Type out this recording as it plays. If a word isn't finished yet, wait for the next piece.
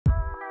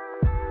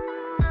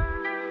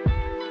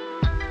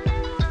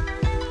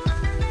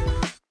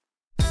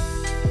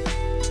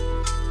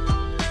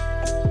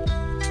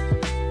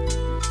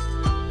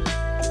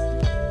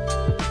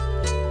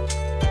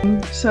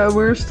So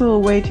we're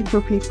still waiting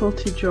for people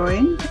to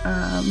join.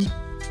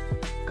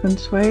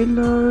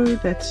 Consuelo,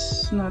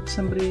 that's not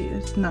somebody,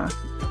 it's not.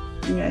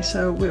 Yeah,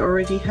 so we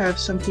already have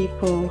some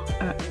people,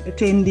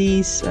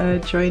 attendees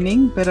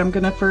joining, but I'm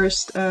gonna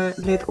first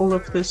let all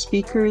of the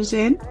speakers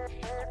in,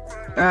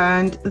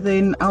 and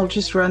then I'll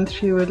just run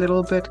through a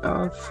little bit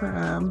of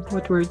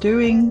what we're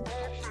doing.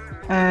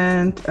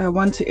 And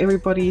once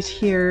everybody's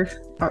here,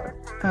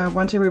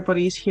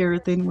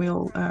 then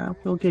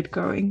we'll get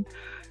going.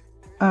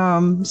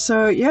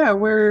 So yeah,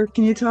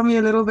 can you tell me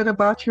a little bit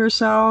about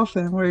yourself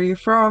and where you're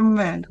from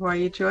and why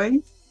you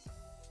joined?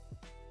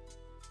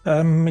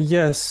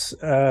 Yes,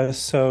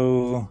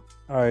 so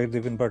I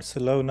live in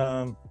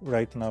Barcelona.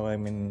 Right now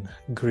I'm in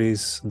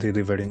Greece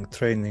delivering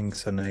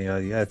trainings on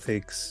AI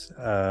ethics.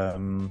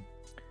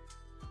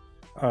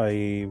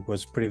 I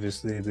was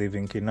previously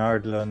living in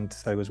Ireland.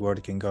 I was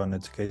working on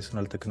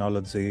educational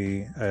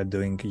technology,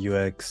 doing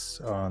UX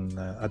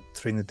at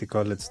Trinity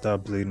College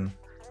Dublin.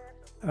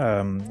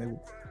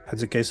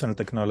 Educational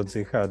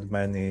technology had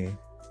many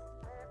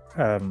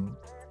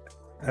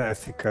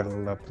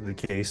ethical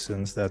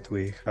applications that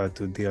we had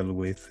to deal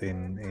with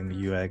in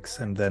UX.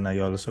 And then I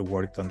also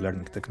worked on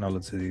learning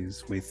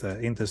technologies with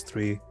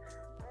industry.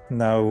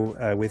 Now,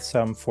 with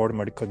some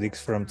former colleagues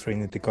from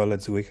Trinity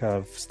College, we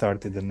have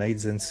started an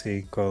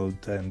agency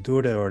called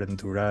Endure or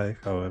Endurae,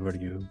 however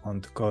you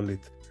want to call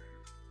it.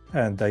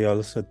 And I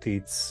also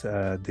teach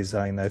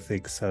design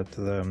ethics at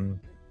the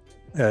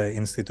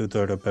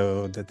Instituto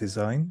Europeo de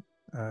Design.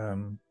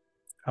 I'm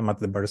at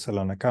the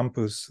Barcelona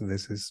campus.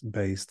 This is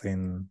based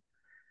in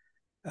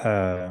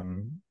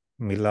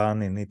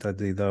Milan in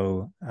Italy,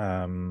 though.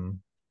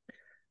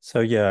 So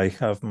yeah, I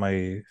have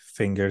my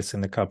fingers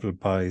in a couple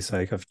pies.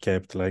 I have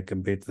kept like a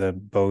bit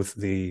both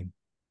the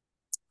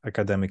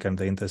academic and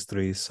the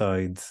industry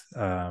side.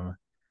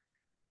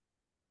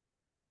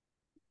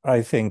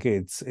 I think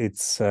it's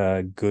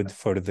good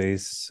for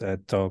this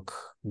talk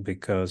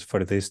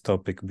for this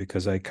topic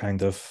because I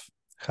kind of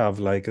have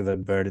like the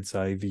bird's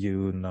eye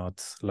view,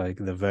 not like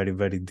the very,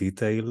 very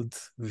detailed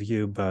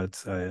view,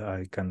 but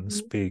I can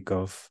speak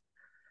of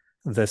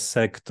the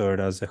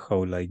sector as a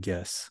whole, I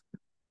guess.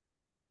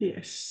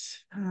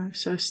 Yes.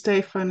 So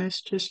Stefan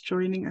is just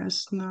joining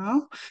us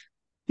now.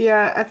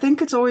 Yeah, I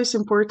think it's always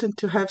important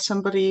to have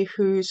somebody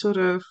who sort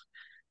of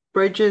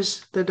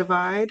bridges the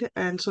divide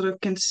and sort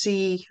of can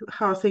see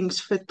how things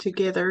fit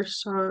together.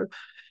 So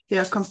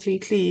yeah,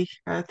 completely.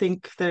 I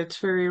think that it's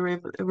very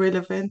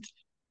relevant.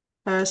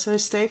 So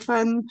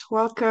Stefan,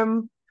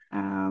 welcome.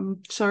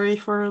 Sorry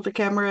for the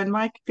camera and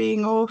mic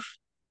being off.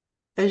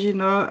 As you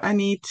know, I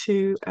need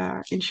to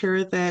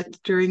ensure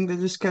that during the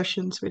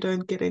discussions we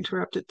don't get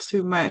interrupted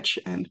too much.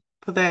 And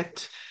for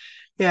that,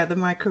 yeah, the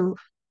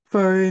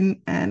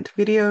microphone and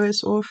video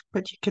is off,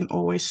 but you can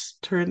always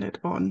turn it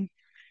on.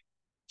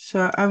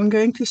 So I'm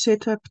going to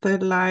set up the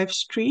live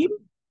stream.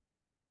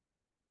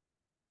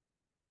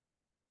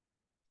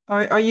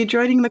 Are you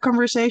joining the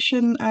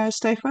conversation,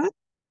 Stefan?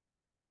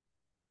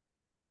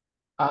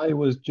 I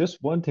was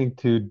just wanting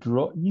to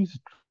drop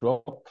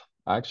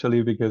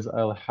actually because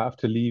I'll have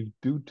to leave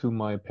due to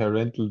my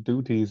parental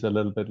duties a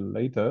little bit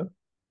later.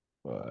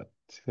 But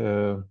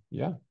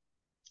yeah,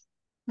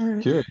 All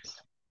right. curious.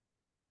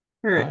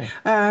 All right.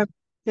 Hi.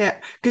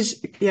 Yeah,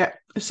 because yeah,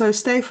 so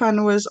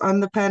Stefan was on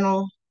the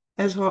panel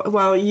as well.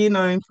 Well, you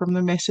know him from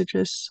the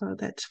messages, so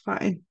that's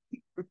fine.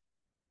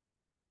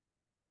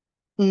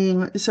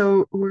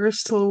 So we're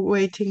still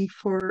waiting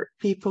for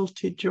people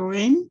to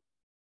join,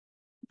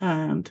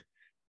 and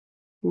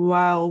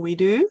while we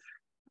do,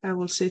 I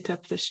will set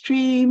up the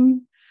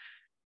stream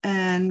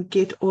and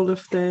get all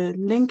of the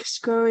links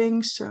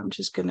going. So I'm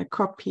just going to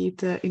copy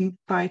the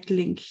invite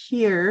link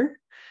here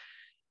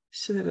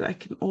so that I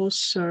can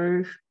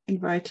also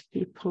invite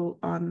people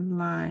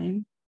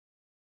online.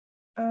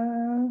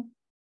 There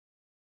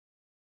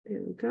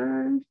we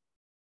go.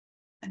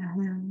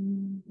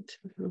 And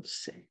we'll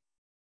see.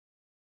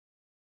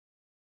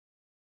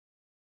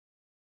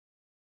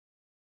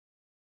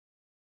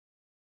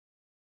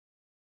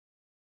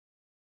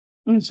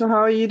 And so how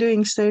are you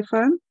doing,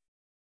 Stefan?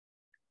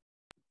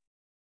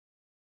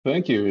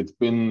 Thank you. It's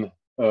been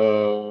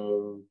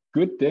a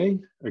good day,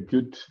 a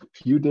good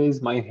few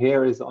days. My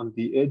hair is on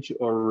the edge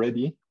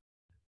already.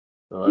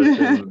 So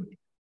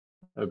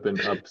I've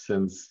been up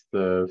since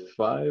the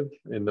 5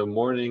 in the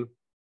morning,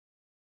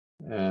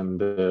 and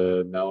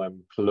now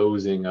I'm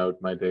closing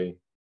out my day.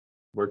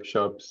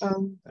 Workshops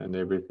and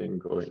everything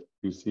going.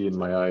 You see in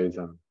my eyes,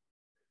 I'm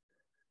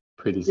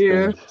pretty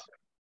Yeah. spent.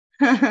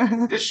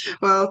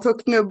 Well,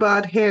 talking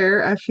about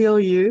hair, I feel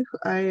you.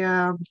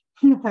 I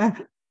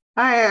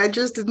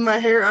just did my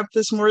hair up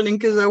this morning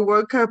because I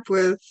woke up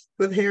with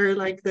hair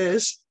like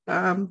this.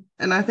 And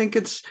I think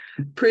it's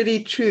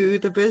pretty true.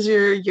 The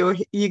busier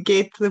you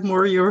get, the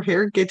more your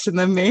hair gets in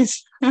a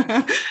mess.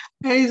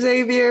 Hey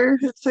Xavier,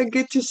 it's so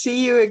good to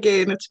see you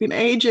again. It's been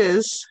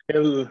ages.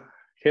 Hello.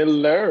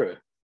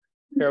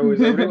 How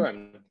is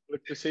everyone?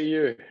 Good to see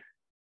you.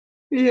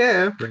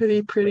 Yeah,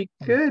 pretty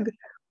good.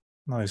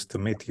 Nice to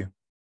meet you.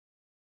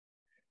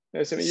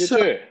 Nice to meet you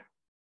too.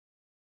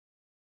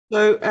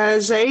 So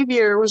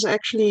Xavier was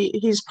actually,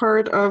 he's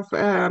part of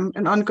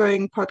an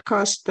ongoing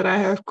podcast that I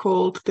have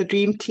called the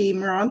Dream Team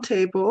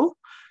Roundtable.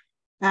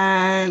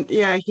 And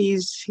yeah,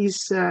 he's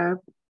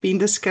been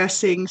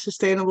discussing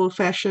sustainable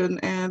fashion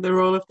and the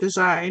role of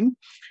design.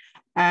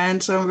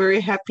 And so I'm very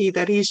happy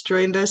that he's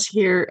joined us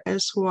here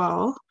as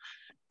well.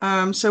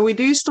 So we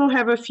do still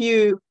have a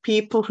few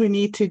people who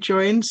need to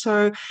join.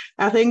 So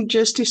I think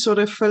just to sort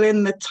of fill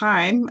in the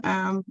time,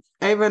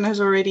 Ivan has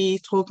already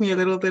told me a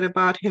little bit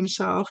about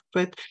himself,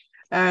 but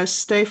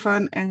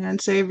Stefan and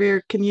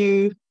Xavier, can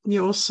you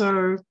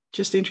also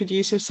just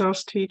introduce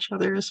yourselves to each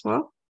other as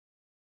well?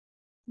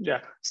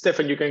 Yeah,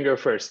 Stefan, you can go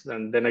first,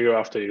 and then I go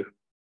after you.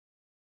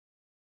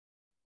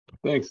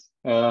 Thanks.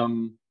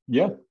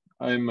 Yeah,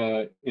 I'm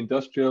an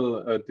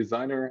industrial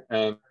designer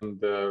and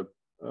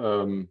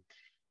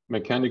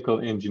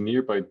mechanical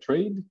engineer by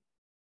trade,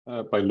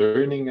 by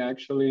learning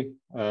actually.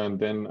 And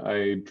then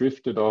I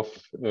drifted off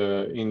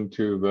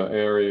into the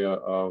area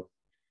of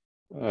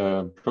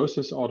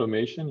process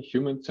automation,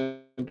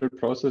 human-centered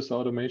process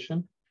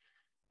automation.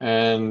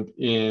 And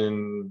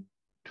in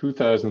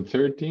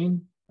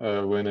 2013,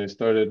 when I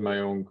started my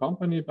own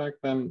company back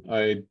then,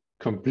 I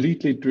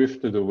completely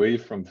drifted away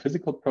from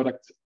physical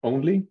products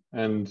only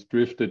and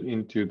drifted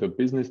into the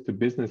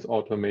business-to-business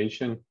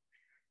automation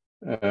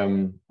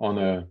on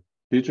a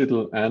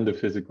digital and a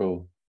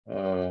physical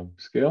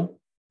scale.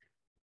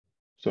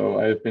 So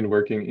I've been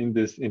working in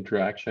this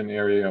interaction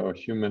area or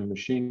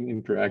human-machine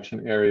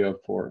interaction area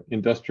for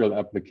industrial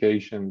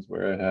applications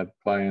where I had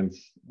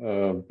clients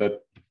that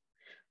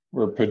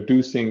were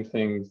producing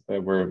things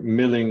that were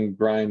milling,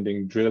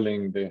 grinding,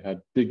 drilling. They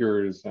had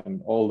diggers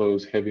and all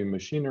those heavy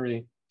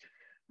machinery.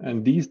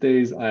 And these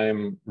days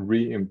I'm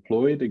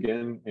re-employed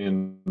again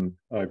in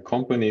a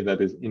company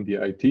that is in the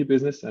IT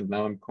business, and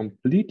now I'm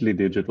completely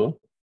digital.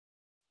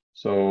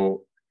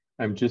 So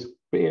I'm just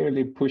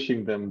barely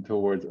pushing them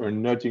towards or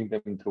nudging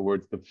them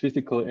towards the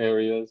physical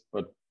areas,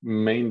 but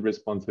main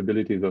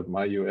responsibilities of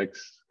my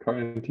UX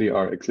currently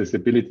are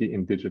accessibility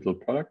in digital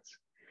products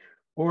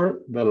or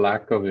the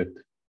lack of it,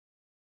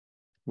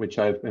 which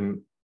I've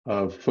been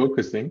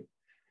focusing.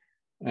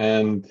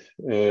 And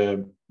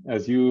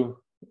as you,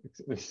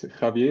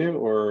 Javier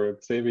or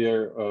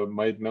Xavier,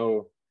 might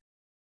know,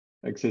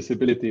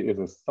 accessibility is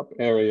a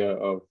sub-area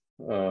of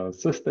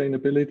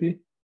sustainability.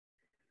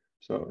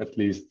 So at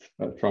least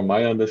from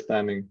my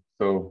understanding,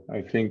 so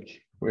I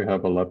think we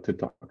have a lot to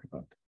talk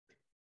about.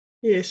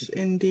 Yes,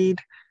 indeed.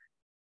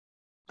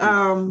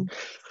 All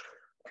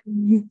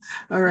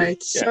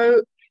right.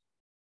 So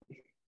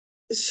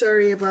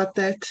sorry about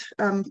that.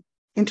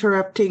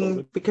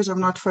 Interrupting because I'm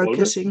not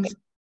focusing.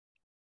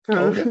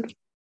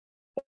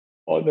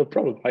 Oh, no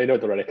problem. I know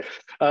it already.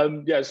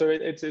 Yeah, so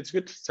it's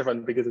good,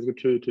 Stefan, because it's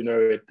good to know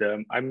it.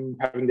 I'm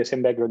having the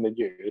same background as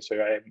you, so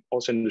I'm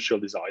also an industrial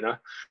designer.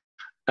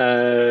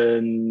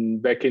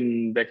 And back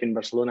in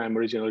Barcelona, I'm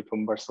originally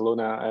from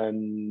Barcelona,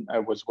 and I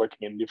was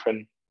working in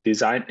different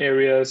design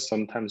areas,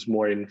 sometimes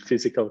more in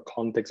physical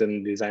context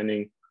and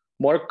designing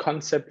more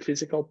concept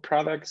physical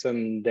products,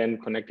 and then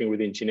connecting with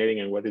engineering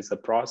and what is the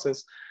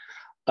process.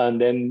 And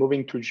then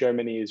moving to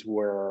Germany is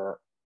where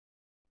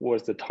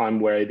was the time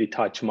where I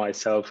detached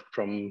myself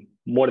from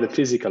more the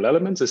physical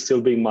elements, as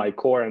still being my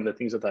core and the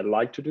things that I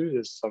like to do.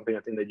 Is something I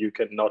think that you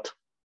cannot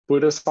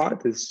put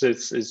aside.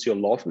 It's your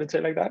love, let's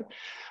say like that.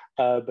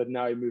 But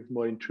now I move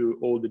more into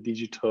all the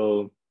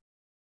digital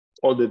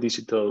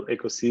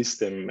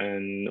ecosystem.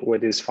 And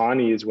what is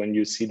funny is when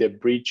you see the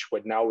bridge,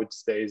 what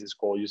nowadays is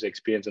called user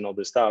experience and all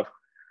this stuff,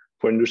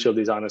 for industrial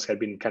designers have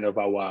been kind of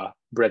our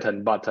bread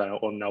and butter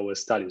on our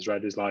studies,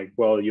 right? It's like,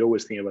 well, you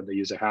always think about the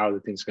user, how the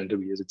thing's going to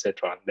be used,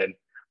 etc. And then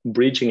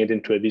bridging it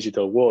into a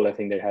digital world, I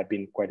think they have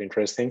been quite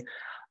interesting.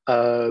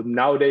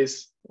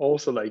 Nowadays,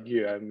 also like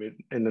you, I'm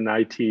in an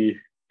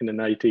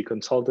IT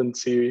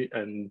consultancy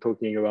and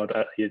talking about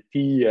IT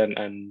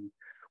and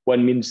what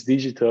means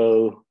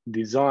digital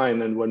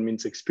design and what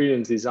means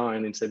experience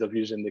design instead of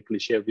using the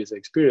cliche of user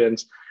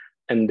experience,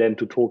 and then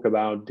to talk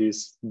about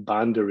these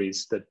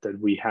boundaries that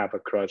we have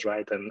across,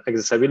 right? And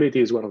accessibility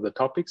is one of the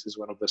topics, is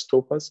one of the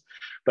stopas,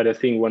 but I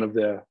think one of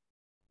the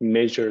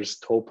major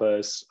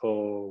stopas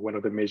or one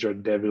of the major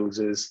devils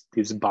is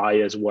this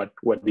bias, what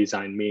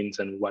design means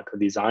and what a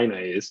designer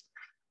is.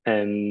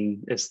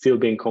 And it's still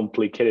being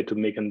complicated to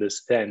make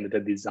understand that the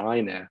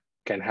designer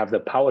can have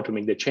the power to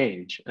make the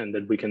change and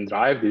that we can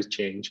drive this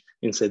change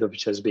instead of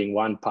just being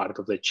one part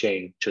of the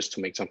chain just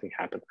to make something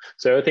happen.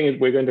 So I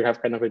think we're going to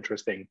have kind of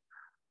interesting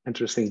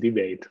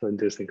debate,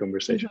 interesting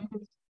conversation.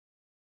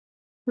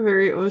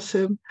 Very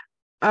awesome.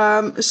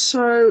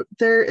 So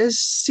there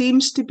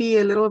seems to be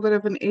a little bit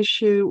of an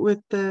issue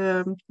with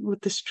the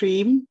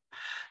stream.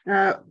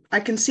 I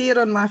can see it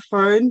on my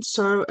phone,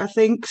 so I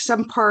think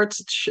some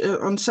parts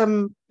on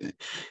some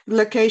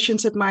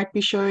locations it might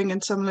be showing,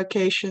 and some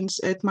locations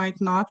it might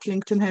not.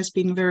 LinkedIn has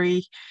been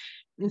very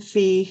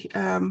iffy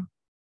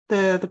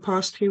the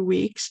past few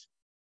weeks.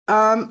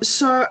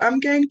 So I'm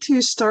going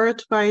to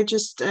start by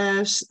just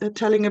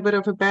telling a bit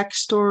of a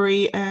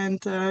backstory and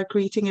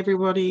greeting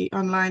everybody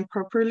online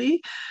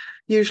properly.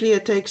 Usually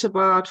it takes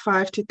about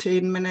 5 to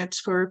 10 minutes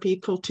for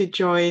people to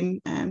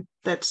join, and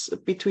that's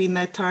between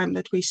that time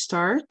that we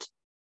start.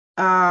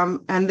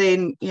 And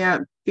then, yeah,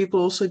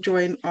 people also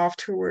join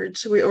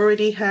afterwards. We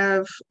already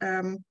have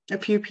a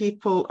few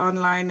people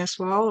online as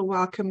well.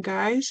 Welcome,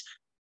 guys.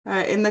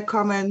 In the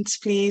comments,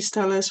 please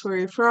tell us where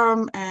you're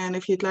from, and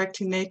if you'd like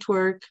to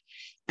network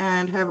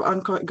and have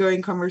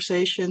ongoing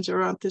conversations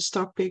around this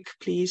topic,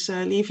 please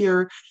leave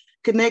your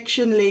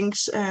connection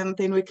links, and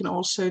then we can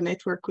also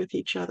network with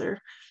each other.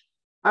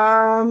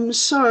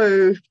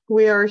 So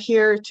we are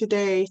here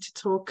today to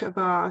talk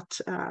about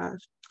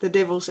the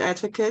Devil's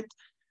Advocate.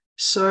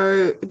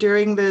 So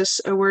during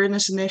this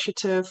awareness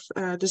initiative,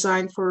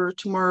 Design for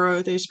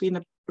Tomorrow, there's been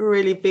a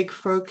really big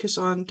focus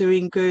on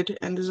doing good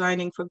and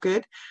designing for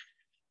good.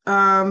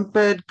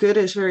 But good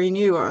is very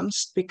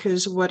nuanced,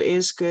 because what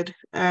is good?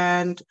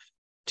 And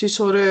to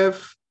sort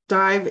of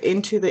dive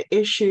into the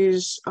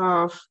issues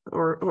of,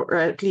 or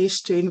at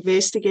least to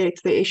investigate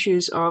the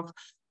issues of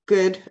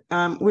good,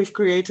 we've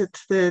created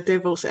the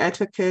Devil's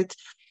Advocate.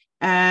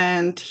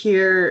 And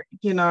here,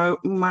 you know,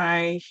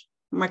 my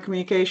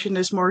communication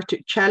is more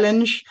to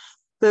challenge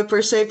the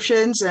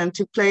perceptions and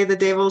to play the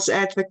devil's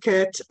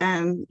advocate,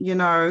 and, you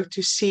know,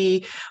 to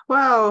see,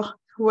 well,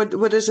 what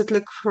does it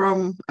look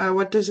from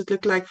what does it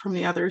look like from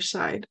the other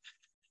side.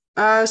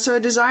 So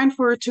Design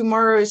for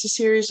Tomorrow is a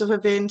series of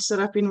events that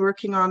I've been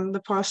working on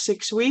the past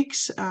 6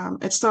 weeks.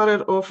 It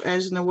started off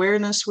as an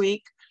awareness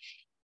week,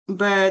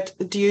 but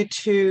due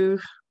to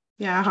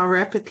how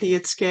rapidly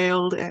it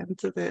scaled and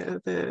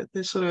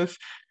the sort of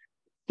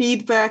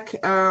feedback,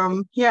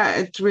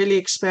 it really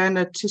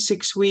expanded to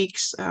 6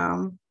 weeks,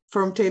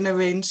 from 10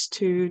 events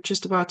to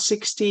just about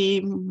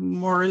 60,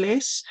 more or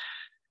less.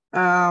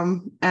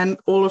 And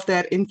all of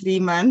that in 3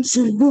 months.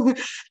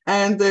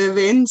 And the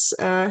events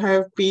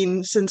have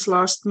been since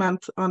last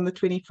month on the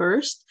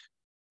 21st.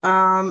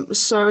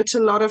 So it's a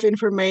lot of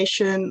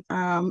information.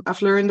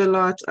 I've learned a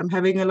lot. I'm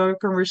having a lot of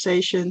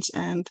conversations,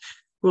 and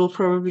we'll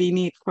probably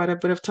need quite a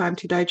bit of time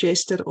to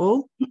digest it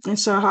all. And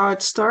so how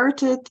it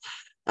started,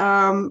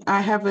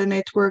 I have a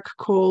network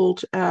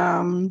called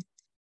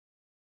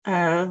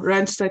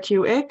Randstad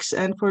UX,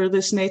 and for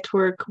this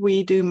network,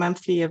 we do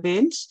monthly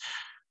events.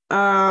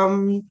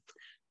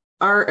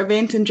 Our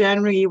event in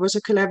January was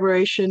a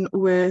collaboration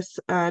with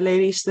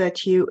Ladies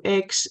That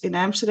UX in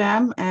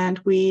Amsterdam, and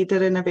we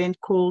did an event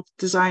called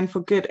Design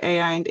for Good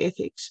AI and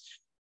Ethics.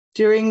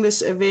 During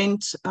this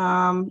event,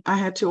 I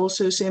had to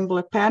also assemble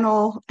a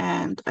panel,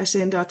 and I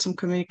sent out some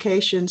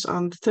communications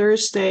on the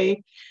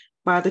Thursday.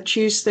 By the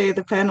Tuesday,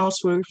 the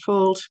panels were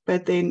filled,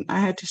 but then I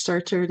had to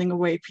start turning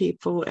away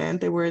people, and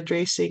they were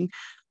addressing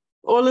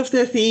all of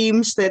the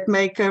themes that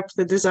make up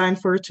the Design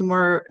for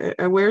Tomorrow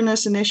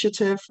awareness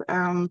initiative.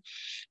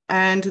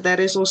 And that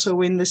is also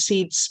when the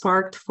seed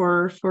sparked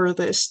for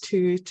this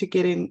to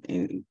get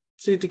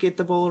to get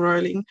the ball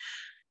rolling.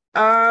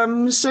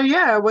 So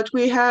yeah, what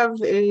we have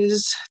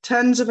is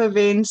tons of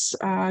events,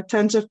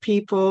 tons of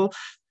people,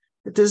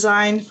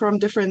 designed from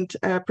different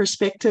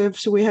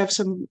perspectives. We have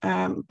some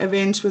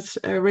events with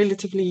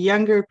relatively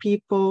younger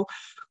people.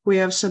 We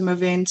have some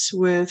events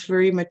with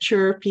very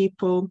mature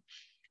people.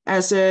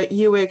 As a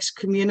UX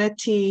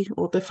community,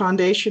 or the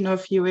foundation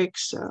of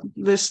UX,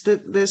 this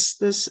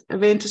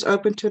event is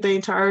open to the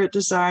entire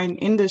design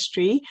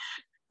industry.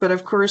 But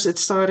of course, it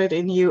started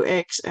in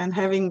UX, and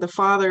having the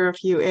father of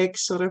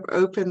UX sort of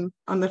open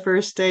on the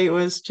first day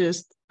was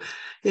just,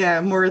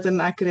 more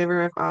than I could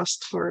ever have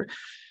asked for.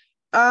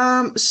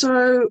 I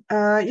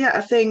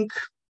think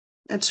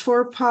it's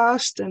 4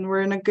 past, and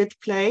we're in a good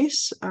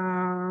place.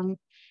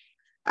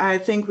 I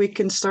think we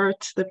can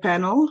start the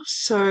panel.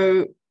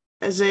 So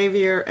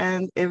Xavier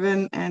and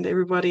Evan and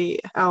everybody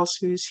else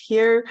who's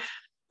here,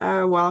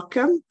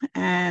 welcome,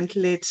 and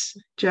let's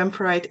jump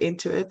right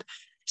into it.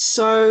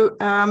 So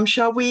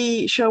shall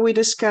we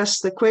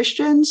discuss the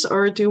questions,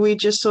 or do we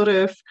just sort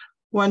of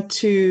want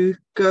to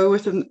go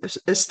with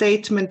a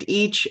statement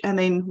each, and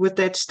then with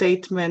that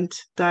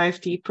statement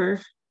dive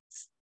deeper?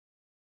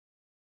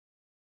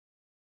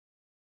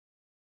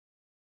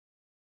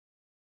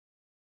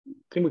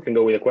 I think we can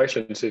go with the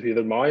questions if you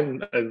don't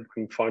mind. I'm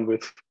fine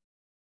with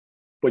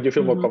what you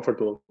feel more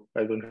comfortable.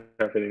 I don't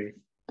have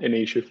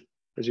any issues,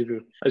 as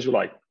you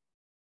like.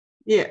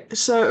 Yeah,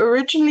 so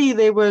originally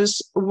there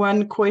was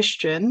one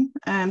question,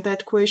 and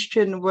that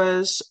question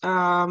was,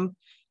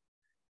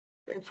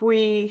 if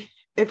we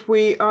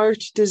are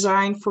to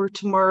design for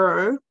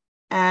tomorrow,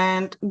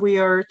 and we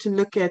are to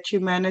look at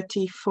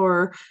humanity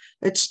for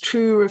its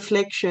true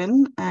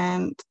reflection,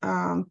 and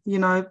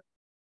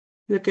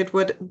look at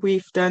what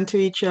we've done to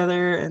each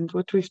other and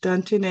what we've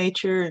done to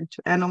nature and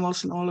to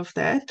animals and all of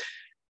that.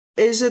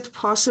 Is it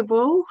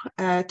possible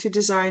to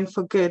design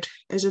for good?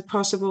 Is it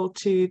possible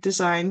to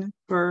design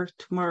for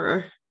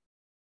tomorrow?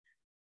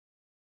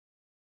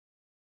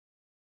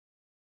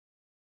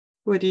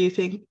 What do you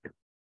think?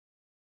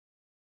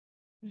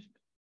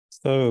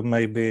 So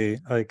maybe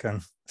I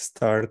can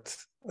start.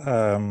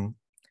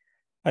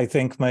 I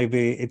think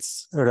maybe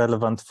it's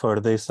relevant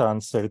for this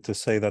answer to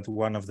say that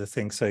one of the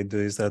things I do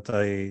is that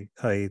I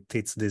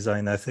teach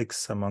design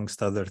ethics,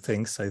 amongst other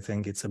things. I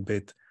think it's a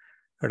bit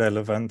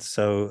relevant.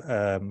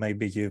 So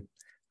maybe you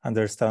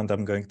understand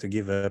I'm going to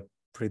give a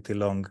pretty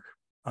long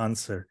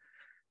answer.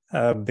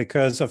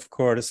 Because of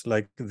course,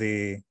 like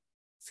the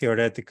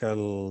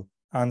theoretical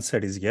answer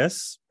is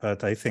yes,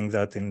 but I think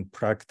that in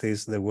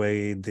practice, the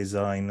way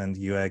design and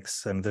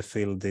UX and the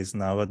field is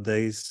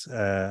nowadays,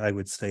 I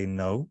would say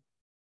no.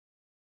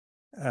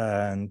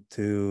 And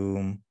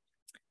to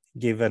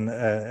give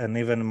an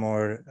even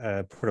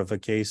more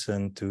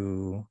provocation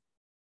to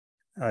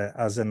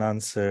as an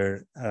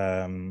answer,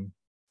 and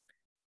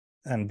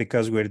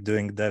because we're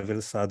doing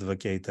devil's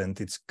advocate, and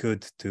it's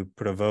good to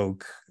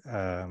provoke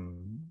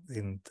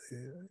in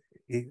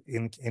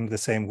the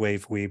same way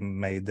if we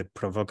made a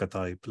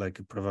provocatype, like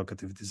a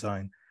provocative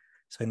design.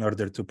 So in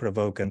order to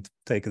provoke and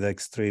take the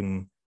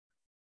extreme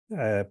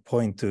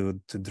point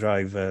to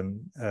drive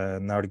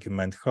an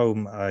argument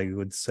home, I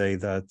would say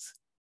that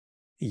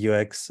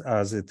UX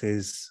as it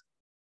is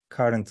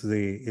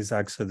currently is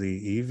actually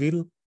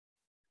evil,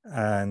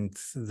 and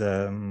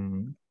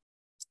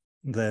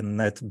the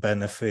net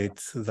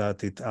benefit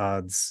that it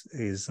adds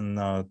is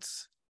not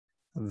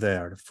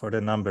there for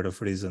a number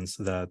of reasons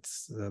that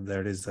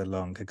there is a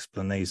long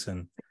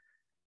explanation.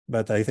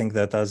 But I think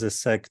that as a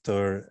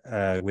sector,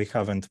 we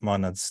haven't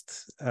managed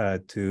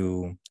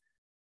to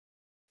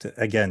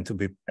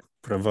be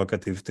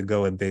provocative, to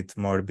go a bit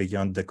more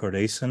beyond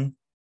decoration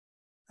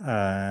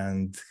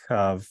and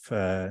have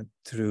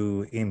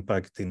true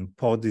impact in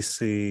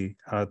policy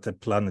at a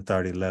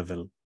planetary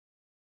level.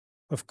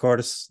 Of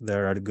course,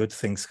 there are good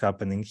things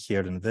happening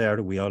here and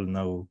there. We all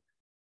know,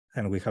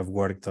 and we have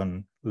worked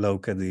on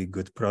locally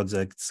good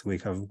projects. We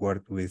have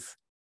worked with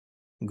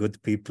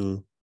good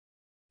people,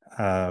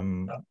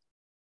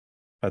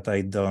 but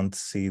I don't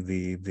see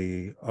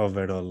the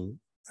overall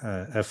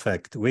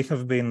effect. We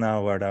have been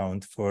now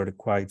around for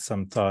quite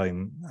some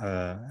time,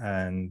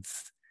 and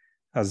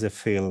as a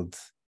field,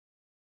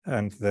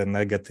 and the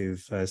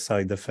negative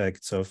side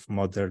effects of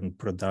modern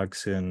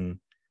production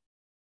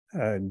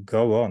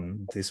go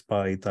on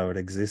despite our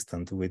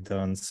existence. We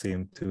don't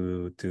seem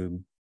to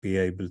be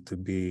able to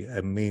be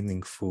a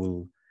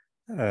meaningful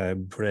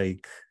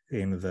break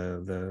in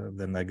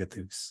the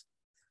negatives,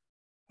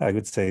 I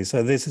would say.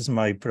 So this is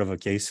my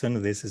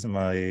provocation. This is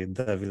my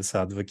devil's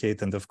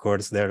advocate. And of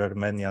course, there are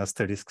many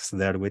asterisks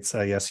there, which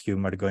I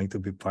assume are going to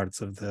be parts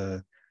of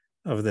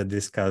the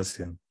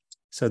discussion.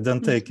 So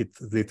don't take it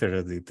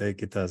literally,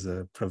 take it as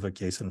a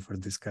provocation for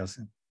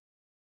discussion.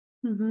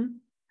 Mm-hmm.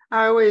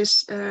 I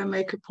always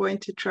make a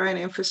point to try and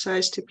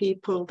emphasize to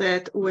people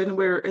that when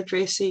we're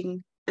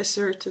addressing a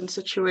certain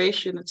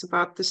situation, it's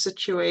about the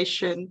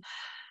situation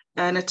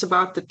and it's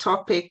about the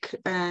topic,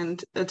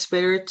 and it's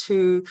better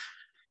to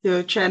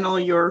channel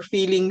your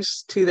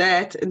feelings to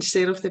that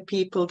instead of the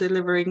people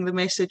delivering the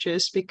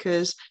messages,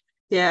 because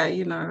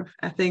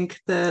I think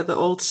the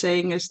old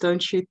saying is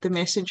don't shoot the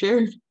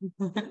messenger.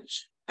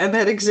 And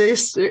that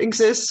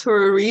exists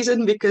for a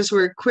reason, because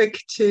we're quick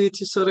to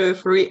sort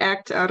of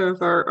react out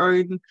of our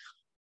own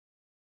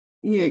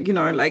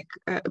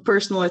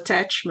personal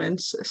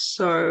attachments.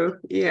 So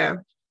yeah.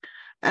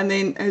 And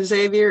then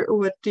Xavier,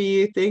 what do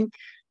you think?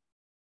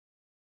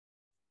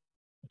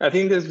 I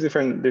think there's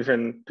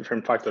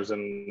different factors,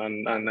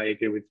 and I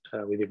agree with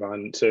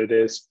Ivan. So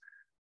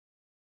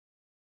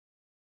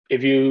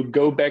if you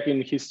go back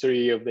in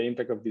history of the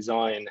impact of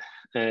design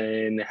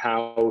and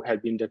how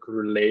had been the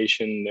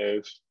correlation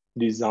of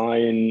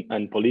design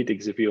and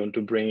politics, if you want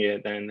to bring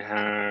it, and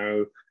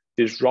how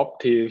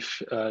disruptive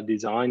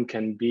design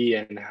can be,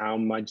 and how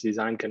much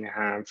design can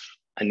have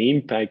an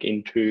impact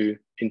into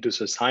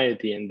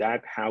society, and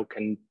that how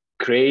can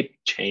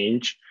create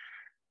change,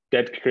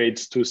 that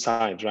creates two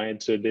sides,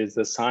 right? So there's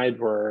the side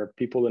where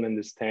people don't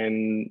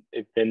understand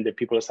it, then the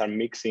people start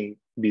mixing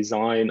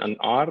design and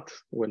art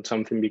when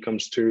something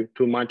becomes too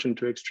much and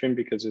too extreme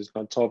because it's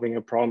not solving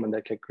a problem, and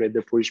that can create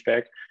the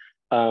pushback.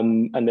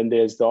 And then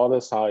there's the other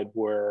side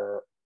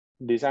where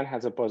design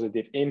has a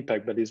positive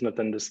impact, but it's not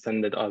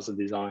understood as a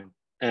design.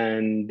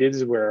 And this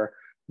is where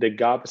the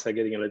gaps are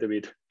getting a little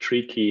bit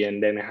tricky,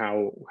 and then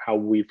how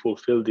we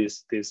fulfill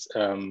these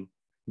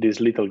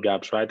little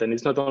gaps, right? And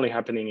it's not only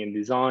happening in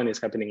design,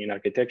 it's happening in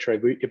architecture.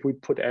 If we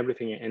put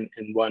everything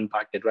in one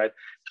bucket, right?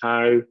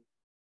 How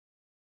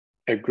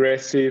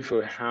aggressive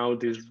or how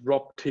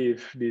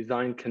disruptive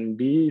design can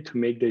be to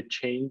make the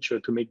change or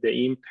to make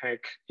the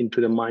impact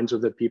into the minds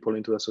of the people,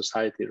 into the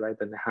society, right?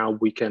 And how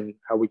we can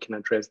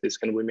address this.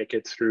 Can we make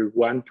it through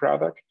one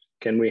product?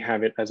 Can we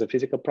have it as a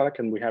physical product?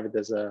 Can we have it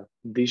as a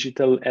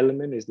digital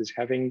element? Is this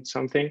having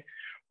something?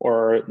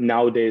 Or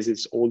nowadays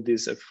it's all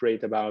this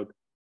afraid about,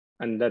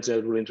 and that's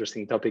a really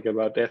interesting topic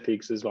about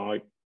ethics, is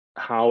like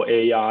how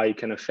AI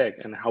can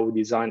affect and how we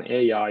design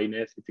AI in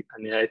an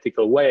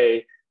ethical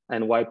way,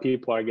 and why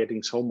people are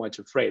getting so much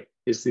afraid.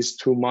 Is this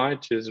too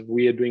much? Is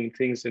we are doing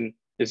things, and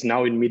it's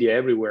now in media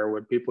everywhere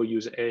where people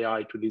use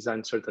AI to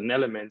design certain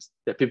elements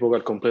that people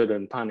got completely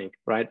in panic,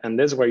 right? And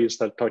that's where you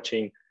start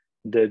touching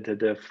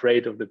the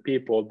afraid of the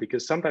people,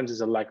 because sometimes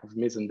it's a lack of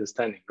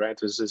misunderstanding, right?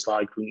 It's just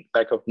like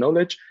lack of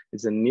knowledge.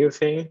 It's a new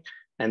thing,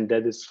 and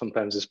that is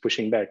sometimes is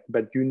pushing back.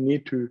 But you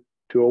need to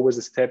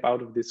always step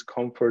out of this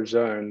comfort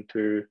zone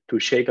to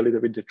shake a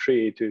little bit the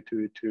tree,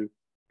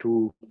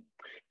 to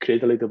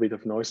create a little bit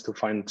of noise to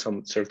find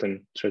some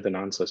certain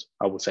answers.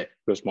 I would say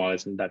goes more or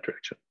less in that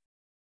direction.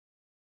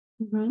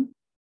 Mm-hmm.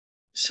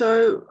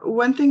 So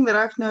one thing that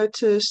I've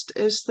noticed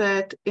is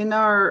that in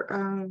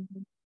our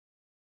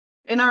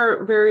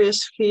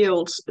various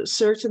fields,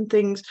 certain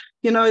things,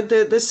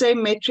 the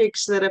same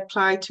metrics that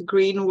apply to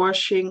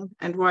greenwashing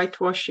and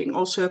whitewashing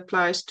also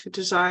applies to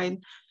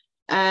design.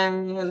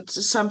 And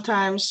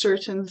sometimes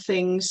certain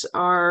things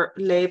are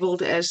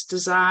labeled as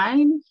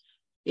design,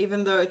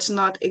 even though it's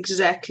not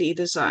exactly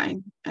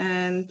design.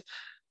 And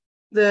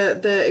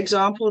the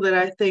example that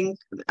I think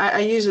I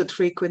use it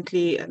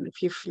frequently, and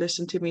if you've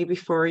listened to me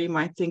before, you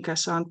might think I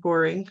sound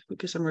boring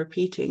because I'm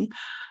repeating.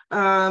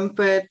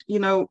 But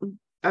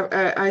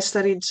I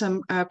studied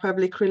some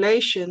public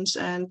relations,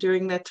 and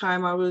during that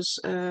time I was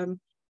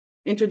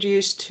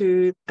introduced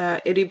to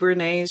Eddie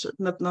Bernays,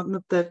 not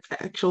the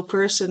actual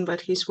person,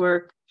 but his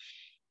work.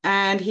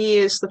 And he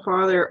is the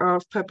father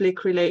of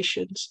public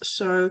relations.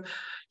 So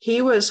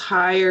he was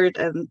hired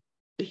and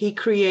he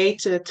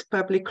created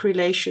public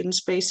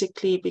relations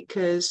basically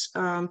because,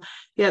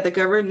 the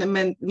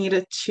government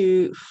needed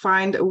to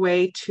find a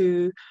way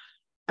to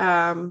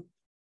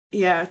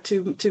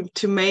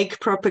make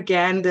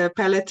propaganda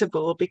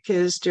palatable,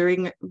 because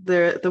during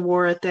the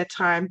war at that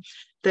time,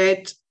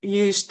 they'd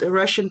used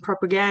Russian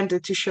propaganda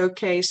to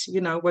showcase,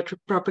 what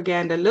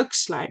propaganda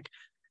looks like.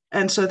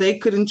 And so they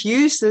couldn't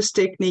use this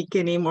technique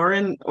anymore.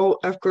 And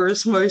of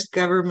course, most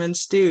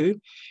governments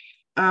do.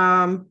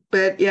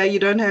 But yeah, you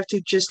don't have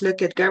to just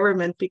look at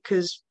government,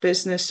 because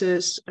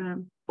businesses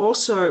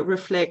also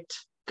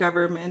reflect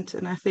government.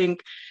 And I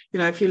think,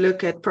 if you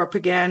look at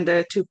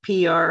propaganda to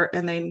PR,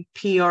 and then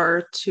PR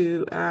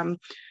to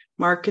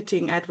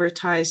marketing,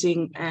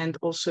 advertising, and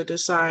also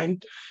design,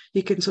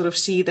 you can sort of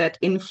see that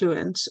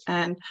influence.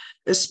 And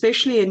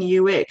especially in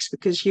UX,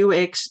 because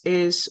UX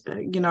is,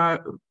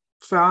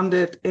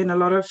 founded in a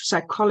lot of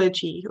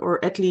psychology,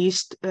 or at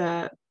least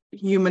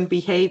human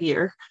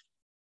behavior.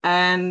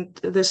 And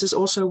this is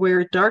also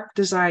where dark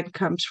design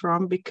comes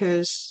from,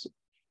 because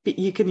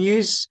you can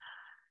use,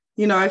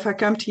 if I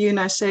come to you and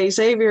I say,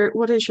 Xavier,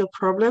 what is your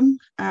problem?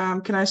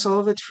 Can I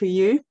solve it for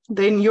you?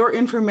 Then your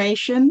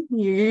information,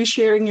 you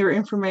sharing your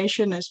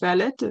information is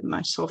valid, and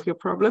I solve your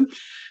problem.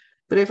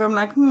 But if I'm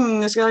like,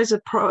 this guy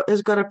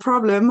has got a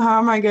problem, how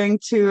am I going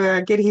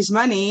to get his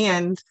money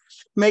and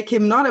make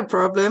him not a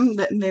problem?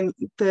 Then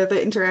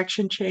the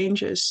interaction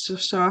changes.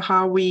 So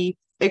how we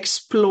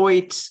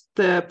exploit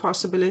the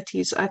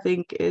possibilities, I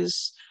think,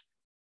 is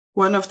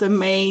one of the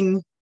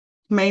main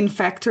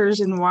factors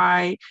in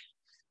why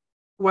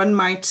one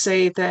might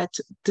say that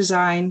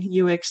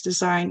UX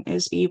design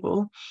is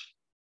evil.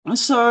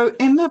 So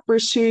in the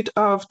pursuit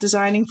of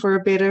designing for a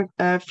better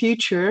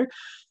future,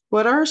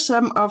 what are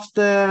some of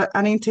the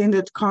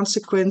unintended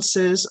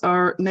consequences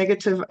or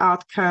negative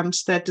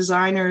outcomes that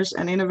designers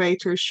and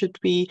innovators should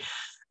be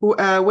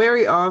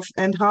wary of,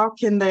 and how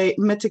can they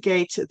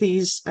mitigate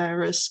these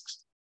risks?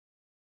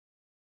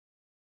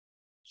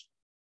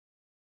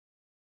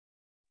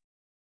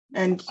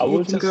 And I you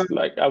will can just go.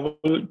 like I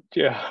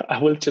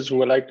will just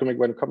would like to make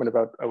one comment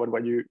about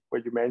what you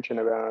mentioned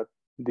about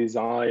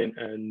design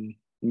and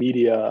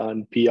media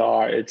and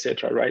PR,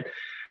 etc. Right,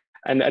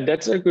 and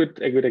that's a good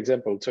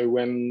example. So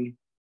when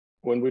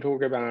we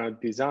talk about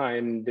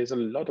design, there's a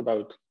lot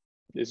about.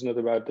 It's not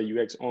about the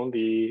UX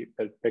only,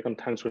 but back on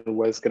times when it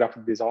was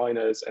graphic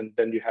designers, and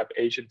then you have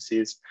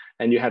agencies,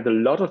 and you had a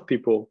lot of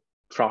people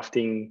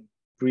drafting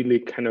really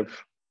kind of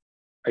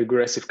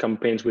aggressive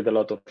campaigns with a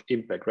lot of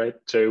impact, right?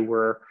 So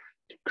we're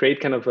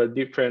create kind of a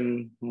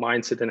different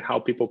mindset and how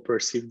people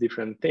perceive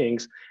different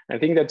things. I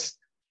think that's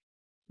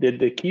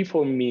the key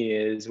for me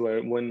is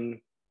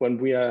when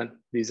we are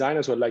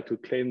designers, or like to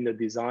claim the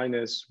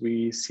designers,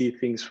 we see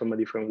things from a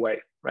different way,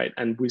 right?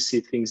 And we see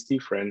things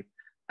different,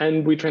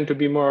 and we try to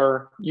be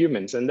more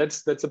humans. And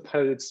that's a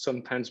part that's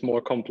sometimes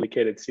more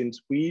complicated,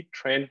 since we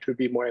try to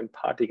be more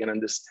empathic and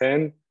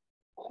understand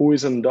who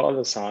is on the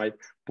other side.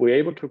 We're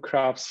able to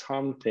craft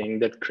something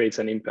that creates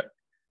an impact.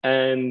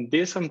 And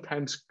this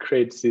sometimes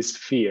creates this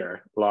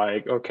fear,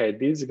 like, okay,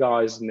 these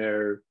guys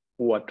know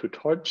what to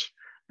touch,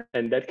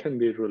 and that can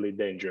be really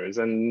dangerous.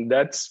 And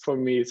that's, for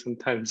me,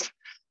 sometimes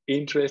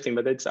interesting,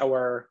 but it's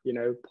our,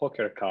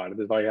 poker card.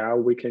 It's like how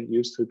we can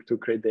use to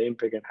create the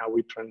impact, and how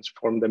we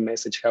transform the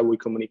message, how we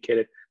communicate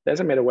it.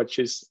 Doesn't matter which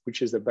is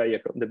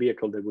the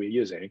vehicle that we're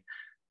using.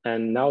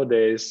 And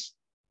nowadays,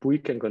 we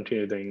can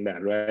continue doing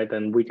that, right?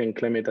 And we can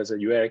claim it as a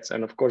UX.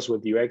 And of course,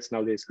 with UX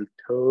nowadays,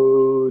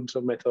 tons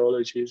of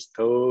methodologies,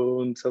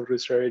 tons of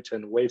research,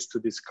 and ways to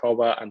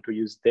discover and to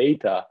use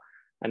data,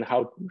 and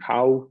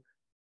how,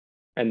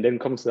 and then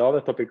comes the other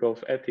topic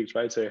of ethics,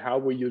 right? So how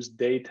we use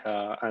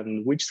data,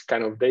 and which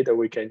kind of data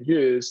we can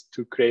use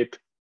to create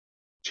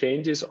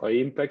changes or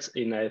impacts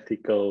in an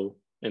ethical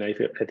in an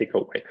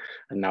ethical way.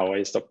 And now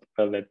I stop.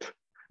 I'll let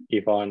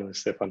Ivan or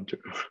Stefan to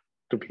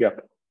pick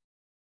up.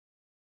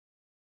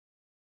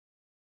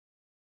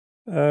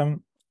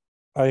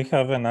 I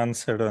have an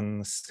answer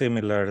on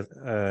similar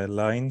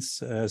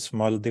lines,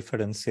 small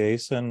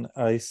differentiation.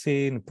 I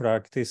see in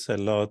practice a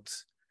lot,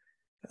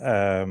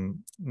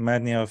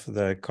 many of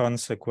the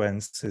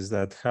consequences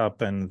that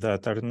happen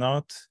that are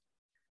not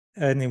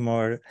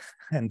anymore,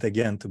 and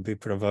again, to be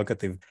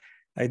provocative,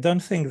 I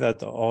don't think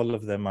that all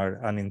of them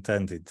are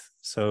unintended.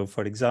 So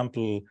for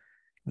example,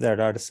 there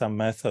are some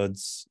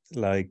methods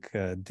like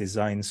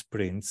design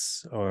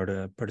sprints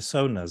or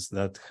personas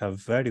that have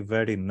very,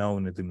 very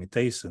known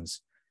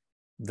limitations.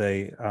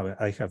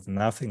 I have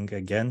nothing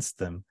against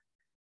them,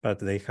 but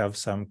they have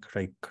some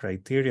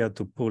criteria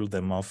to pull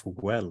them off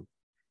well.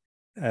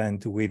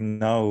 And we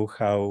know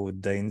how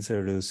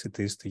dangerous it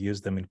is to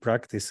use them in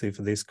practice if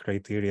these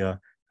criteria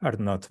are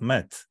not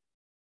met.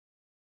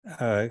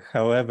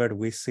 However,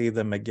 we see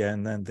them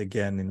again and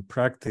again in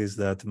practice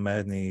that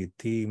many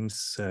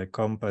teams,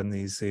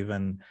 companies,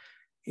 even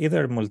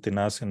either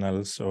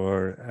multinationals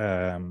or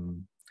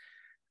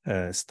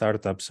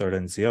startups or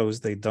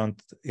NGOs, they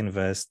don't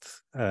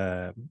invest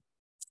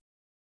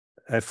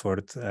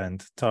effort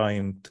and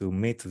time to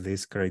meet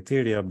these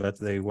criteria, but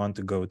they want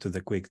to go to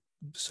the quick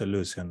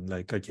solution.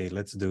 Like, okay,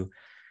 let's do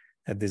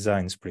a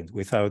design sprint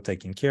without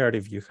taking care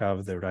if you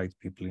have the right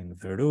people in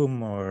the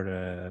room,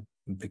 or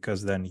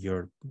because then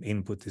your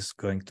input is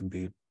going to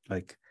be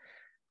like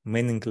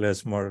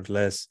meaningless, more or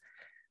less.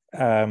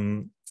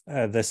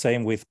 The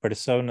same with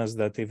personas,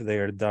 that if they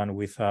are done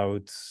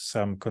without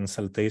some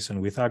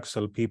consultation with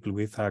actual people,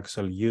 with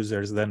actual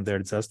users, then they're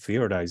just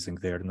theorizing.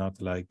 They're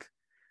not like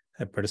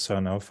a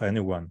persona of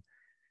anyone.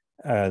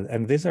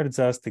 And these are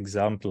just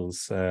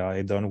examples.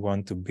 I don't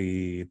want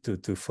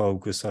to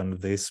focus on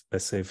these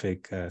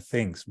specific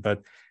things,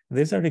 but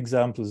these are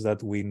examples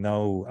that we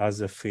know as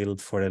a field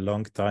for a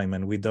long time,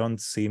 and we don't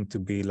seem to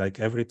be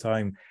like, every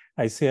time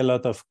I see a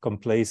lot of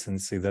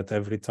complacency that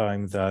every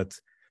time that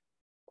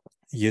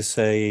you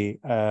say,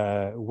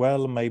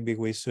 well, maybe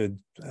we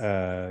shouldn't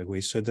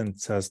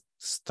just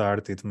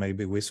start it,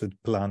 maybe we should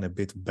plan a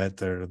bit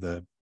better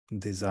the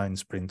design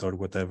sprint or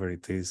whatever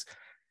it is,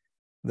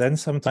 then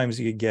sometimes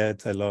you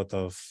get a lot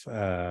of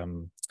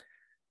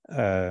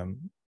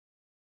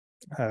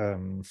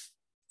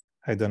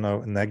I don't know,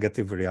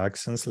 negative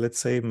reactions, let's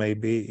say,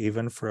 maybe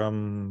even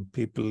from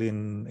people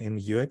in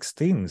UX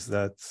teams,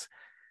 that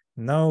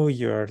no,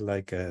 you're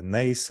like a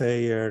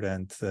naysayer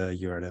and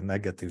you're a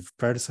negative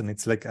person.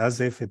 It's like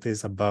as if it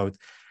is about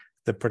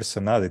the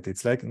personality.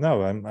 It's like,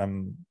 no,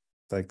 I'm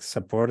like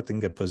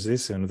supporting a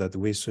position that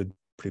we should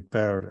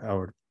prepare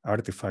our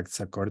artifacts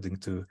according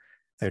to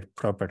their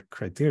proper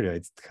criteria.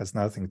 It has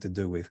nothing to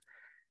do with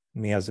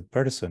me as a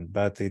person,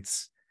 but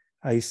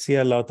I see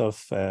a lot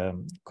of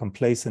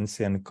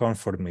complacency and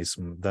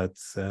conformism that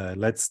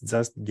let's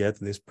just get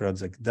this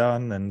project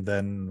done and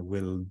then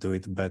we'll do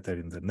it better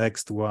in the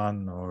next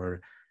one,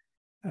 or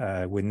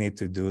we need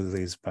to do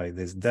this by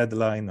this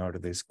deadline or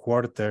this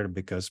quarter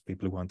because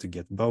people want to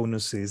get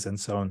bonuses and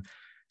so on.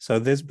 So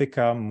this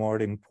become more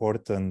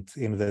important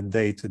in the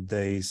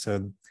day-to-day.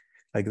 So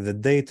like the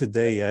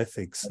day-to-day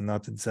ethics,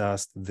 not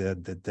just the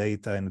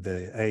data and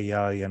the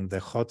AI and the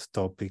hot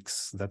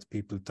topics that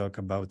people talk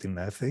about in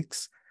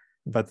ethics,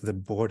 but the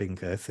boring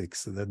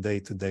ethics, the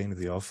day-to-day in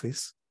the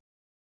office.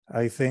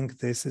 I think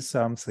this is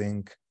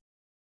something,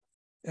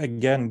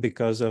 again,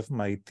 because of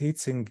my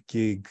teaching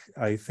gig,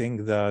 I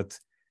think that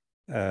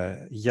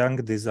young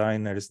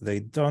designers, they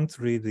don't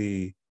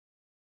really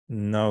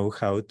know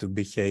how to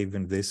behave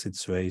in these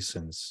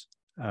situations.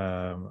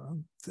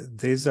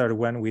 These are,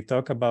 when we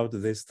talk about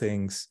these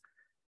things,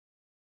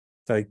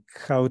 like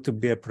how to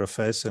be a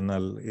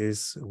professional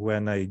is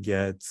when I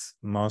get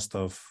most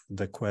of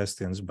the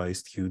questions by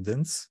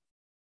students.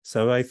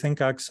 So I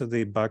think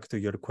actually, back to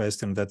your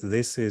question, that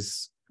this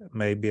is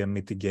maybe a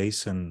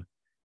mitigation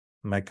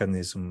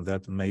mechanism,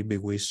 that maybe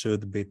we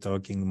should be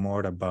talking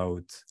more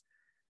about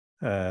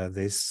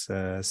this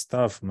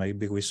stuff.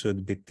 Maybe we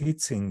should be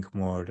teaching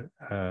more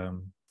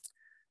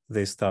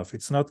this stuff.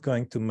 It's not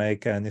going to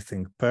make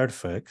anything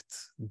perfect,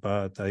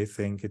 but I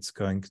think it's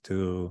going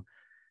to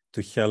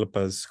help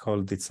us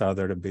hold each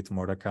other a bit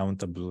more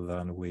accountable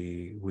than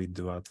we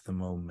do at the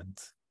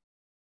moment.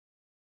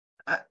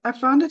 I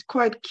found it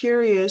quite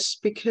curious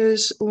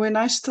because when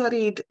I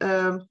studied,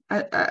 I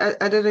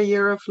did a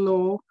year of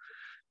law.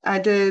 I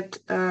did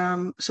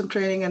some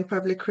training in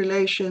public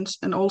relations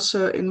and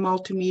also in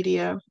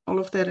multimedia, all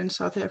of that in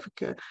South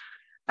Africa.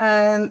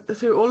 And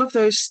through all of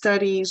those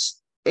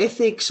studies,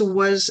 ethics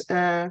was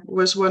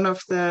one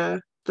of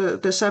the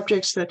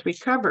subjects that we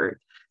covered.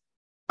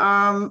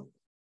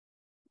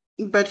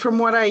 But from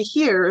what I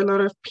hear, a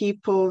lot of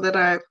people that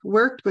I've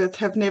worked with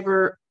have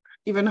never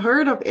even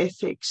heard of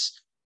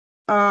ethics.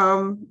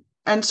 And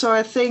so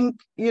I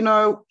think,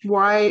 what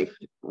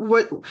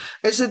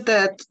is it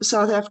that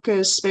South Africa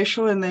is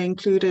special and they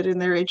include it in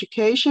their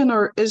education,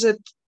 or is it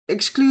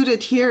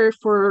excluded here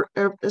for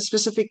a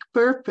specific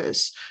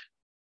purpose?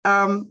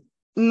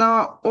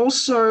 now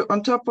also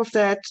on top of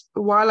that,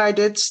 while I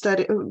did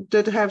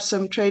have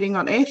some training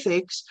on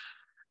ethics,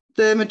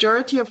 the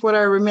majority of what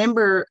I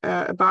remember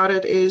about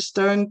it is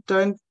don't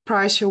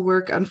price your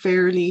work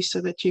unfairly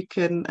so that you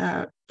can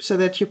so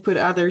that you put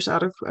others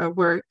out of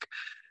work.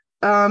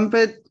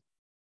 But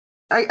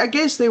I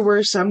guess there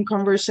were some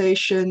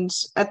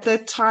conversations at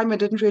that time. I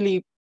didn't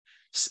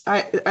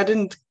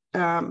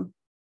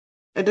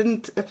it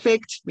didn't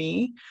affect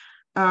me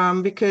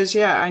because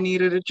I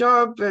needed a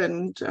job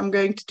and I'm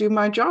going to do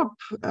my job.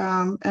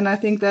 And I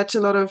think that's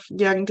a lot of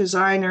young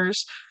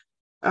designers.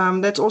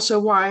 That's also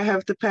why I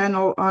have the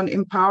panel on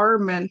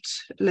empowerment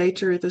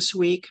later this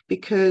week,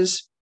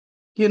 because,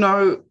 you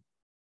know,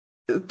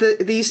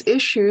 these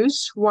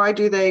issues, why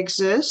do they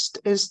exist?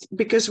 Is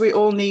because we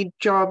all need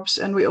jobs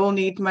and we all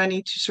need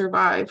money to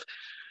survive.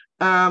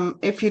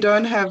 If you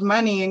don't have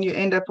money and you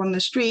end up on the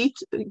street,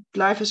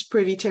 life is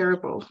pretty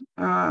terrible.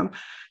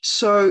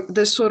 So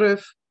this sort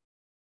of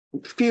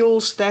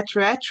fuels that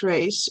rat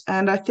race.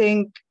 And I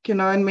think, you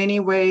know, in many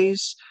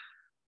ways,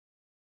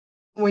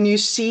 when you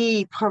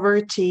see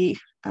poverty,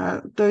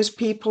 those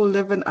people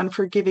live an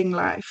unforgiving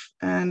life.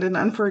 And an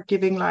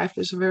unforgiving life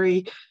is a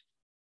very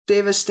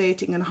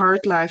devastating and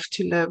hard life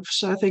to live.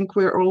 So I think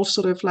we're all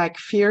sort of like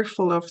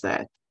fearful of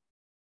that.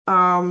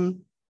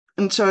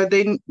 And so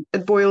then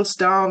it boils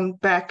down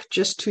back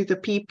just to the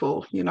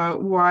people, you know,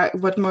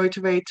 what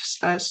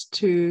motivates us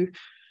to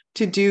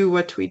do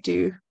what we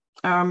do.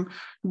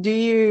 Do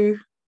you,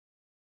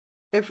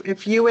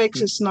 if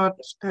UX is not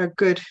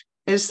good,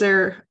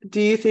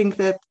 do you think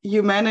that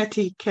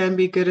humanity can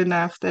be good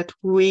enough that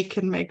we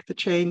can make the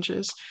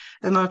changes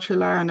and not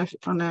rely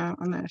on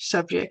a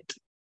subject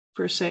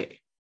per se?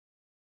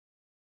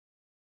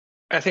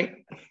 I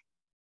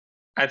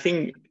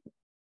think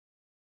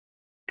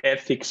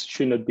ethics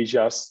should not be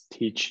just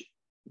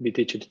be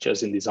taught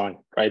just in design,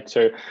 right?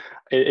 So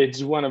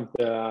it's one of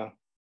the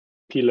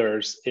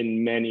pillars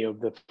in many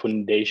of the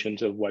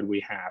foundations of what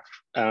we have.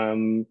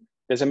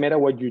 Doesn't matter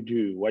what you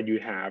do, what you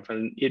have,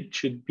 and it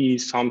should be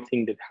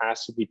something that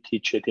has to be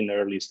taught in the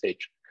early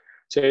stage.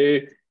 So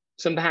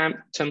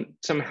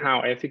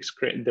somehow ethics,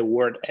 the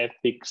word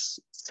ethics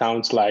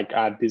sounds like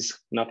this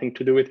nothing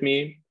to do with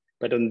me,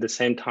 but at the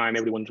same time,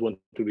 everyone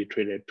wants to be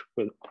treated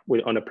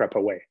on a proper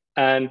way.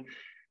 And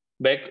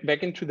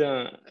back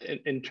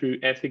into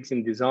ethics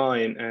in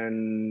design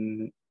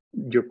and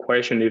your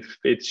question, if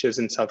it's just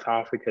in South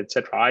Africa,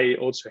 etc. I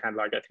also had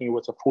I think it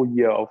was a full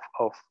year of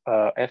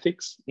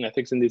ethics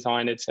in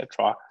design,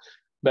 etc.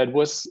 But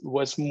was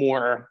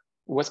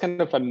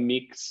kind of a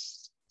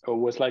mix, or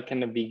was like a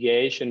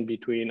navigation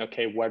between,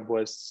 okay, what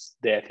was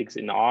the ethics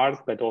in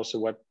art, but also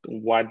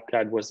what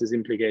that was this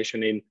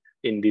implication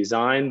in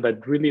design,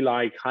 but really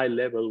like high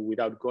level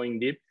without going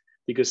deep,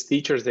 because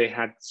teachers, they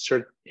had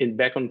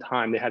back on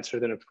time, they had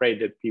certain afraid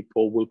that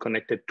people will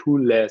connect it too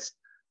less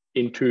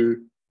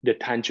into the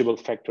tangible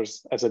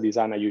factors as a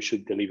designer you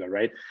should deliver,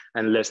 right?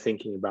 And less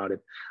thinking about it.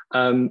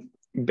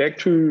 Back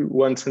to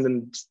one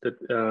sentence that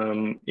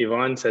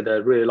Ivan said I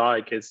really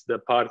like, is the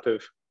part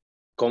of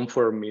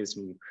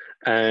conformism.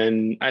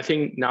 And I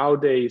think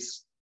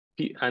nowadays,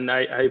 and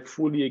I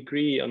fully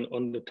agree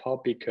on the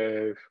topic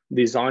of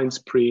design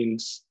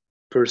sprints,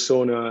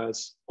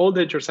 personas, all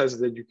the exercises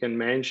that you can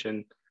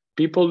mention,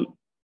 people,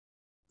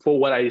 for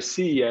what I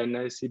see, and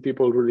I see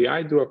people really,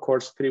 I do a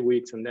course 3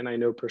 weeks and then I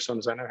know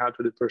personas, I know how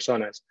to do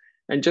personas.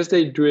 And just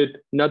they do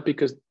it not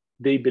because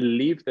they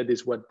believe that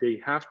is what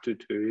they have to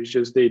do. It's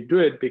just they do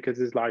it because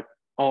it's like,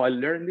 oh, I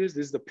learned this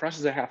is the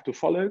process I have to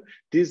follow.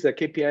 This is the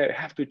KPI I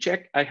have to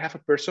check. I have a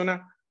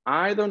persona.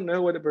 I don't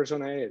know what a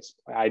persona is.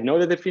 I know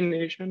the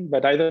definition,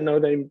 but I don't know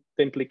the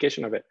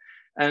implication of it.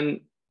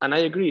 And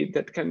I agree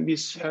that can be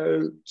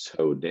so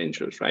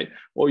dangerous, right?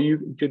 Or you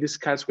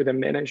discuss with a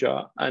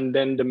manager, and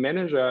then the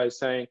manager is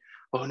saying,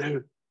 "Oh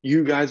no,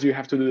 you guys, you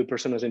have to do the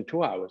personas in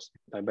 2 hours."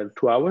 Like, but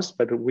 2 hours,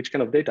 but which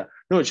kind of data?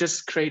 No,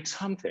 just create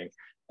something.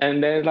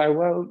 And they're like,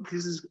 "Well,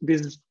 this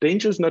is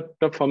dangerous, not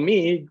for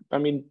me. I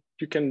mean,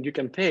 you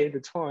can pay,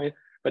 that's fine,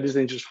 but it's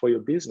dangerous for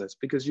your business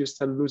because you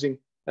start losing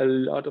a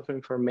lot of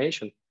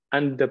information,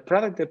 and the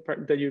product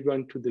that you're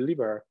going to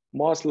deliver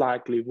most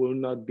likely will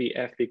not be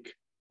ethic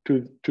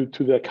to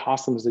the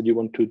customers that you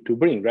want to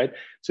bring, right?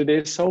 So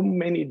there's so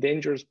many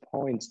dangerous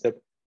points that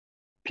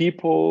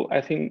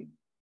I think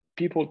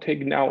people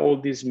take now all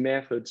these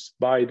methods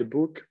by the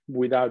book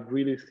without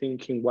really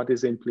thinking what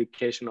is the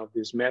implication of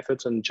these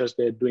methods, and just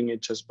they're doing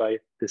it just by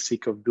the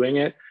sake of doing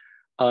it.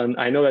 And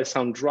I know that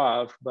sounds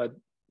rough, but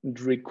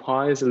it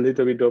requires a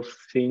little bit of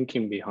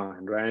thinking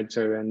behind, right?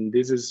 So, and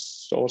this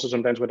is also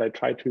sometimes what I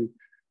try to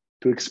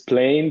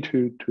explain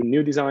to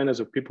new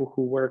designers or people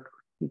who work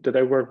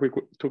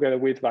together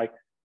with, like,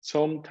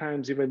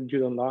 sometimes even you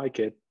don't like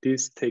it,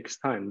 this takes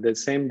time. The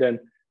same then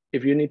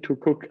if you need to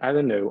cook, I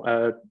don't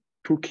know,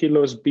 2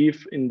 kilos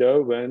beef in the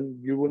oven,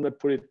 you will not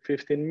put it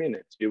 15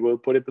 minutes. You will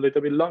put it a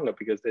little bit longer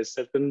because there's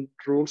certain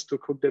rules to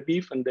cook the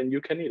beef and then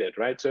you can eat it,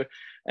 right? So,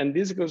 and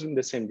this goes in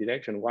the same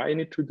direction. Why I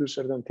need to do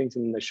certain things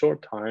in a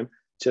short time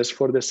just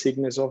for the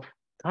sickness of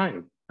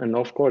time? And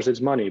of course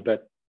it's money,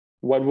 but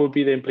what will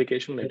be the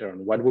implication later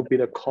on? What will be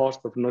the cost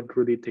of not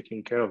really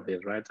taking care of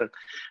this, right?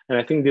 And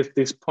I think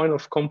this point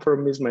of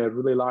conformism, I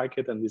really like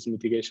it, and this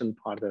mitigation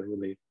part,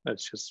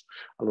 that's just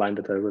a line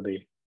that I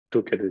really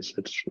took it. It's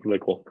really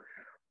cool.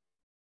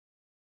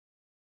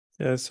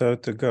 Yeah. So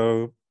to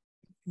go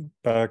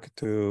back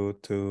to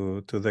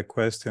the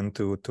question,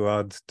 to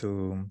add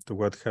to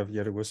what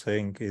Javier was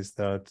saying, is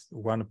that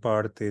one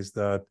part is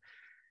that,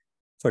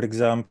 for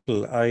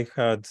example, I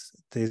had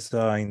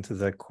designed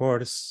the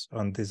course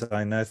on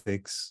design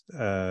ethics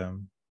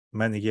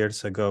many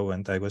years ago,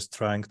 and I was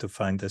trying to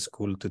find a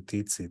school to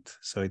teach it.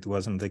 So it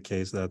wasn't the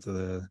case that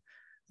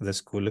the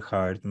school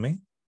hired me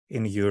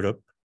in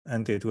Europe,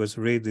 and it was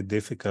really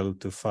difficult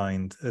to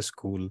find a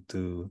school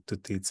to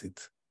teach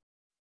it.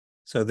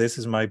 So this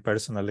is my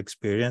personal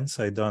experience.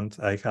 I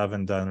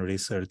haven't done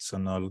research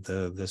on all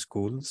the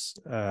schools.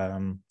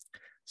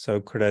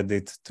 So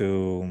credit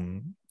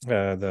to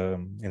the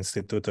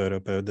Instituto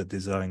Europeo de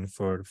Design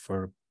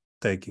for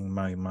taking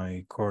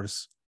my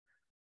course.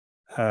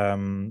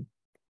 Then,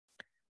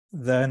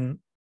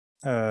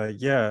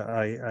 yeah,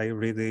 I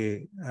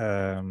really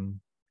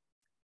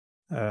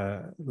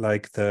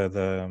like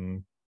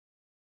the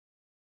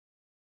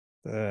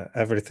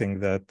everything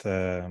that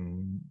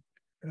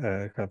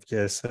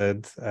Javier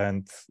said,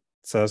 and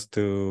just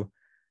to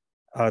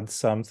add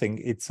something,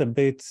 it's a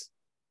bit.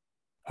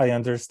 I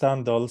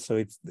understand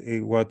also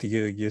what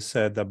you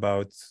said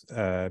about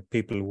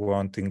people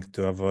wanting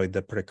to avoid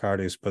the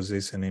precarious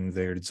position in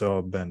their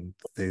job, and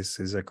this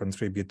is a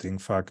contributing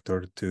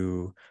factor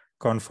to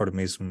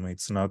conformism.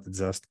 It's not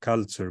just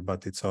culture,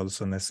 but it's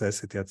also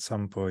necessity at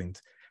some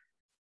point.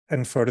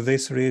 And for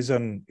this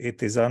reason,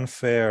 it is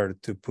unfair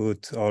to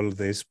put all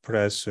this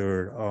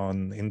pressure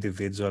on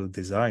individual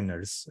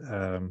designers.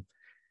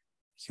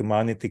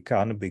 Humanity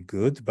can be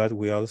good, but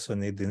we also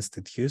need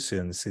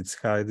institutions. It's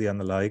highly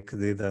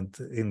unlikely that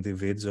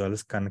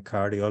individuals can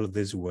carry all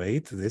this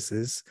weight.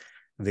 These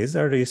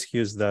are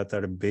issues that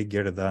are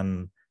bigger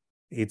than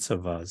each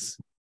of us.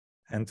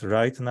 And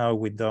right now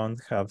we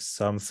don't have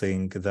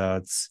something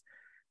that's,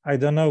 I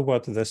don't know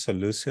what the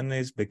solution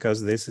is,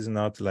 because this is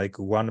not like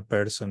one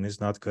person is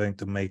not going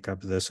to make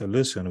up the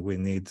solution. We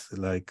need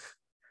like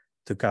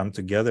to come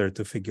together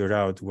to figure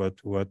out what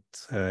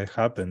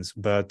happens.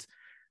 But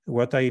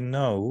what I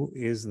know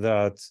is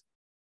that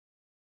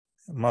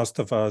most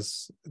of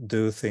us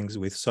do things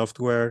with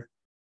software,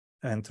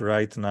 and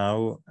right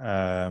now,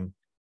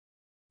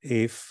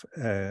 if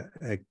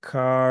a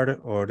car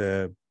or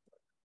a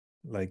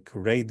like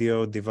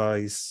radio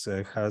device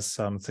has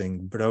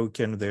something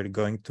broken, they're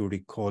going to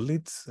recall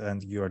it,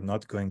 and you are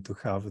not going to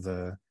have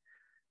the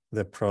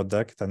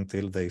product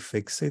until they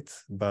fix it.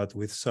 But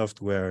with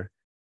software,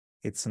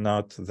 it's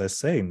not the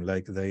same.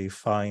 Like, they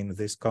fine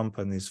these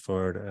companies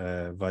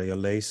for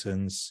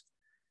violations,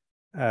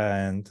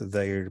 and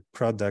their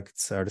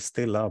products are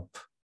still up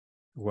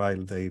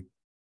while they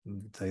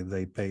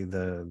pay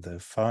the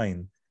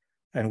fine.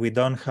 And we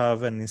don't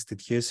have an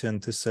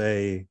institution to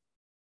say,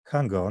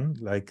 hang on,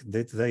 like,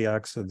 did they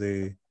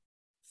actually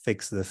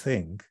fix the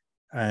thing?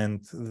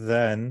 And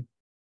then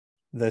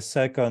the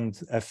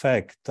second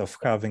effect of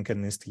having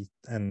an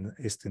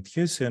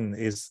institution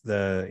is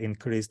the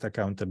increased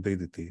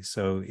accountability.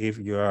 So if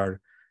you are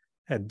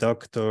a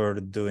doctor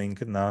doing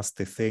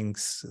nasty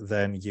things,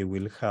 then you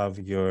will have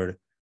your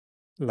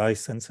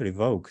license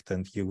revoked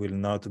and you will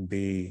not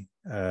be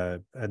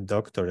a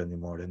doctor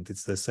anymore. And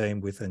it's the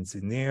same with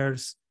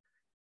engineers.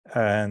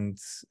 And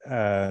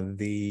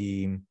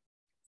the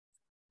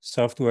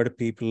software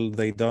people,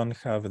 they don't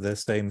have the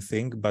same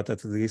thing, but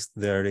at least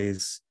there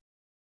is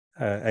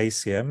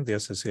ACM, the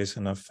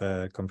Association of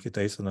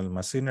Computational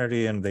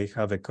Machinery, and they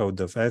have a code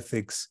of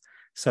ethics.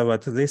 So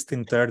at least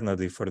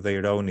internally, for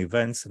their own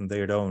events and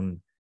their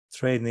own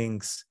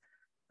trainings,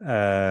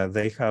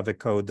 they have a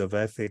code of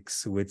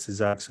ethics, which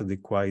is actually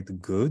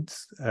quite good.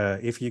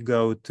 If you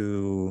go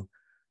to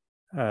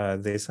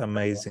this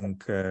amazing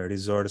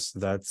resource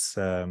that's,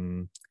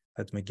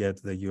 let me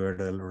get the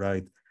URL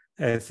right,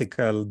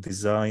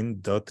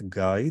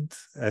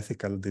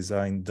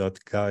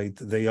 ethicaldesign.guide.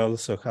 They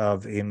also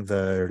have in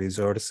the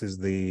resources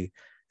the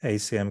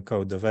ACM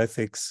code of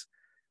ethics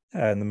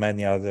and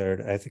many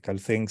other ethical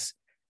things.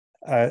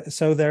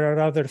 So there are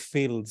other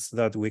fields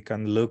that we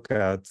can look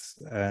at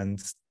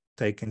and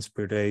take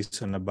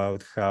inspiration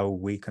about how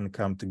we can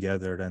come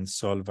together and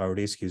solve our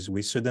issues.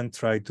 We shouldn't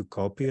try to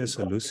copy a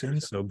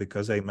solution. So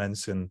because I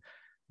mentioned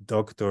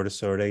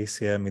doctors or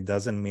ACM, it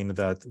doesn't mean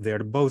that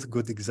they're both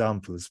good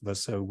examples, but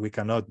so we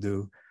cannot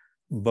do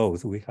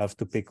both. We have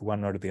to pick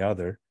one or the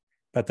other.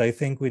 But I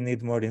think we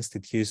need more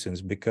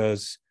institutions,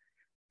 because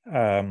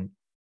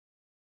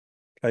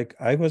like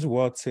I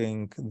watched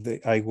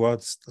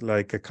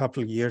like a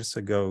couple years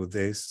ago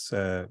this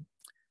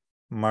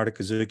Mark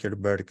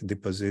Zuckerberg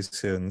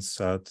depositions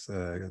at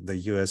the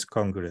US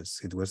Congress.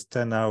 It was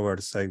 10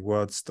 hours. I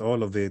watched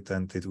all of it,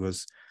 and it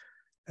was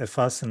a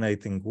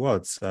fascinating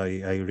watch.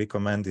 I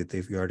recommend it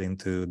if you are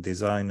into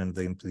design and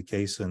the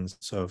implications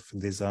of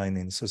design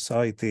in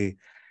society.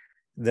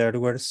 there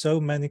were so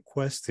many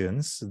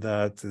questions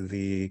that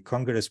the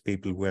Congress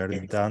people were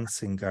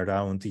dancing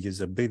around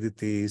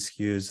usability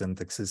issues and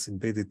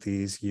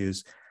accessibility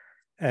issues,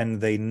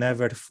 and they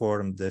never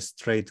formed a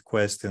straight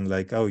question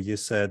like, oh, you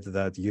said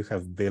that you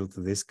have built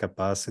this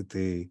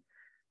capacity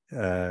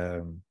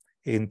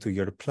into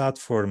your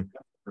platform.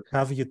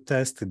 Have you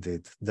tested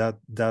it?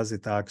 Does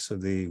it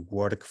actually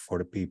work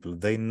for people?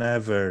 They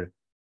never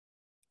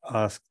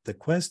asked the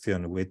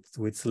question,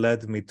 which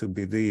led me to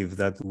believe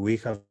that we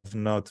have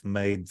not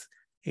made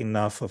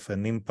enough of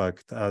an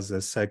impact as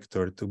a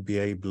sector to be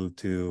able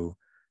to,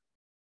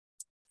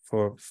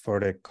 for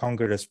a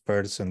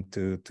congressperson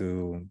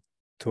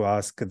to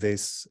ask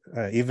this,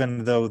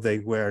 even though they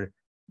were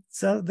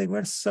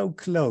so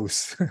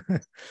close.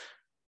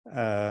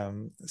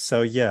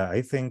 So yeah,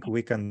 I think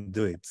we can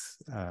do it,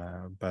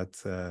 but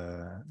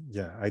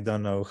yeah, I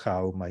don't know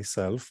how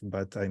myself,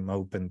 but I'm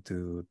open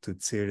to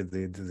cheer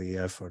the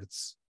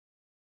efforts.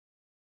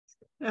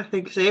 I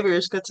think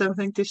Xavier's got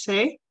something to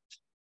say.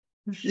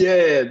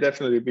 Yeah,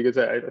 definitely, because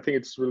I think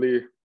it's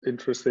really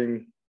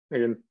interesting.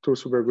 Again, two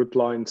super good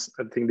lines.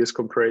 I think this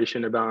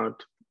comparison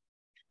about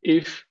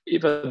if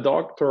a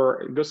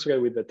doctor, it goes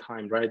together with the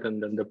time, right,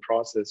 and then the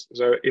process.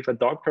 So if a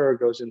doctor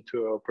goes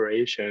into an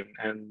operation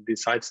and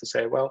decides to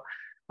say, well,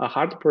 a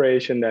heart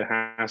operation that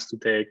has to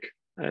take,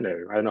 I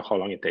don't know how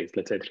long it takes,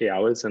 let's say 3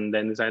 hours, and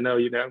then say, no,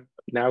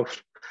 now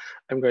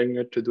I'm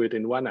going to do it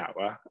in 1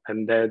 hour,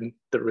 and then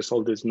the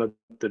result is not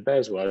the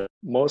best. Well,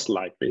 most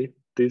likely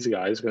this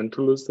guy is going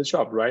to lose the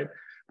job, right?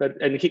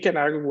 And he can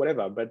argue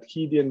whatever, but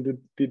he didn't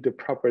do the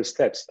proper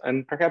steps,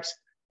 and perhaps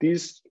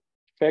this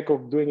fact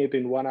of doing it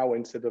in 1 hour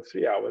instead of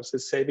 3 hours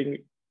is saving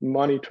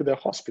money to the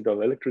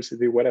hospital,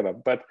 electricity, whatever.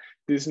 But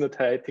this is not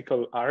an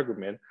ethical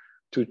argument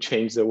to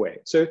change the way.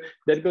 So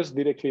that goes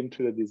directly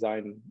into the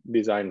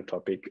design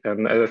topic.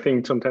 And I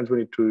think sometimes we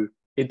need to,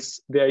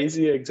 there are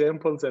easy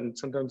examples, and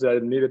sometimes I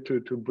needed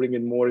to bring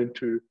it more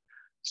into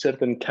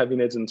certain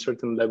cabinets and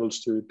certain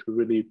levels to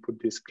really put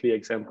these clear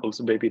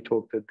examples, maybe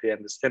talk that they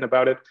understand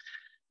about it.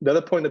 The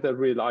other point that I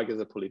really like is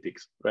the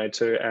politics, right?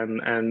 So,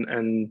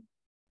 and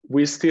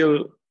we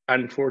still,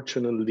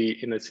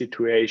 unfortunately, in a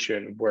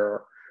situation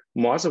where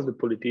most of the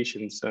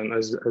politicians, and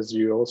as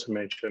you also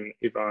mentioned,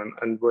 Ivan,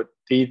 and what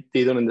they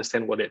don't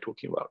understand what they're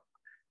talking about.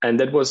 And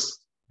that was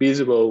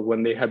visible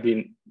when they have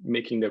been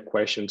making their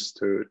questions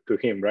to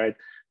him, right?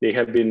 They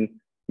have been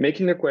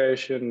making the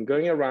question,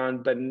 going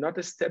around, but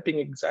not stepping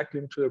exactly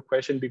into the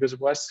question, because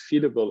what's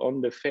feelable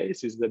on the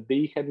face is that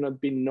they had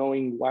not been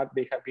knowing what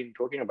they have been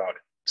talking about.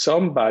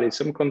 Some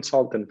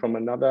consultant from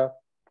another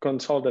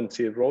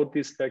consultancy wrote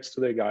this text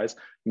to the guys,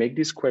 make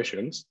these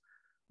questions,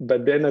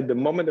 but then at the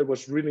moment that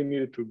was really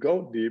needed to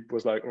go deep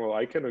was like, well,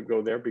 I cannot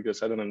go there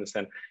because I don't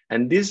understand.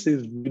 And this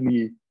is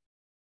really,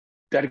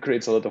 that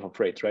creates a lot of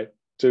afraid, right?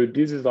 So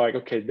this is like,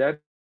 okay, that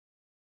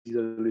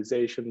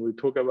digitalization, we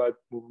talk about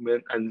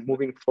movement and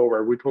moving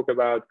forward, we talk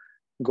about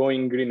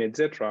going green,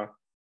 etc.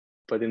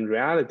 But in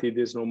reality,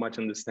 there's not much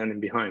understanding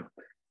behind.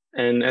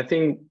 And I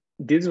think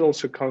this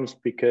also comes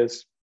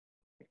because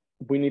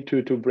we need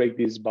to break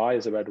this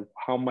bias about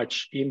how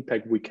much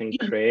impact we can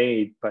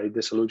create by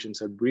the solutions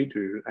that we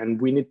do.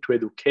 And we need to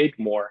educate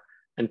more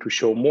and to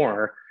show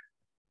more,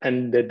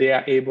 and that they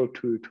are able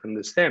to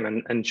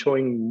understand, and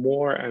showing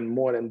more and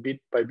more, and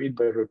bit by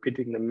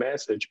repeating the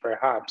message,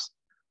 perhaps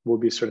will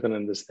be certain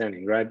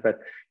understanding, right? But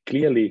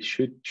clearly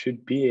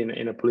should be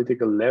in a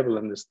political level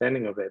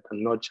understanding of it,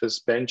 and not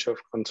just bench of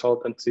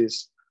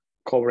consultancies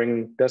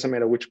covering, doesn't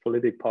matter which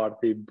political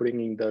party,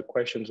 bringing the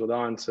questions or the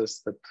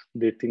answers that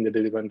they think that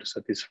they're going to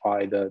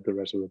satisfy the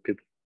rest of the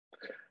people.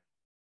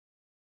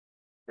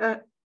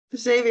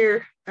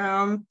 Xavier,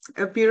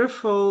 a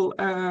beautiful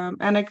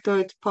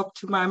anecdote popped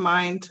to my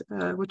mind,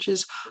 which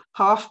is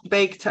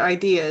half-baked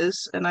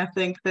ideas. And I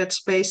think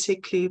that's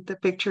basically the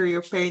picture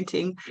you're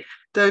painting.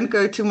 Don't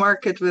go to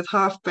market with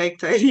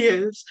half-baked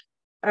ideas.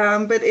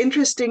 But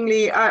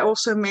interestingly, I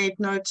also made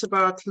notes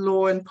about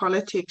law and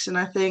politics. And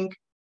I think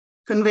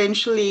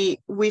conventionally,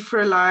 we've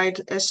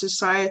relied as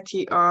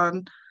society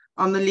on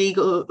the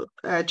legal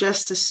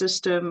justice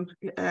system,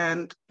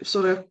 and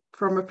sort of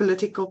from a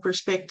political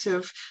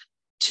perspective,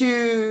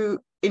 to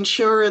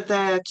ensure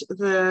that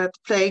the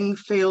playing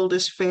field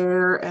is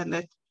fair, and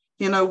that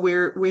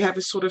we have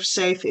a sort of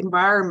safe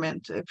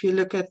environment. If you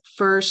look at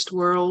first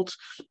world,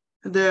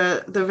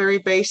 the very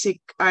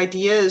basic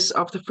ideas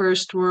of the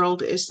first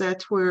world is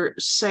that we're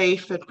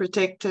safe and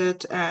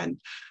protected, and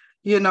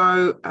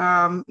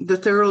the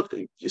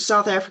third,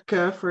 South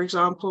Africa, for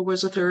example,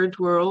 was a third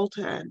world.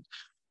 And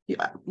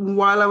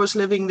while I was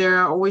living there,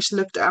 I always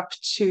looked up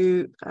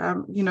to,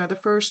 the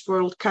first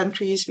world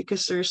countries,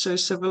 because they're so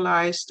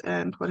civilized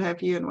and what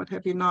have you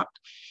not.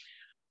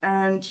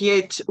 And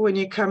yet, when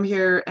you come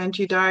here and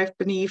you dive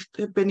beneath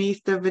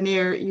the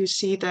veneer, you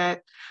see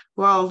that,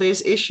 well,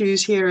 there's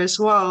issues here as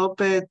well.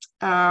 But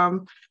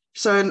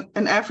so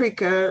in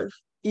Africa,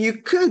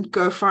 you could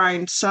go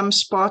find some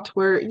spot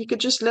where you could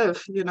just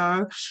live.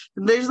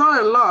 There's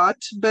not a lot,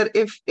 but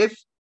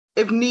if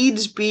if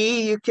needs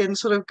be, you can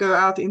sort of go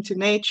out into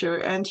nature.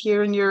 And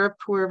here in Europe,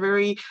 we're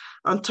very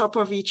on top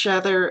of each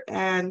other.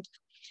 And,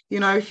 you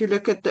know, if you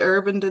look at the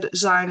urban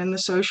design and the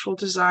social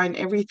design,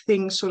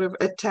 everything sort of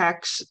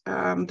attacks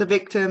the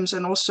victims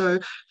and also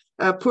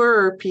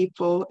poorer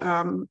people.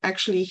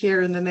 Actually,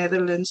 here in the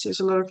Netherlands,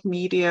 there's a lot of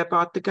media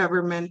about the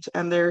government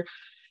and their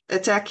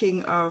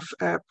attacking of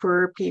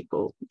poorer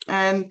people.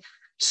 And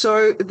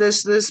so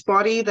this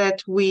body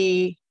that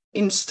we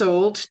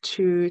installed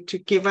to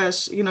give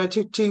us, you know,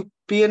 to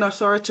be an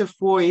authoritative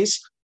voice,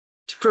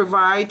 to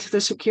provide the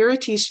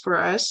securities for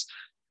us,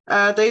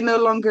 they no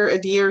longer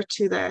adhere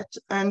to that.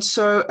 And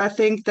so I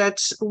think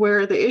that's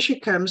where the issue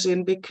comes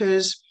in,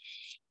 because,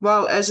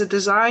 well, as a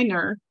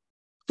designer,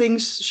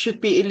 things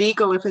should be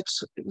illegal if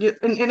it's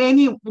in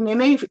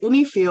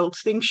any field,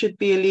 things should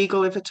be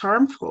illegal if it's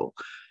harmful.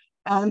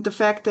 And the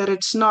fact that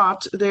it's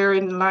not,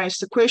 therein lies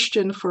the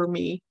question for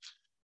me.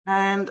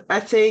 And I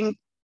think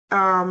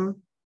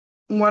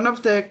one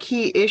of the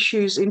key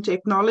issues in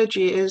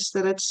technology is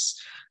that it's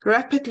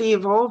rapidly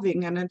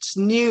evolving and it's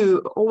new,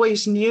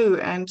 always new.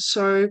 And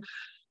so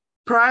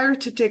prior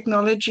to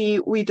technology,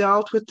 we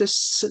dealt with the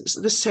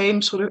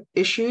same sort of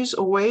issues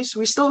always.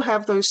 We still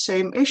have those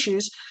same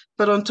issues,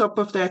 but on top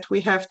of that,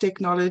 we have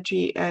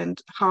technology and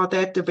how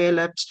that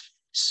develops.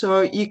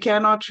 So you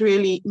cannot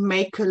really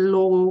make a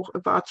law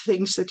about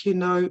things that you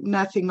know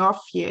nothing of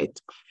yet.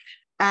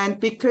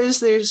 And because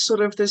there's sort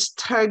of this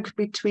tug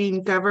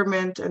between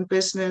government and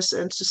business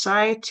and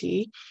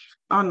society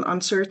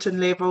on certain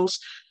levels,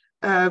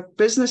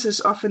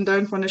 businesses often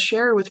don't want to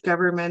share with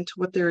government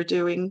what they're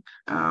doing.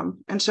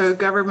 And so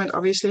government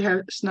obviously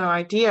has no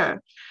idea.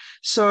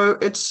 So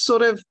it's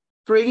sort of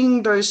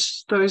bringing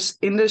those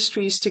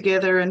industries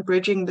together and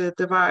bridging the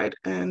divide.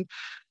 And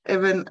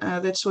Evan,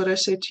 that's what I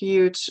said to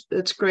you.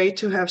 It's great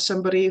to have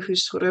somebody who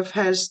sort of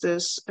has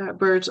this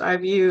bird's eye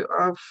view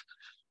of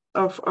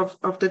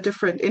the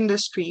different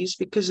industries,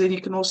 because then you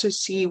can also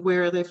see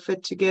where they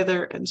fit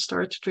together and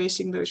start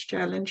addressing those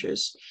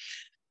challenges.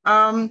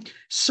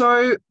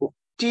 So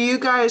do you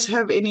guys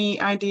have any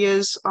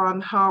ideas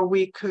on how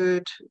we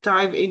could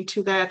dive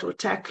into that or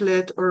tackle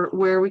it, or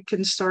where we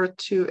can start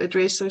to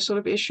address those sort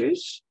of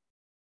issues?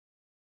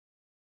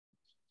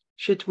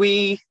 Should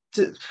we,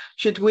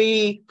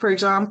 for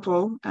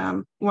example,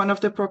 one of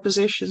the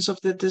propositions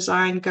of the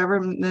design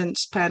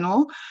governance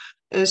panel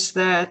is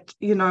that,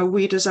 you know,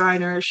 we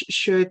designers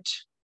should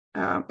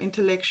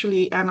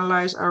intellectually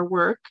analyze our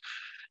work.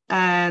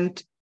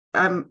 And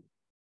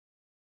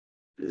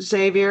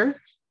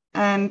Xavier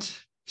and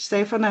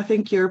Stefan, I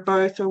think you're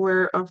both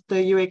aware of the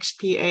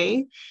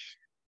UXPA.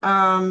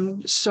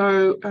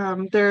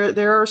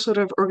 There are sort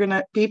of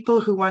people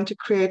who want to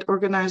create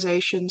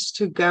organizations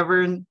to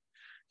govern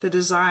the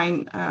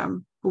design,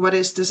 what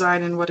is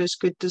design and what is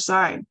good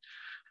design.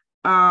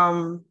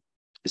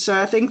 So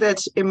I think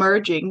that's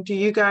emerging. Do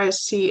you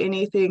guys see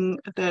anything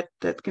that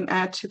can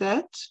add to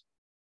that?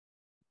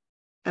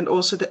 And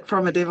also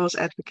from a devil's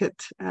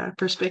advocate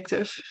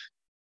perspective.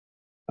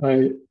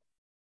 I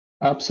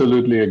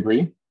absolutely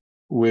agree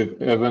with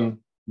Evan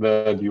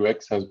that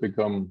UX has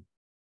become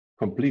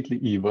completely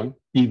evil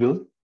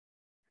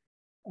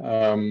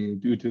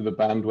due to the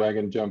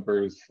bandwagon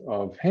jumpers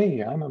of,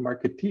 hey, I'm a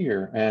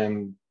marketeer,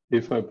 and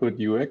if I put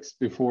UX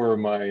before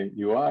my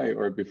UI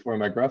or before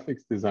my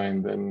graphics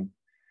design, then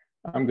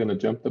I'm going to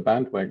jump the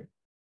bandwagon.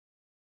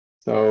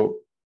 So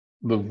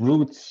the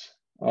roots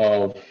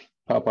of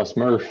Papa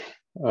Smurf,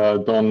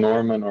 Don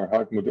Norman, or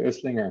Hartmut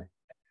Esslinger,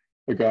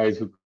 the guys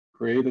who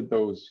created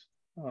those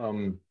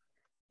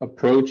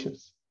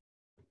approaches,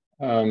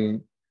 they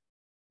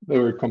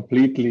were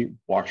completely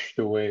washed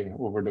away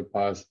over the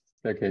past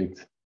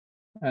decades.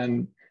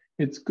 And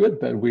it's good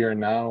that we are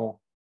now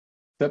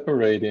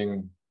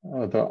separating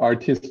the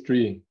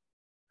artistry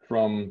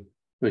from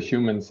the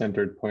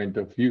human-centered point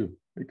of view,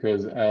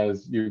 because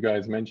as you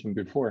guys mentioned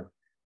before,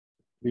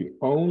 the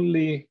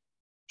only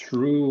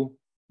true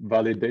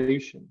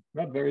validation,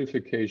 not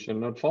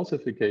verification, not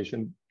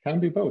falsification, can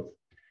be both,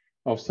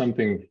 of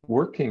something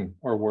working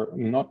or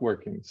not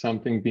working,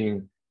 something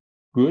being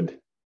good,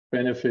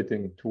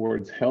 benefiting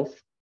towards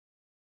health.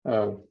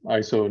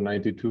 ISO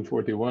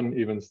 9241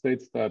 even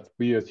states that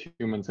we as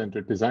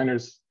human-centered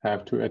designers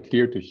have to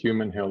adhere to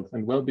human health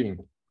and well-being.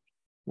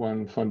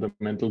 One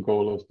fundamental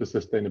goal of the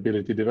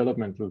Sustainability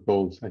Developmental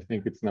Goals, I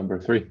think it's number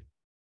 3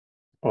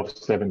 of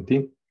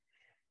 17.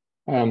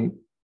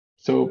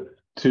 So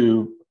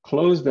to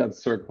close that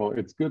circle,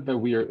 it's good that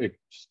we are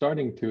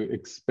starting to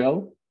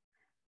expel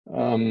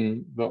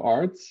the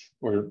arts,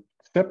 or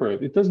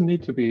separate. It doesn't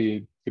need to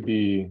be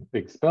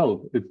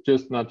expelled. It's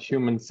just not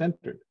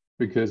human-centered,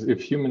 because if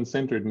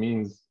human-centered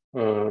means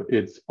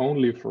it's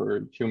only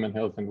for human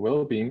health and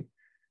well-being,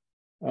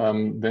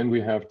 then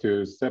we have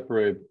to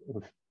separate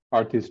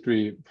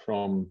artistry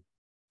from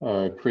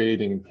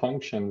creating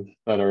functions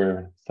that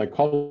are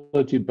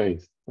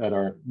psychology-based, that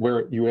are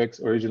where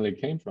UX originally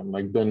came from.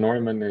 Like Don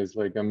Norman is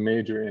like a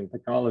major in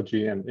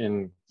technology and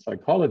in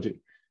psychology.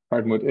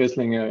 Hartmut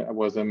Esslinger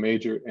was a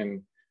major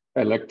in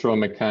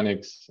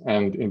electromechanics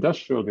and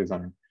industrial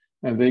design.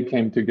 And they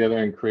came together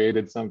and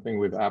created something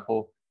with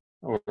Apple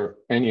or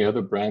any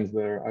other brands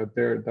that are out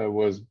there that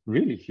was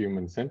really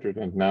human-centered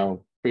and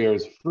now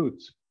bears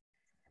fruits.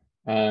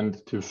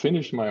 And to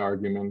finish my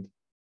argument,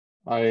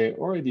 I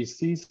already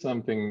see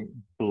something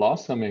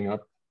blossoming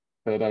up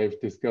that I've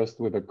discussed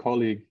with a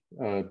colleague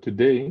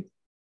today,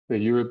 the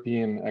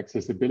European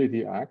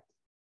Accessibility Act,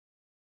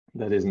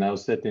 that is now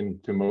set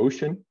into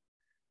motion.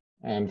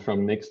 And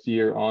from next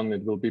year on,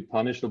 it will be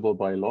punishable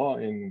by law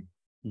in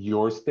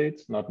your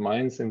states, not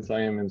mine, since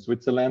I am in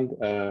Switzerland.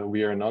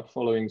 We are not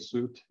following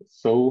suit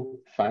so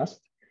fast.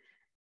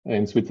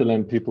 In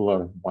Switzerland, people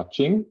are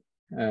watching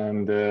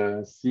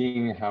and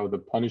seeing how the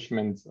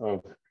punishments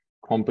of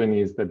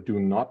companies that do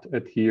not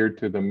adhere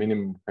to the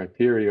minimum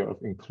criteria of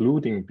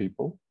including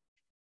people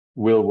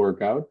will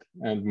work out.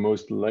 And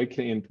most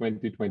likely in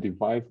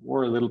 2025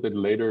 or a little bit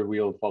later,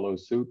 we'll follow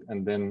suit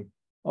and then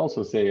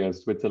also say,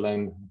 as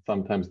Switzerland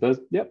sometimes does,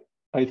 yep,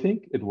 I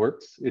think it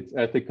works. It's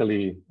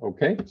ethically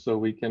okay, so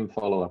we can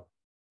follow up.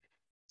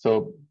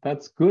 So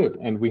that's good.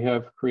 And we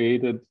have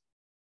created,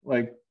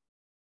 like,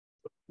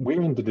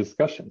 we're in the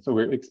discussion. So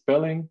we're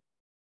expelling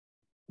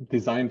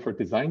design for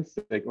design's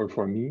sake, or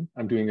for me,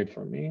 I'm doing it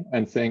for me,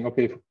 and saying,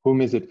 okay,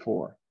 whom is it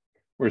for?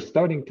 We're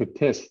starting to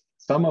test.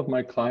 Some of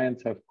my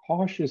clients have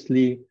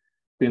cautiously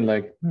been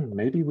like,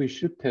 maybe we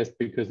should test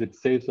because it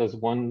saves us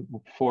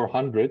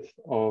 1/400th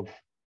of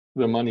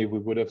the money we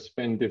would have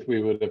spent if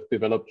we would have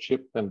developed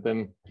chip and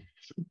then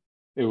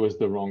it was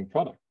the wrong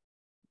product.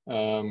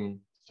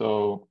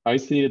 So I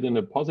see it in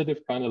a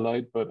positive kind of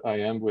light, but I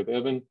am with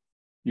Evan.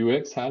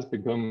 UX has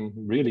become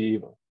really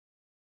evil.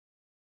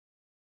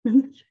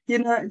 You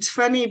know, it's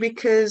funny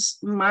because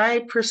my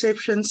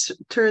perceptions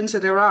turns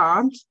it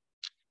around.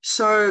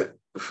 So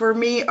for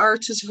me,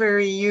 art is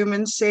very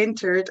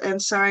human-centered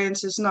and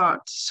science is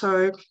not.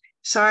 So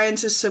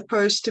science is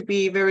supposed to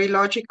be very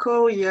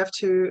logical. You have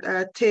to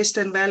test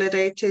and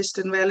validate.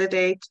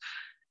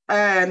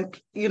 And,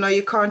 you know,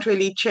 you can't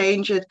really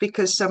change it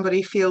because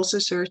somebody feels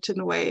a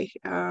certain way.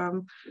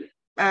 And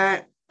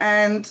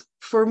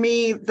for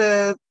me,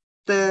 the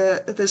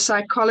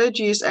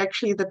psychology is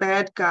actually the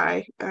bad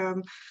guy.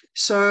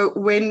 So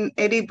when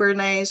Eddie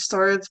Bernays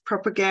started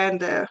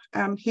propaganda,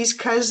 his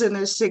cousin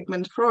is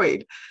Sigmund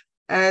Freud.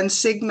 And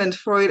Sigmund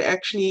Freud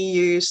actually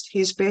used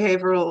his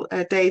behavioral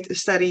data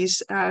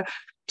studies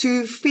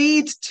to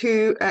feed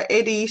to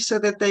Eddie so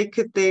that they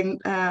could then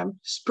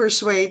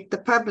persuade the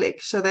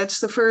public. So that's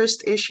the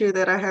first issue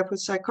that I have with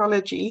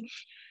psychology.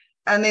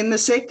 And then the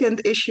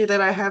second issue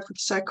that I have with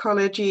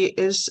psychology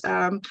is,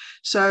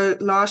 so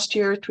last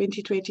year,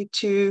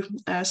 2022,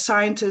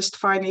 scientists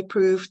finally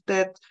proved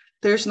that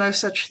there's no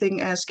such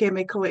thing as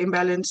chemical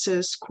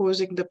imbalances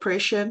causing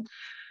depression,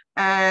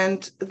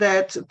 and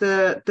that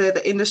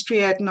the industry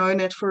had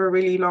known it for a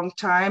really long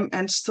time,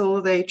 and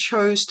still they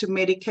chose to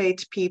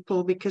medicate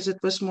people because it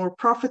was more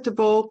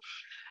profitable,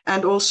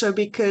 and also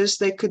because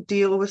they could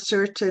deal with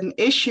certain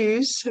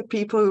issues,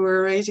 people who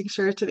were raising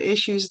certain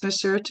issues in a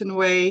certain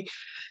way,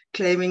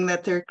 claiming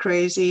that they're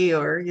crazy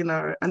or, you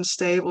know,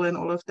 unstable and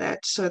all of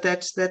that. So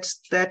that's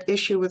that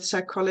issue with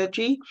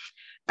psychology.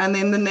 And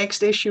then the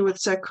next issue with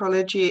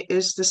psychology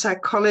is the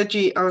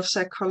psychology of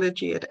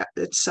psychology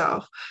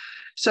itself.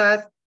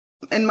 So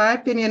in my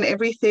opinion,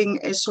 everything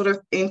is sort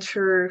of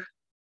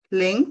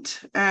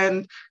interlinked,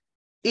 and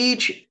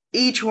each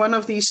one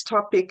of these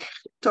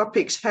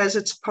topics has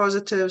its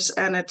positives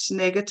and its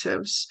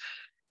negatives.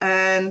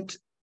 And,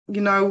 you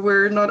know,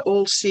 we're not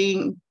all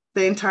seeing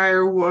the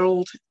entire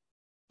world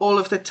all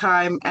of the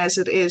time as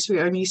it is. We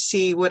only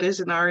see what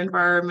is in our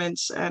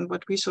environments and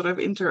what we sort of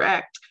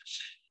interact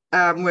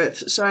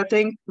with. So I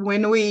think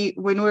when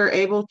we're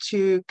able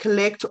to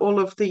collect all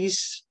of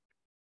these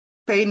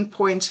pain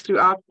points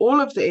throughout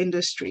all of the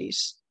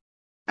industries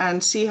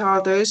and see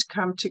how those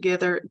come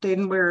together,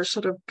 then we're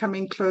sort of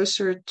coming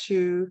closer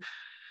to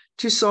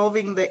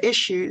solving the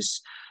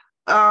issues.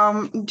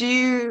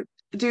 Do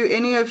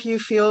any of you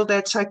feel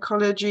that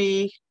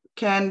psychology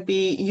can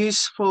be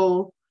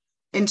useful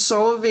in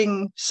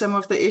solving some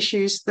of the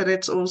issues that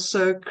it's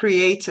also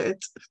created?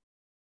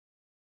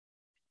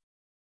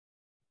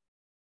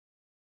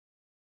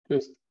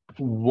 Just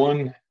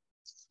one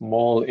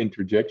small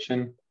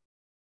interjection.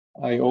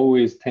 I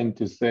always tend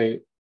to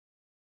say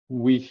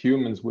we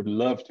humans would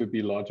love to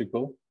be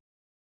logical,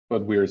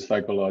 but we are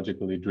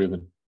psychologically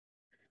driven.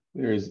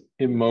 There's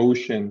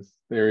emotions,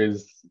 there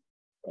is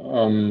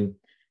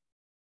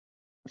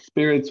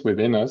spirits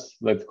within us,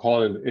 let's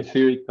call it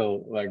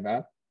etherical like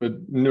that, but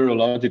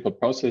neurological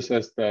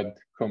processes that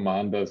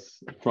command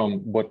us from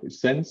what we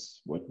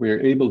sense, what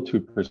we're able to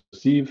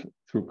perceive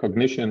through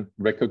cognition,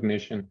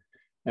 recognition,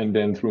 and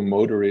then through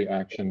motor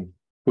reaction,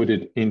 put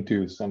it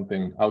into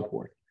something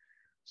outward.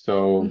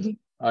 So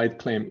I'd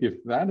claim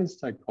if that is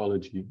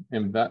psychology,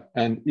 and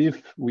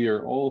if we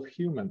are all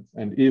humans,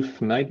 and if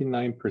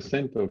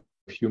 99% of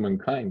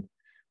humankind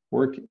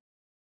work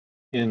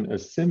in a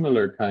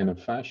similar kind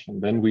of fashion,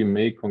 then we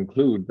may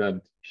conclude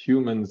that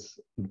humans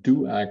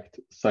do act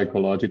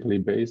psychologically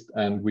based,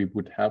 and we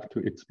would have to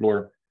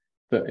explore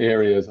the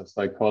areas of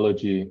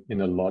psychology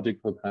in a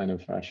logical kind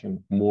of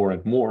fashion more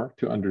and more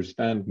to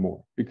understand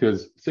more.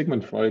 Because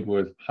Sigmund Freud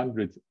was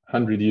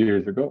 100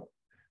 years ago.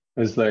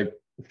 It's like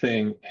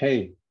saying,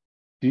 hey,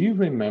 do you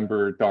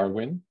remember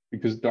Darwin?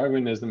 Because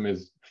Darwinism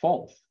is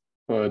false,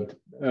 but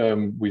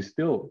we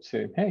still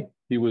say, hey,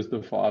 he was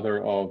the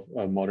father of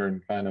a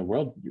modern kind of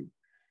worldview.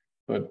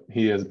 But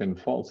he has been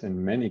false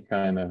in many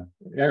kind of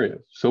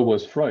areas. So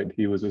was Freud.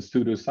 He was a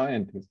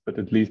pseudoscientist, but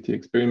at least he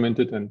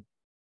experimented and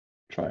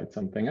tried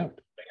something out.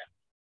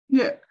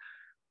 Yeah.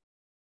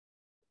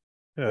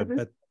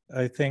 But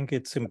I think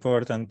it's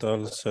important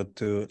also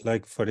to,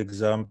 like, for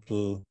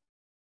example,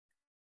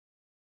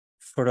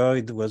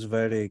 Freud was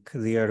very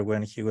clear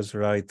when he was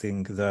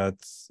writing that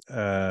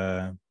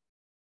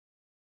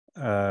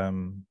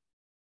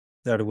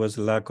there was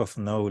lack of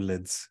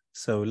knowledge.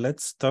 So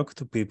let's talk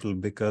to people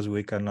because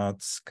we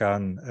cannot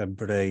scan a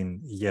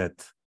brain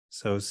yet.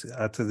 So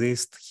at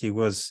least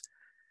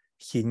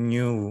he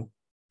knew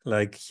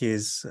like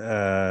his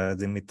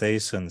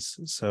limitations.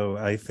 So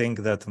I think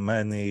that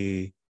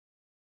many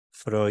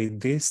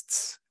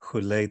Freudists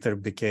who later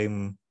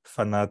became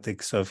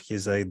fanatics of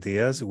his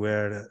ideas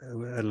were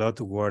a lot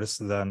worse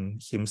than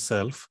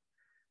himself,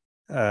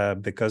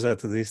 because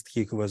at least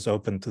he was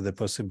open to the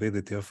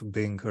possibility of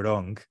being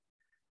wrong.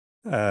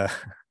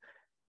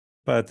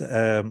 But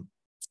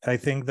I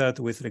think that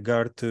with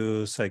regard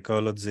to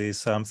psychology,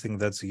 something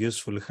that's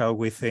useful, how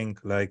we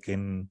think like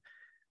in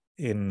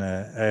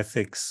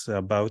ethics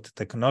about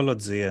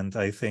technology, and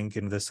I think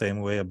in the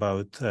same way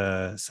about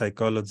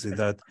psychology,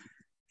 that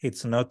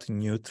it's not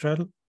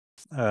neutral.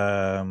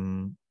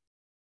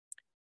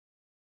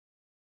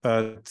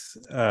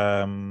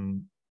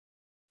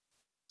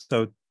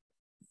 So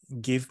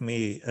give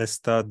me a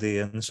study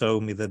and show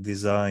me the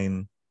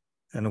design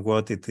and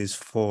what it is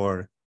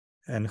for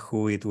and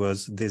who it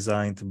was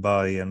designed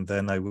by, and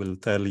then I will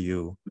tell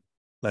you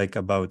like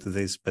about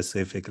this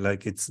specific,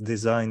 like it's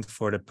designed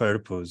for a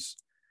purpose.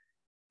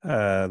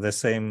 The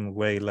same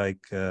way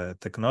like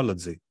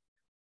technology,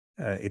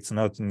 it's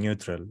not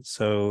neutral.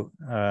 So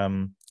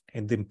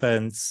it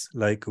depends,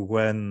 like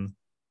when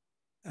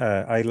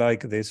I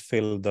like this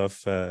field of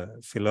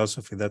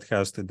philosophy that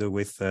has to do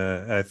with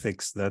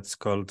ethics that's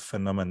called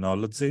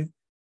phenomenology.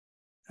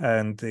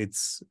 And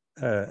it's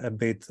a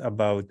bit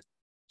about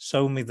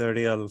show me the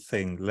real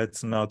thing.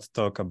 Let's not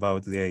talk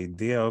about the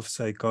idea of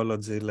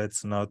psychology.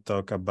 Let's not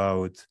talk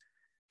about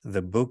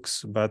the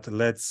books, but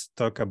let's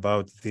talk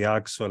about the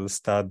actual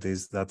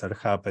studies that are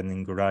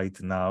happening right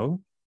now.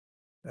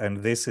 And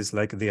this is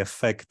like the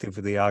effective,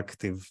 the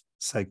active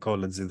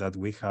psychology that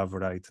we have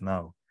right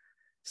now.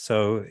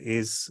 So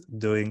is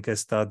doing a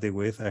study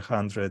with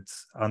 100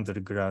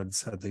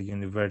 undergrads at the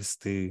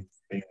university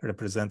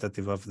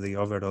representative of the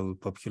overall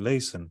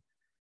population?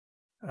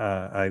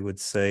 I would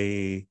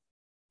say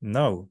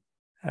no.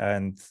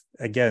 And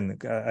again,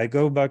 I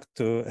go back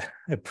to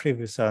a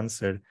previous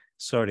answer.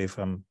 Sorry if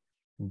I'm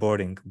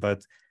boring,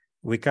 but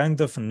we kind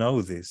of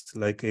know this.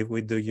 Like if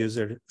we do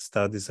user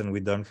studies and we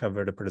don't have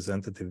a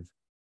representative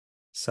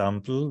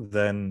sample,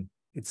 then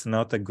it's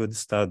not a good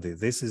study.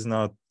 This is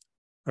not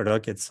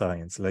rocket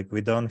science. Like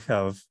we don't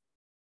have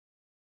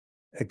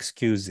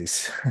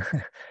excuses.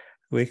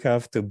 We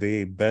have to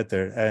be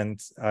better.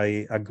 And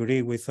I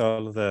agree with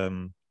all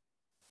the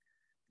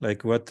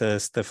like what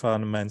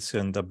Stefan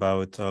mentioned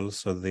about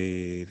also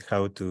the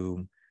how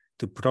to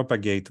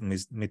propagate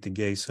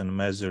mitigation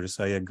measures.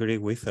 I agree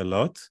with a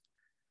lot,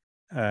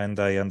 and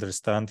I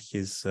understand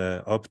his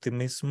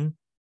optimism.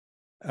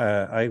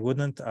 I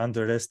wouldn't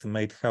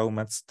underestimate how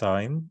much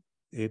time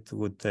it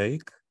would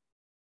take,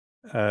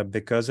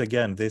 because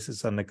again, this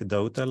is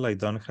anecdotal. I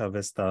don't have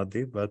a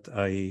study, but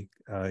I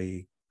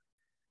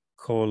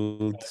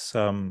called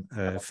some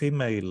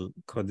female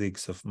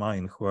colleagues of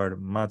mine who are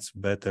much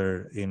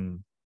better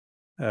in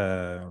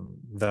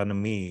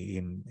than me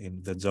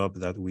in the job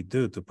that we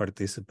do to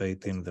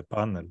participate in the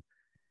panel.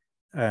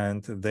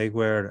 And they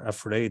were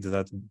afraid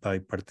that by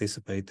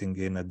participating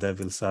in a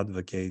devil's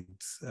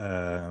advocate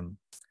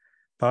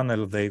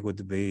panel, they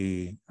would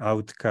be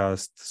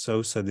outcast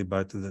socially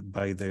by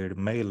their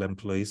male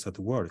employees at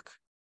work.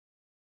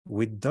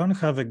 We don't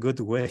have a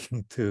good way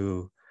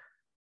to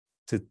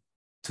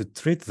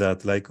treat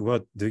that. Like,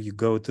 what, do you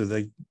go to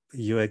the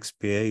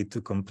UXPA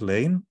to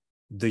complain?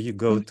 Do you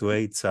go to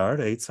HR?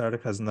 HR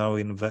has no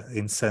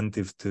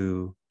incentive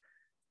to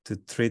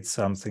treat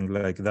something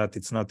like that.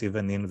 It's not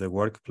even in the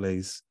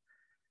workplace.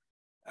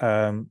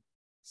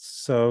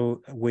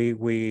 So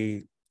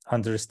we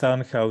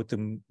understand how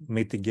to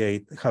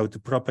mitigate, how to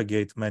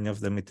propagate many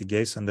of the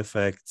mitigation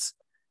effects,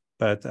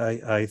 but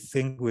I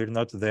think we're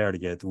not there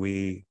yet.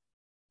 We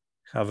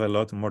have a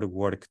lot more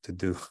work to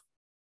do.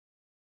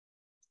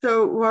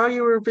 So while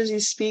you were busy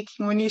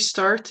speaking, when you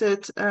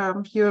started,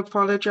 you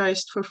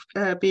apologized for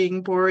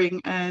being boring,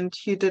 and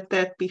you did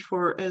that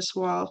before as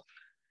well.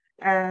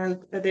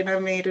 And then I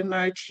made a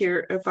note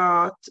here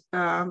about,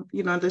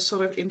 the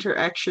sort of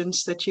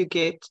interactions that you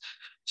get.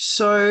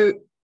 So,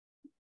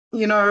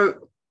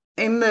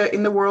 in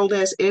the world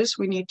as is,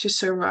 we need to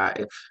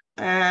survive.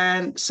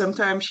 And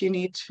sometimes you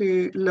need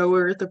to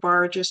lower the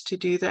bar just to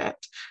do that.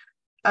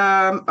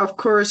 Of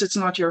course, it's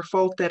not your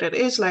fault that it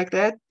is like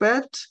that,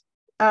 but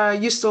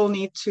you still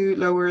need to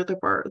lower the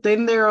bar.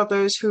 Then there are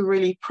those who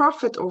really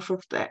profit off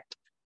of that.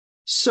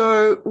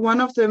 So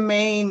one of the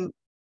main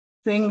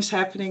things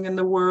happening in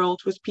the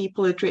world with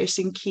people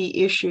addressing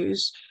key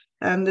issues,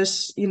 and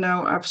this,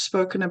 I've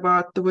spoken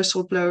about the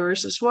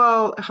whistleblowers as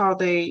well, how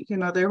they,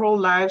 their whole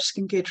lives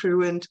can get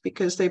ruined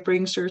because they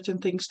bring certain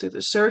things to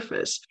the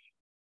surface.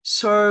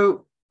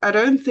 So I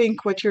don't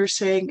think what you're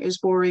saying is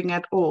boring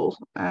at all.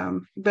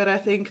 But I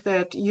think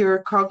that you're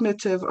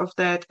cognitive of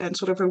that and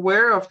sort of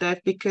aware of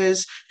that,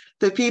 because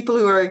the people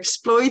who are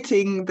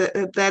exploiting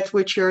that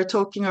which you're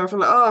talking of,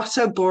 like, oh,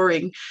 so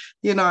boring,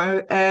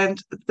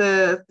 and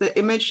the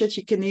image that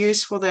you can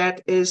use for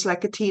that is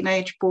like a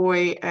teenage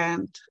boy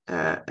and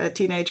a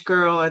teenage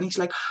girl. And he's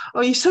like,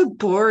 oh, you're so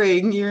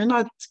boring. You're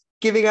not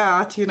giving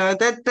out,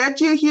 that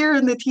you hear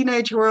in the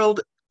teenage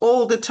world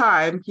all the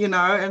time,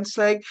 and it's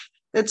like,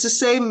 it's the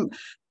same.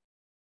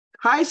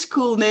 High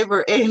school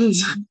never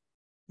ends.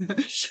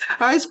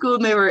 High school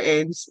never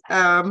ends.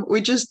 We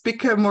just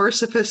become more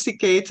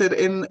sophisticated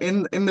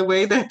in the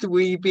way that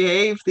we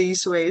behave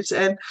these ways.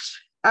 And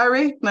I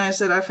recognize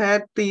that I've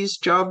had these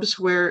jobs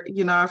where,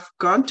 I've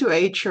gone to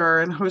HR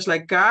and I was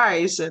like,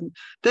 guys, and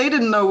they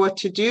didn't know what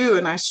to do.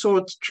 And I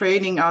sought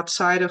training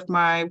outside of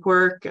my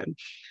work, and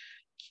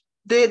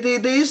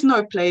there is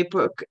no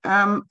playbook.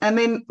 And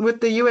then with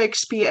the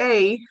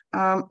UXPA,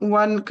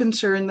 one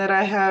concern that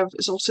I have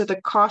is also the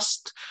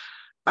cost.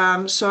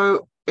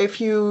 So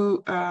if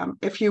you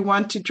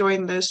want to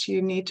join this,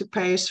 you need to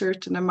pay a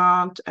certain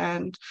amount,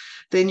 and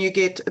then you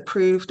get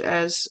approved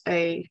as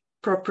a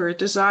proper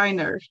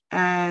designer.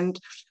 And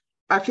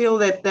I feel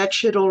that that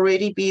should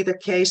already be the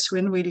case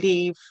when we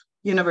leave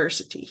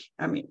university.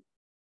 I mean,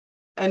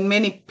 in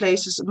many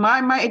places,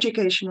 my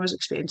education was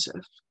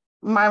expensive.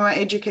 My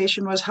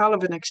education was hell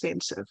of an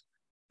expensive.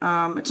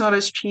 It's not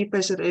as cheap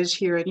as it is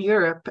here in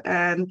Europe.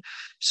 And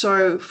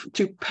so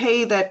to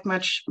pay that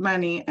much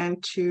money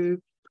and to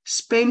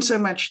spend so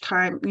much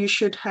time, you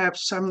should have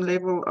some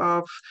level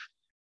of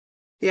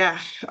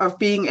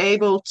being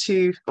able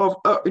to, of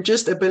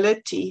just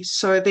ability.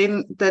 So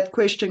then that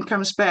question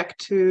comes back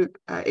to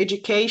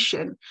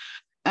education.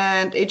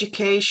 And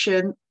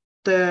education,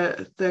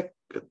 the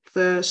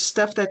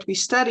stuff that we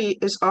study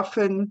is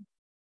often,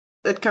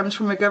 it comes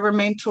from a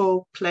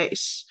governmental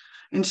place,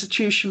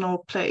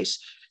 institutional place.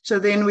 So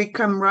then we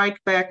come right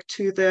back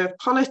to the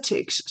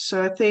politics.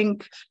 So I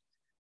think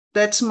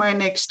that's my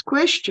next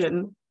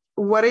question.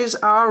 What is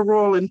our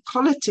role in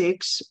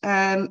politics,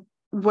 and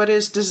what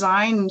is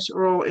design's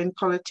role in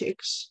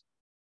politics?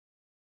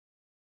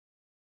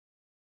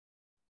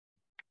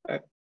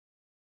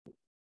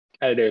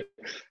 I do.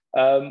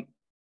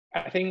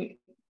 I think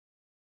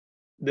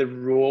the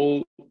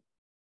role,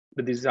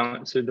 the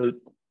design,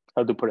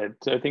 how to put it?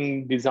 So I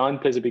think design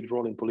plays a big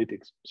role in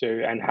politics. So,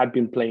 and had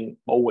been playing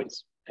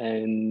always,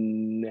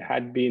 and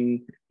had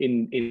been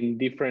in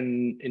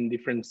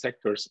different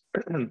sectors.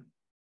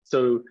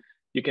 So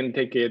you can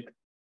take it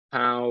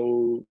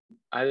how,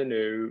 I don't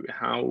know,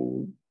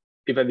 how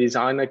if a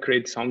designer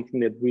creates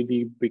something that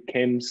really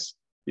becomes,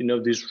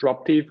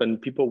 disruptive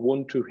and people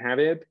want to have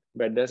it,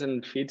 but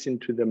doesn't fit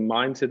into the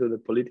mindset of the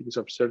politics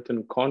of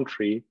certain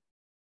country,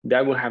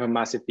 that will have a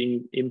massive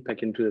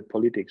impact into the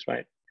politics,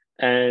 right?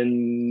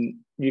 And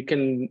you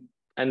can,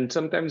 and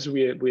sometimes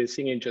we're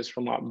seeing it just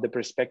from the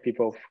perspective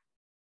of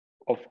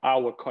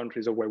our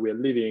countries or where we're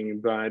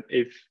living. But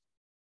if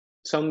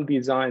some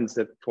designs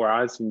that for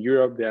us in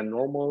Europe, they are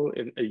normal,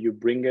 if you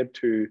bring it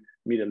to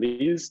Middle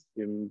East,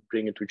 you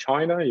bring it to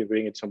China, you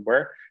bring it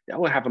somewhere, that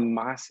will have a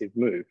massive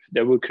move.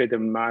 That will create a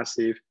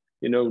massive,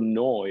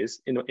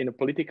 noise in a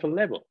political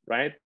level,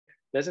 right?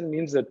 Doesn't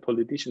mean that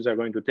politicians are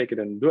going to take it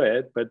and do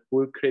it, but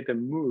will create a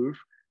move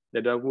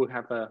that will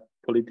have a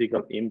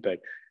political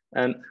impact.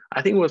 And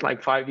I think it was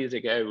like 5 years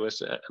ago,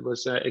 it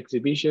was an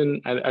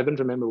exhibition, I don't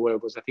remember where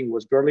it was, I think it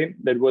was Berlin,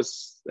 that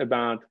was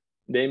about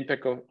the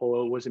impact of,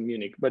 or was in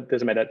Munich, but it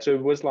doesn't matter. So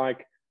it was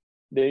like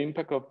the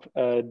impact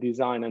of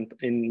design and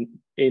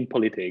in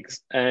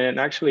politics, and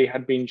actually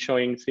had been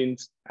showing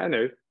since, I don't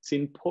know,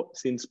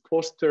 since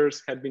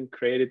posters had been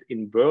created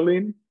in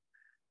Berlin,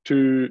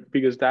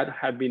 because that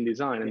had been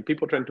designed, and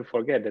people trying to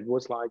forget that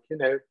was like,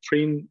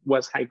 print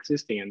was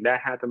existing, and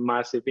that had a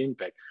massive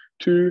impact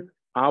to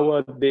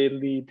our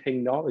daily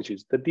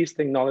technologies, that these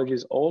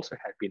technologies also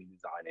have been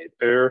designed,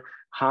 or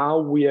how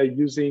we are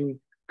using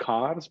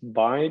cars,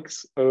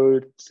 bikes,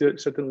 or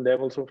certain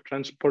levels of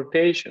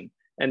transportation.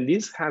 And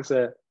this has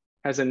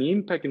an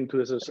impact into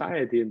the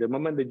society. The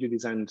moment that you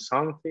design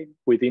something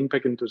with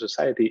impact into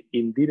society,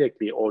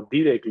 indirectly or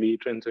directly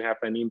trying to have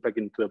an impact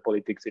into the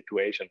political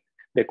situation.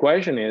 The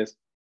question is,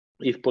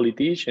 if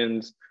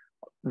politicians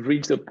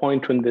reach the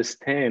point to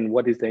understand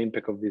what is the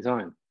impact of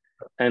design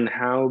and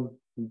how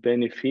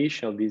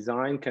beneficial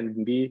design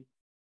can be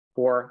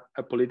for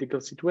a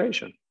political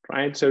situation,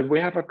 right? So we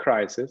have a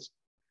crisis.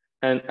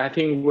 And I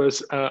think it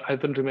was, I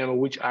don't remember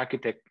which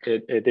architect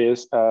it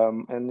is,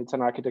 and it's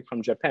an architect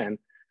from Japan.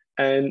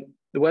 And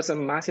there was a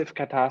massive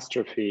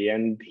catastrophe,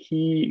 and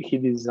he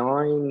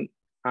designed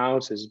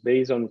houses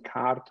based on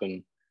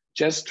carton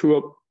just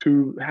to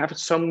have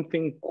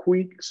something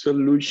quick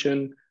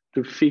solution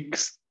to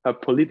fix a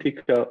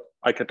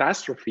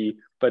catastrophe,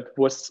 but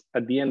was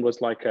at the end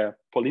was like a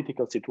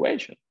political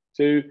situation.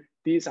 So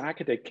this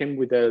architect came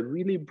with a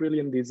really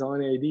brilliant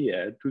design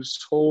idea to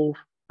solve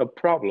a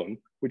problem,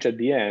 which at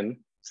the end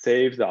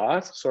saved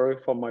us, sorry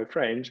for my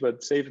French,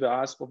 but saved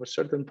us of a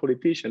certain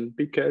politician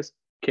because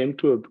came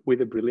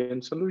with a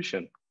brilliant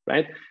solution,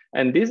 right?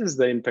 And this is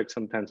the impact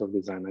sometimes of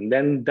design. And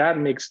then that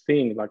makes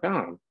things like,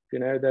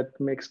 that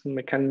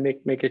can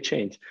make a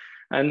change.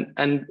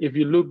 And if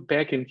you look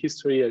back in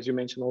history, as you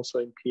mentioned, also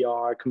in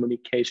PR,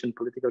 communication,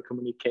 political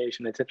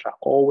communication, etc.,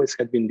 always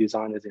had been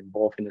designers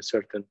involved in a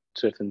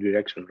certain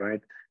direction,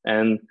 right?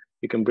 And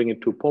you can bring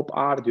it to pop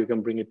art, you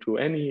can bring it to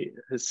any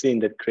scene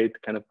that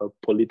create kind of a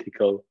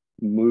political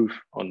move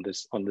on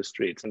the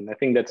streets. And I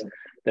think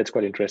that's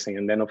quite interesting.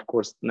 And then of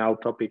course now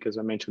topic, as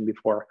I mentioned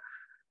before,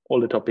 all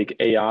the topic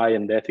AI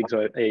and the ethics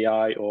of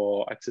AI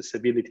or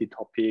accessibility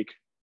topic.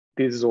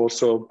 This is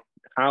also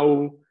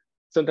how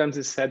sometimes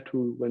it's sad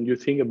to, when you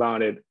think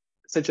about it,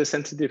 such a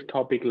sensitive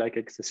topic like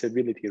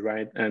accessibility,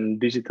 right? And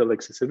digital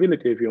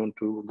accessibility, if you want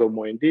to go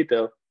more in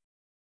detail,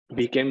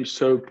 became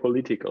so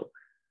political.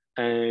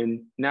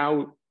 And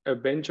now a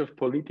bunch of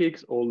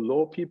politics or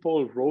law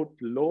people wrote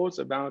laws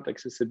about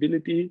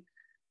accessibility,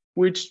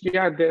 which,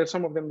 yeah, there are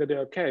some of them that are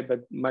okay.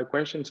 But my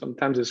question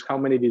sometimes is how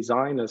many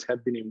designers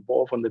have been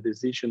involved on the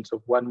decisions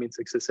of what means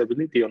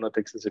accessibility or not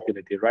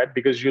accessibility, right?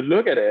 Because you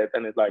look at it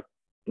and it's like,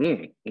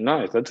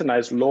 nice, that's a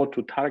nice law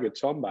to target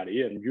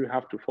somebody and you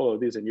have to follow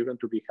this and you're going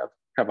to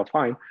have a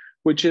fine,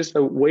 which is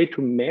a way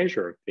to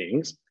measure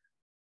things.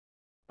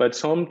 But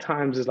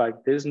sometimes it's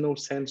like, there's no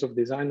sense of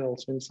design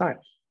also inside,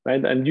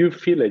 right? And you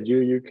feel it,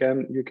 you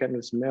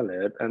can smell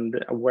it.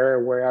 And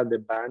where are the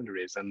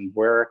boundaries and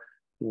where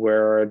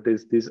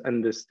this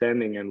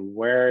understanding and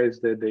where is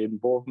the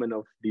involvement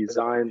of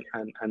design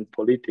and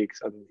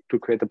politics and to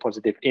create a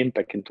positive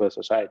impact into a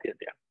society at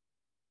the end.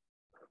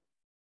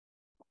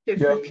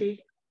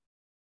 Definitely.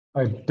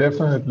 I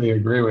definitely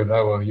agree with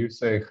that, what you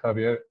say,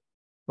 Javier.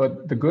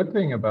 But the good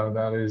thing about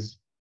that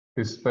is,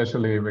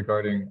 especially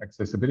regarding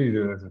accessibility,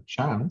 there's a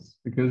chance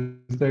because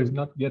there's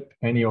not yet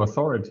any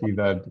authority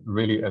that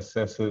really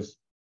assesses,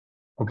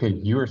 okay,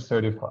 you're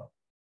certified.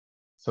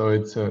 So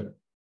it's a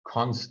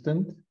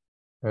constant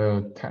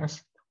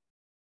test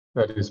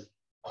that is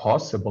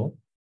possible.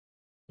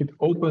 It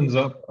opens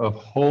up a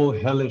whole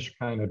hellish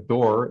kind of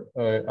door.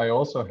 I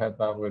also had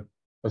that with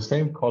the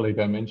same colleague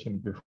I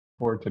mentioned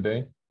before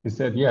today. He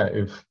said, yeah,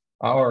 if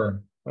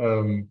our,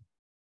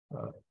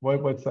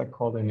 what's that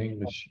called in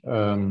English?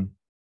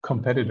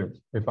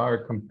 Competitors. If our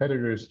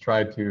competitors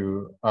try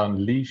to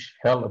unleash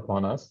hell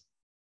upon us,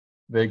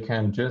 they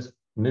can just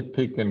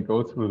nitpick and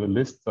go through the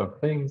lists of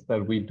things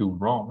that we do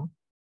wrong.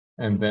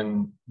 And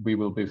then we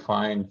will be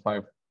fined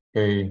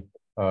 5K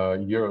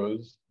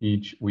euros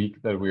each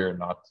week that we are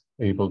not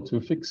able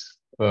to fix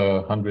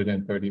the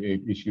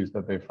 138 issues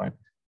that they find.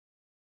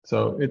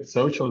 So it's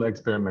social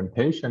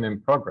experimentation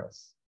in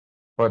progress.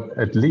 But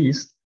at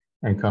least,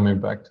 and coming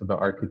back to the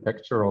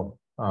architectural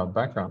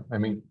background, I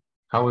mean,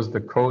 how was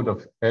the code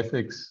of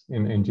ethics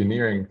in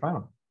engineering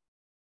found?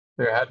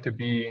 There had to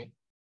be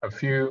a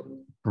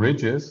few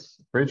bridge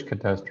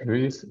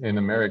catastrophes in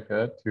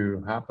America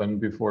to happen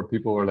before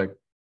people were like,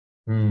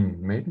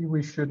 maybe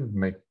we shouldn't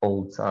make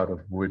bolts out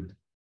of wood.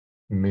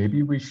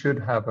 Maybe we should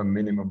have a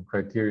minimum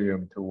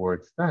criterion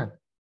towards that.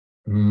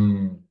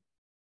 And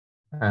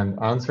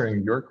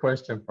answering your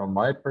question from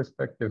my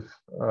perspective,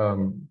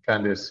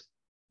 Candice,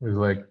 is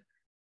like,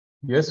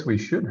 yes, we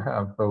should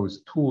have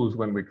those tools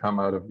when we come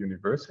out of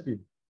university,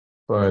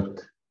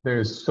 but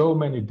there's so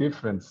many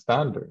different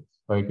standards.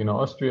 Like in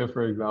Austria,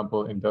 for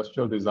example,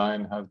 industrial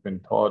design has been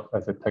taught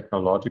as a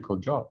technological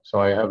job. So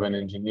I have an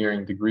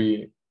engineering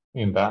degree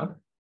in that.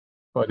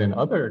 But in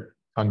other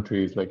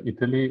countries like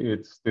Italy,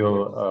 it's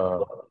still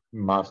a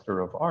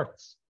Master of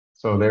Arts.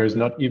 So there is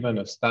not even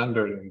a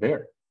standard in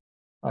there.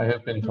 I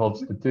have been taught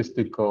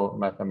statistical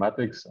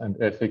mathematics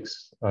and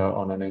ethics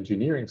on an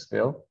engineering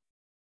scale,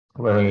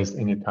 whereas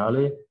in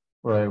Italy,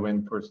 where I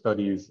went for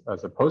studies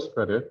as a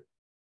postgraduate,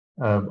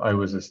 I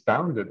was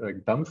astounded,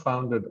 like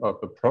dumbfounded of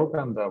the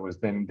program that was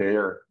then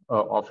there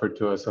offered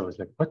to us. I was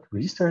like, what,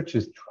 research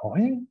is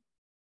drawing?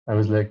 I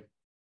was like,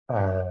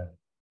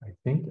 I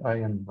think I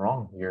am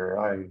wrong here.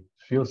 I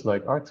feels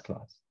like arts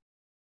class.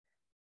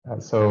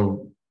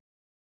 So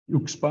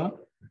UXPA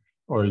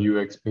or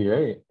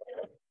UXPA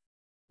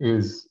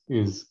is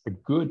a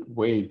good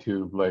way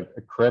to like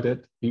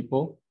accredit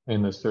people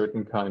in a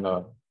certain kind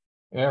of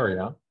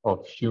area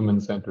of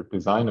human-centered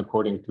design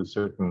according to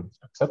certain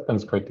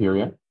acceptance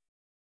criteria.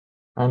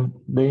 And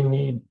they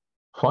need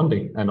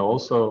funding, and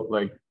also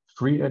like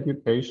free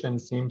education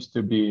seems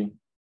to be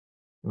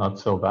not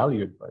so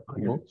valued by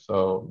people.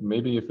 So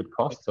maybe if it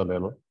costs a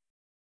little,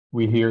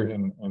 we here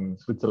in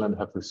Switzerland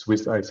have the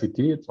Swiss ICT.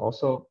 It's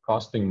also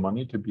costing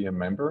money to be a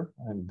member,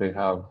 and they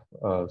have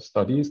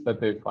studies that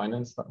they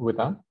finance with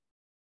that.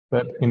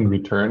 that in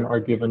return are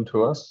given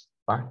to us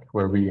back,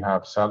 where we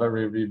have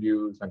salary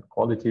reviews and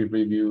quality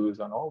reviews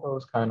and all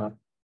those kind of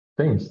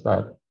things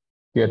that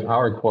get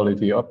our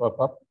quality up, up,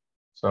 up.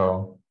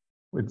 So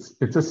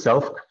it's a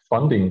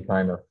self-funding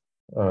kind of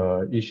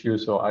issue.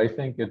 So I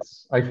think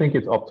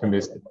it's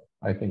optimistic.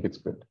 I think it's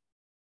good.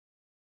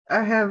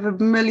 I have a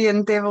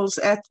million devil's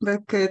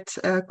advocate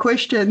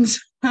questions.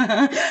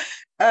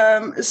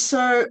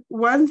 So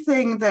one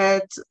thing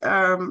that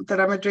that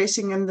I'm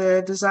addressing in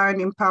the design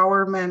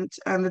empowerment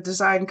and the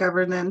design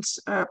governance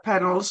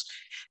panels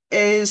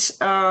is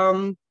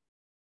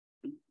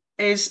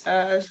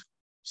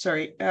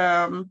sorry,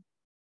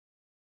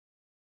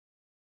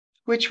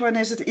 which one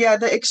is it? Yeah,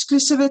 the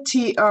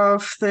exclusivity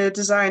of the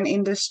design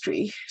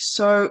industry.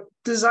 So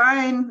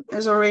design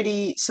is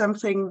already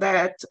something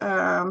that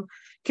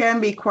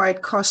can be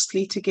quite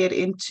costly to get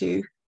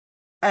into.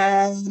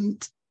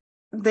 And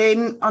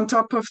then on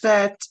top of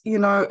that, you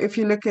know, if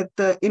you look at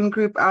the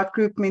in-group,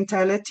 out-group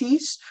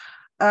mentalities,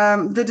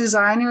 the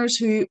designers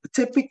who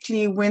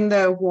typically win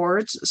the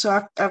awards,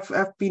 so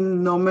I've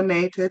been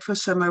nominated for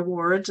some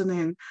awards, and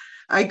then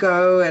I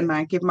go and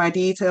I give my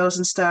details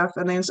and stuff,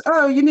 and then it's,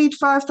 oh, you need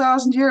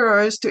 5,000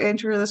 euros to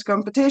enter this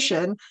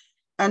competition.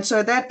 And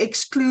so that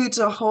excludes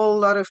a whole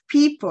lot of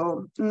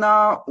people.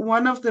 Now,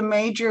 one of the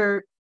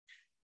major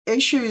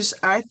issues,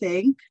 I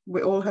think,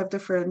 we all have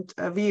different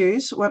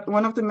views.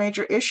 One of the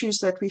major issues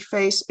that we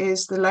face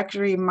is the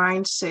luxury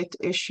mindset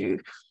issue.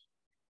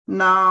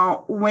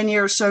 Now, when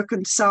you're so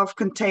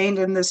self-contained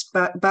in this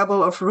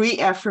bubble of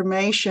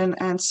reaffirmation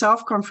and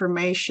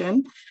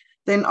self-confirmation,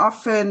 then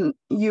often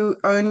you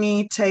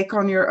only take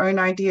on your own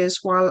ideas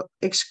while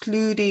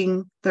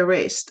excluding the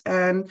rest.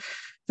 And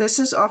this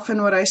is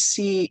often what I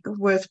see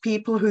with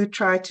people who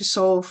try to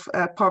solve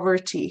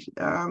poverty.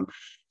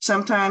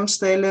 Sometimes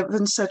they live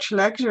in such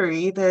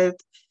luxury that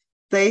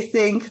they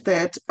think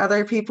that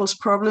other people's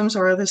problems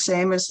are the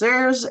same as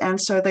theirs,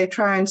 and so they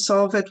try and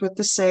solve it with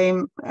the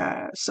same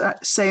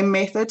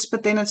methods,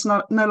 but then it's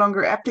no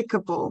longer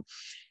applicable.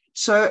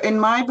 So in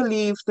my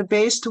belief, the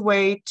best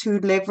way to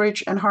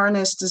leverage and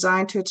harness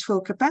design to its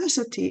full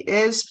capacity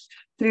is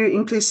through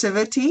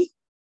inclusivity,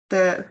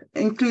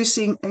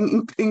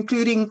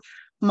 including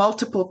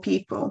multiple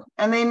people.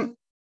 And then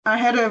I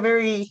had a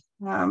very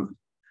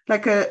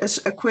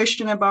a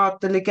question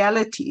about the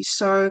legality.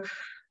 So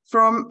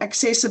from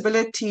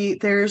accessibility,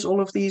 there's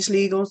all of these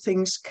legal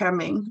things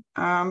coming.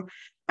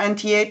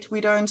 And yet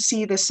we don't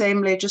see the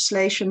same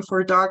legislation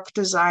for dark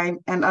design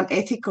and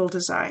unethical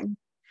design.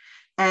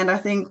 And I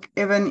think,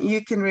 Evan,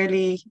 you can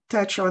really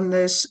touch on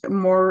this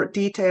more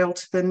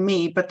detailed than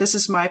me, but this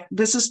is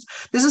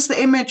the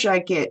image I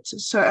get.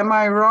 So am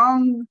I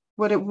wrong?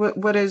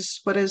 What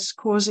is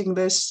causing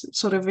this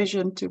sort of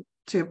vision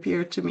to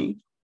appear to me?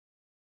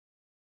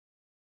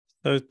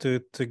 So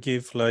to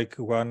give like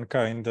one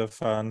kind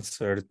of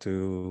answer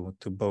to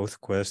both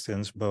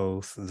questions,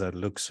 both the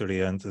luxury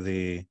and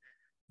the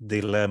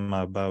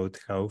dilemma about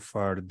how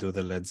far do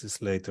the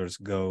legislators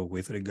go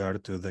with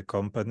regard to the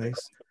companies,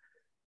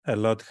 a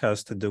lot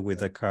has to do with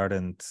the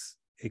current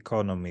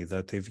economy,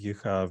 that if you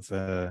have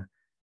a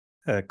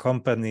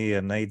company,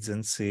 an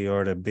agency,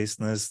 or a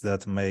business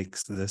that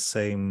makes the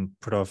same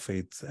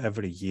profit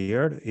every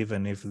year,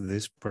 even if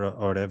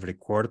or every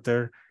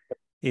quarter,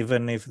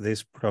 even if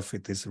this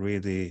profit is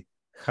really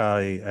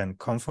high and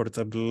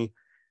comfortable,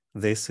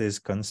 this is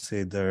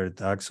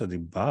considered actually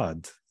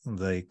bad.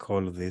 They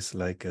call this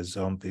like a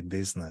zombie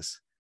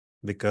business,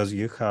 because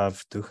you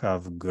have to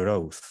have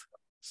growth.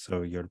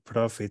 So your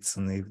profits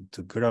need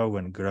to grow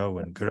and grow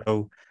and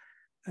grow,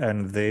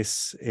 and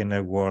this in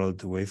a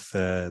world with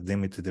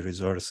limited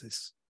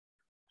resources.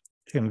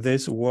 In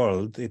this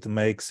world, it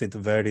makes it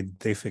very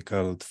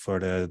difficult for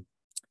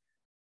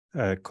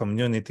a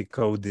community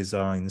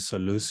co-design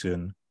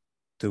solution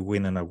to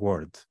win an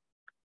award,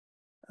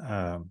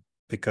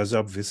 because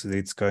obviously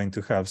it's going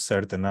to have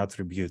certain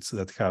attributes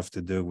that have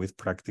to do with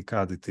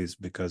practicalities,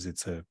 because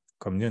it's a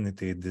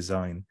community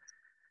design,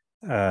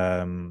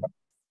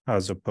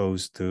 as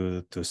opposed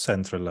to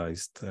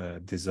centralized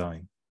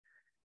design.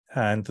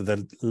 And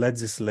the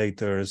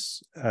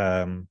legislators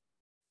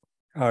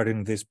are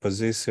in this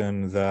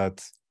position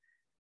that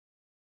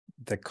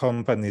the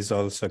companies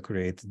also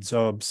create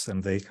jobs,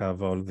 and they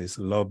have all this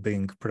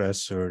lobbying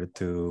pressure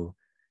to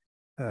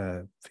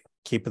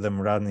keep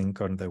them running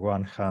on the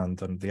one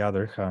hand. On the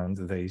other hand,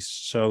 they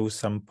show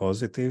some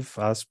positive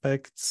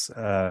aspects.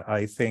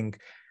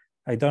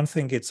 I don't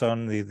think it's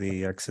only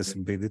the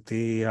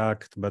Accessibility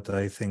Act, but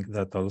I think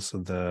that also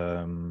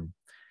the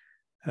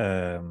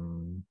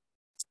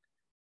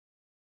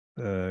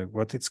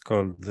what it's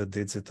called, the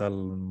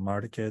Digital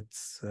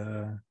Markets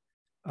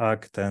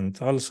Act, and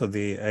also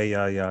the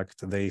AI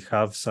Act, they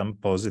have some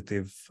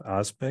positive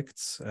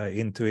aspects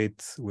into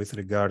it with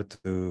regard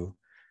to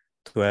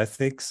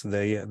ethics.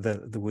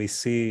 We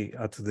see,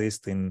 at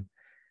least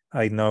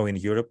I know in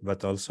Europe,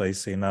 but also I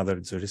see in other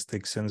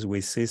jurisdictions,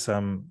 we see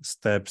some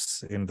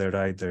steps in the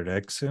right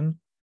direction.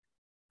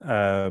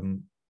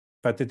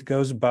 But it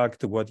goes back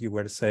to what you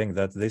were saying,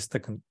 that this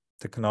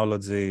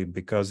technology,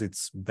 because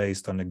it's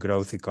based on a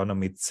growth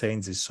economy, it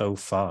changes so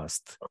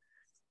fast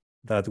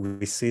that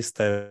we see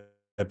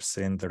steps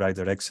in the right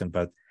direction.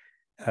 But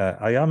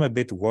I am a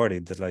bit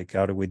worried that, like,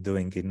 are we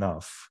doing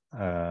enough?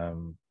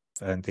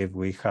 And if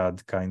we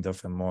had kind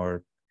of a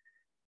more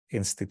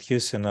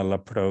institutional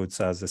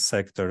approach as a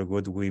sector,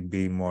 would we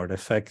be more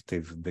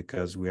effective?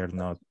 Because we are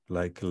not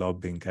like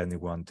lobbying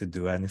anyone to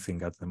do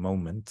anything at the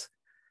moment.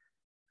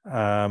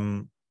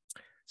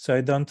 So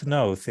I don't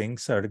know,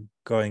 things are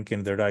going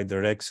in the right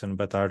direction,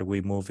 but are we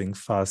moving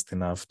fast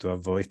enough to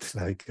avoid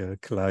like a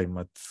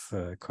climate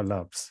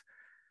collapse?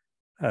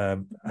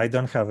 I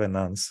don't have an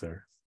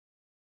answer.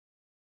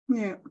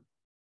 Yeah.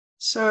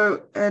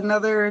 So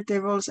another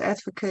devil's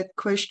advocate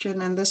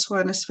question, and this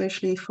one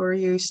especially for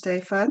you,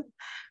 Stefan.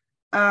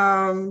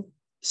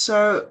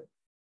 So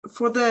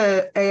for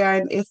the AI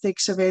and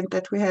ethics event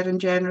that we had in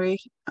January,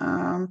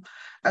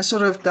 I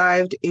sort of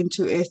dived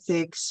into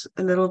ethics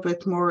a little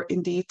bit more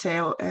in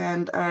detail,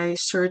 and I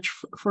searched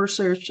for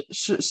certain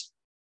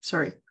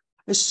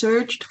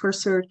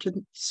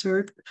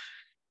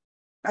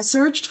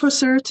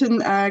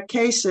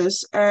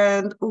cases,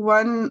 and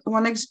one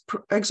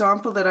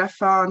example that I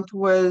found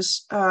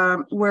was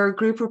where a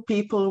group of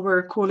people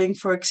were calling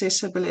for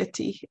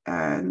accessibility,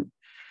 and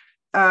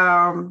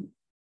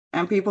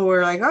people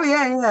were like, "Oh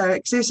yeah,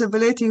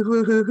 accessibility,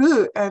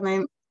 hoo." I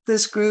mean,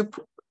 this group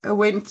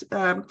went,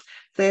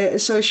 they're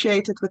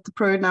associated with the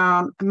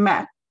pronoun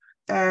map,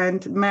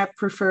 and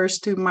map refers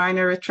to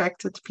minor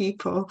attracted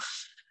people.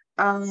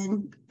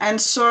 And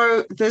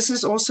so this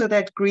is also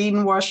that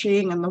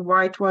greenwashing and the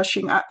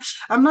whitewashing.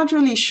 I'm not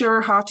really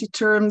sure how to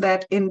term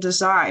that in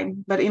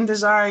design, but in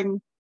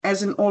design,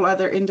 as in all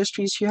other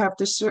industries, you have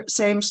the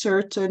same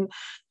certain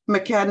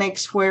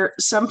mechanics where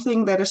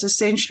something that is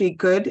essentially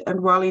good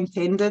and well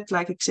intended,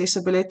 like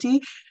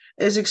accessibility,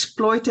 is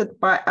exploited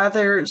by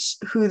others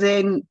who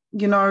then,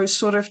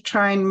 sort of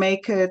try and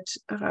make it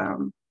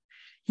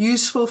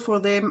useful for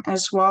them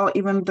as well,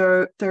 even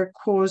though they're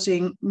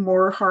causing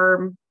more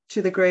harm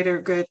to the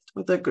greater good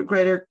or the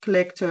greater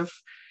collective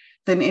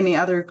than any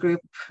other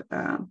group.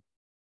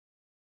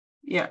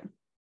 Yeah.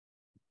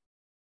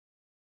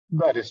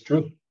 That is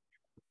true.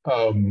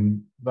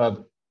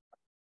 But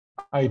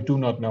I do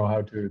not know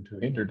how to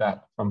hinder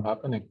that from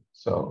happening.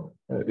 So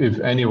if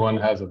anyone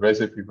has a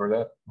recipe for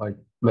that, like,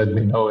 let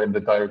me know in the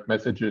direct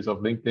messages of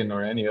LinkedIn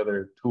or any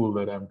other tool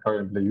that I'm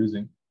currently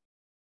using.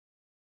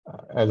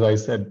 As I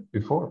said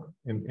before,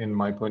 in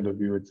my point of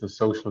view, it's a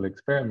social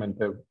experiment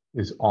that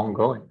is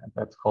ongoing, and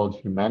that's called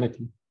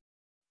humanity.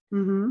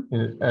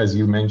 Mm-hmm. As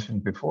you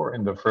mentioned before,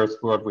 in the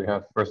first world, we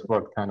have first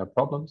world kind of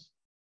problems.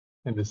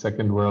 In the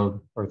second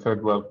world or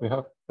third world, we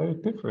have very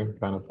different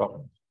kind of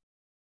problems.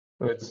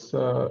 So it's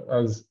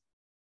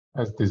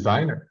as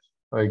designers,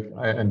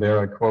 and there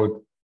I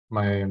quote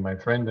my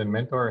friend and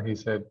mentor. He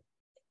said,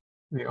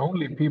 the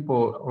only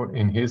people, or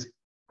in his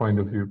point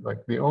of view,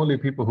 like the only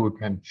people who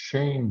can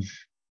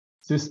change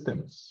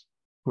systems,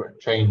 who are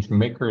change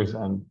makers,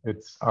 and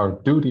it's our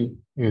duty,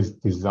 is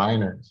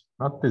designers,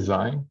 not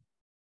design,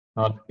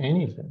 not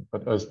anything,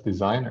 but us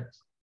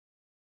designers.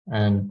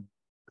 And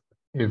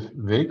if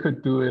they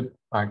could do it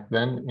back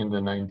then in the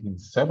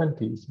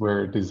 1970s,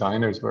 where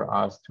designers were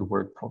asked to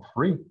work for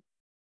free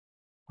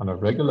on a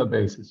regular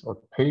basis or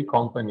pay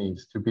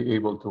companies to be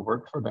able to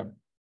work for them,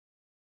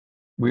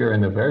 we are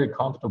in a very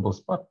comfortable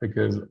spot,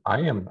 because I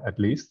am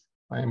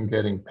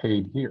getting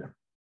paid here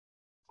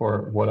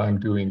for what I'm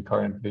doing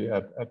currently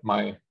at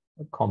my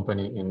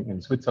company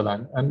in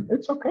Switzerland. And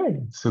it's okay.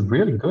 It's a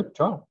really good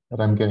job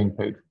that I'm getting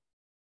paid for.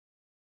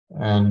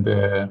 And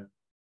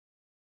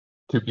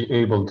to be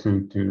able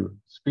to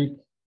speak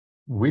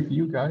with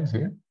you guys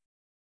here.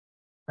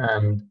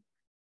 And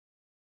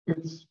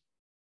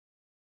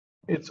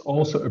it's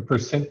also a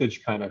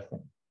percentage kind of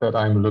thing that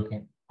I'm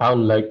looking. How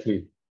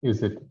likely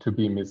is it to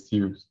be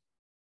misused?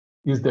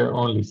 Is there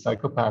only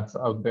psychopaths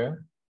out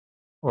there?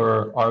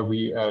 Or are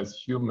we as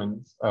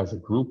humans, as a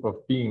group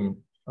of being,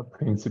 a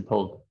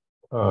principled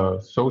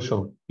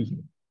social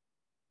being?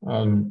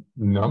 And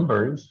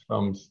numbers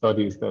from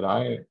studies that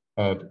I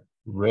had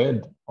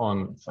read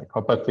on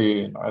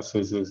psychopathy,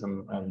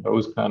 narcissism, and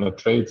those kind of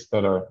traits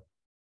that are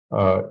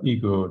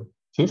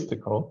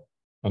egotistical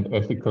and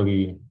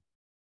ethically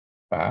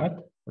bad,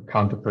 or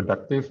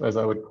counterproductive, as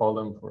I would call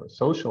them, for a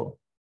social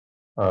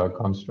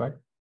construct,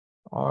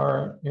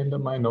 are in the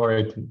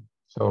minority.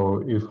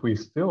 So if we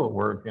still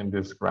work in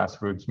this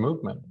grassroots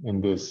movement, in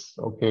this,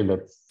 okay,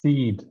 let's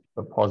seed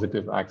the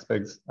positive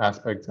aspects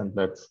and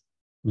let's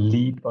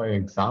lead by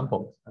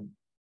examples and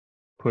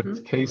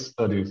put case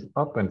studies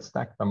up and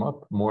stack them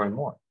up more and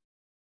more.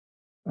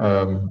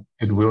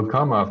 It will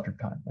come after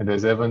time. And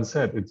as Evan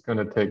said, it's going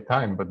to take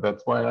time, but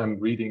that's why I'm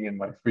reading in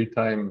my free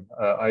time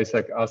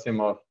Isaac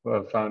Asimov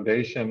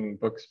Foundation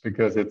books,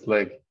 because it's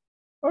like,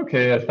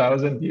 okay,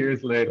 1,000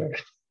 years later.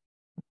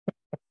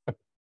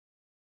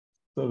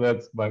 So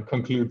that's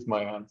concludes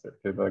my answer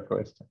to that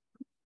question.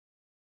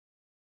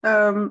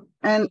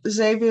 And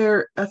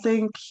Xavier, I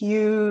think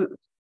you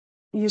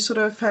you sort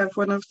of have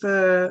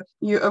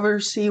you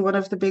oversee one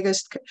of the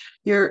biggest,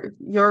 your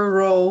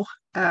role,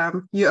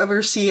 you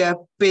oversee a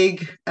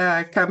big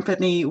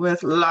company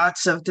with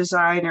lots of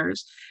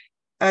designers.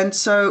 And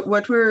so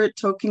what we're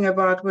talking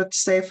about, what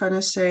Stefan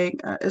is saying,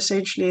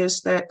 essentially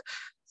is that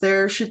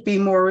there should be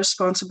more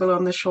responsibility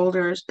on the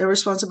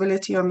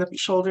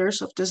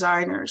shoulders of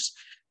designers.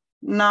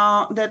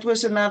 Now, that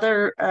was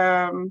another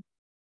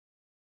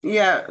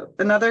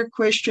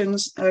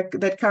questions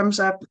that comes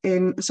up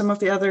in some of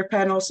the other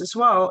panels as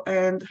well.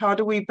 And how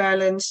do we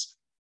balance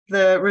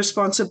the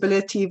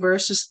responsibility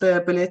versus the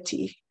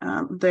ability,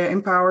 the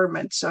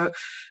empowerment? So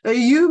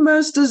you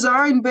must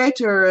design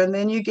better, and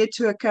then you get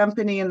to a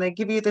company and they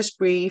give you this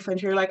brief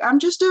and you're like, I'm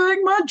just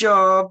doing my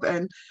job,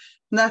 and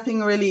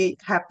nothing really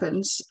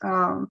happens.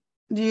 Do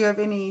you have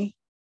any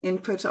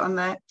input on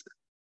that?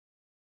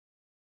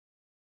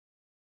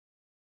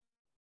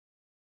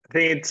 I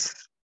think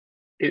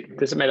it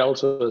doesn't matter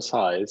also the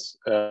size.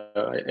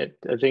 I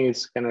think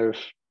it's kind of,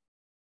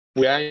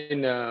 we are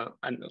in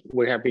and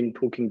we have been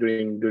talking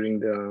during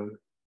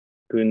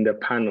the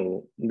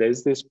panel.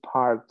 There's this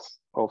part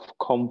of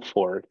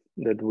comfort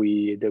that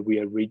we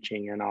are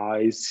reaching, and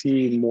I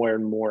see more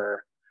and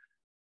more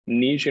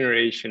new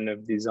generation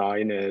of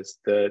designers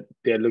that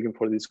they're looking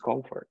for this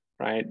comfort,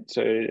 right?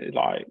 So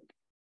like,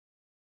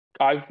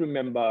 I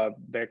remember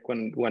back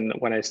when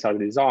I started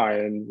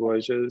design,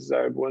 was just,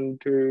 I want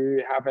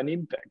to have an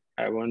impact.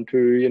 I want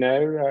to,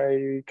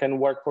 I can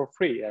work for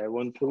free. I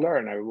want to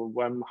learn.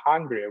 I'm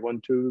hungry. I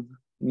want to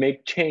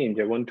make change.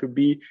 I want to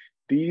be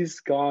these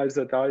guys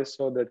that I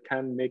saw that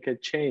can make a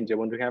change. I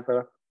want to have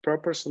a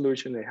proper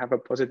solution and have a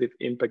positive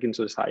impact in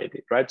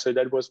society, right? So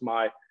that was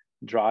my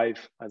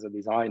drive as a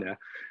designer.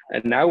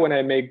 And now when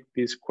I make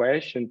this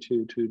question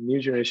to new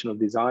generation of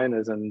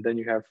designers, and then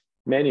you have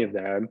many of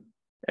them,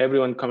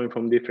 everyone coming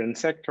from different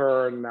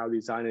sector. Now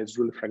design is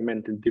really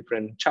fragmented,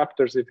 different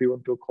chapters, if you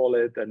want to call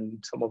it. And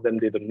some of them,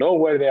 they don't know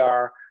where they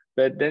are.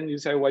 But then you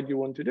say what you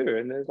want to do.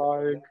 And it's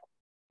like,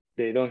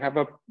 they don't have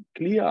a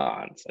clear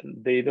answer.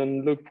 They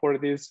don't look for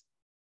this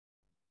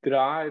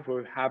drive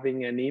or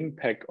having an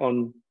impact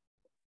on.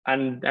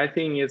 And I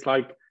think it's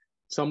like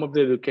some of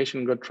the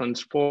education got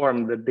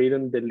transformed, that they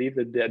don't believe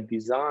that their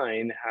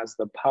design has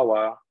the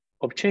power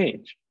of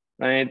change.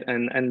 Right,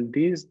 and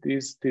these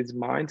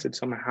mindsets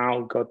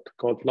somehow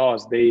got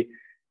lost. They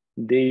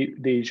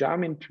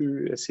jump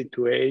into a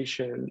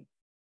situation.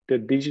 The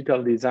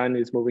digital design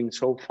is moving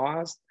so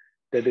fast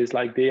that it's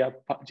like they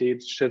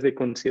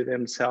consider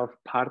themselves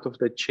part of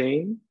the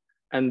chain,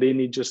 and they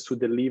need just to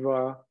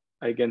deliver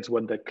against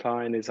what the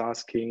client is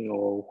asking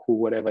or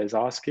whatever is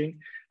asking.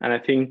 And I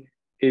think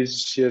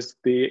it's just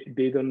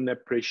they don't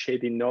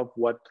appreciate enough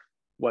what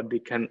they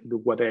can do,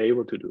 what they're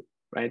able to do,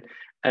 right?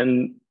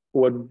 And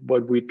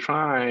what we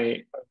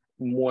try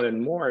more and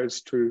more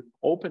is to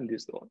open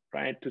this door,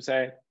 right? To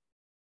say,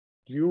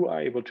 you are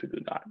able to do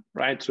that,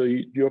 right? So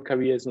your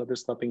career is not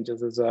stopping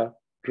just as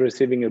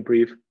receiving a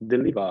brief,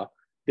 deliver.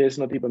 There's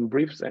not even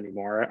briefs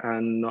anymore.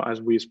 And as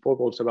we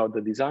spoke also about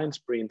the design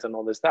sprints and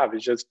all the stuff,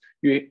 it's just,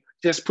 you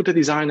just put a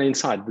designer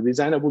inside. The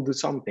designer will do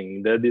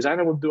something. The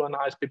designer will do a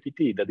nice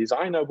PPT. The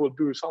designer will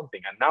do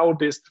something. And now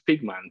this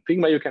Figma,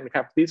 you can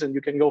have this and you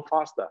can go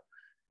faster.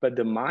 But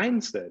the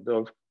mindset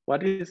of,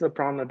 what is the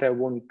problem that I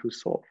want to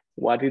solve?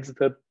 What is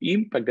the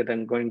impact that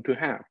I'm going to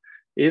have?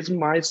 Is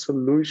my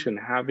solution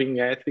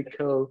having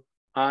ethical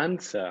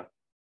answer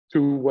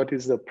to what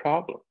is the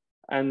problem?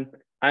 And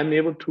I'm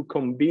able to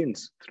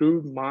convince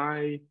through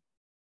my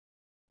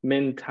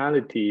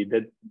mentality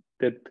that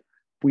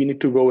we need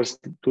to go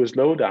to a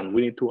slow down.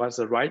 We need to ask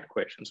the right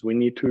questions. We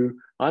need to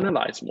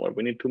analyze more.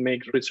 We need to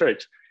make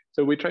research.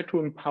 So we try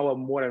to empower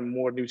more and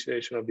more new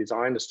generation of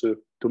designers to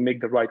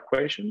make the right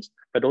questions,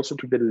 but also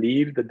to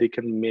believe that they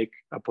can make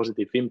a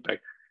positive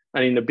impact.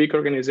 And in a big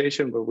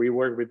organization where we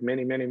work with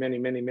many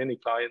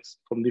clients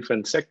from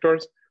different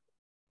sectors,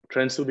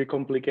 tends to be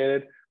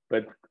complicated,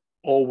 but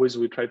always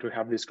we try to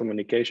have this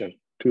communication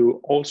to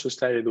also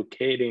start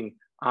educating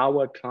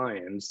our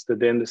clients that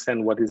they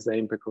understand what is the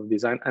impact of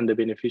design and the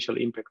beneficial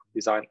impact of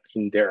design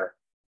in their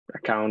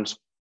accounts,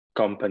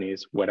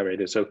 companies, whatever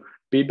it is. So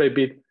bit by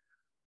bit,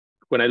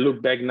 when I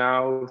look back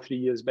now, 3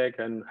 years back,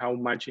 and how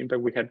much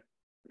impact we had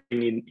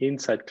in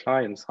inside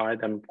client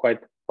side, I'm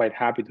quite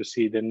happy to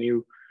see the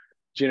new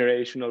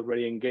generation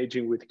already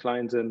engaging with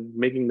clients and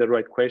making the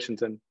right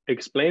questions and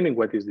explaining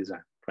what is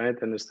design, right?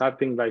 And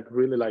starting like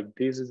really like,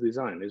 this is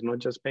design. It's not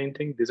just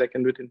painting. This I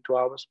can do it in 2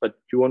 hours, but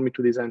you want me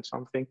to design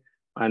something,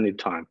 I need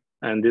time.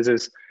 And this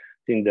is,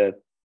 I think, the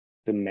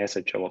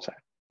message I will say.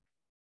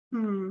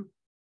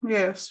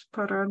 Yes,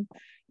 spot on.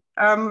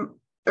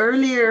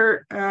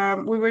 Earlier,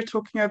 we were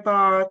talking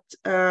about,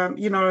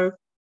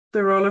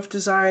 the role of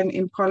design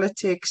in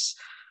politics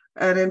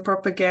and in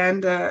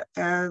propaganda.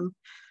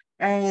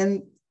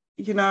 And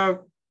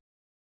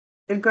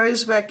it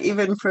goes back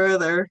even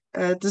further,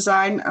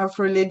 design of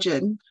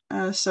religion.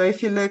 So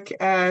if you look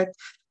at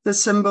the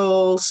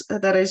symbols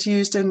that is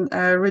used in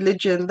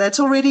religion. That's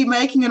already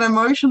making an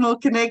emotional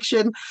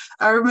connection.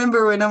 I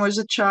remember when I was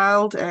a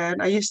child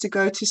and I used to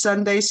go to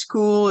Sunday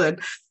school, and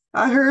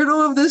I heard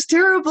all of these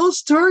terrible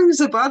stories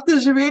about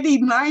this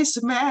really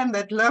nice man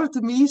that loved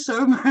me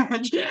so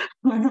much.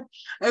 It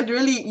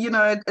really,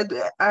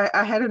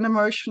 I had an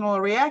emotional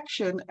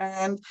reaction.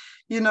 And,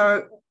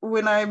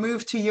 when I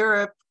moved to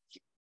Europe,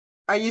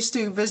 I used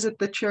to visit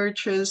the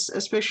churches,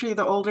 especially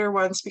the older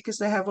ones, because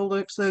they have all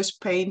of those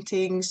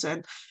paintings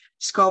and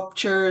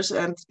sculptures,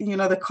 and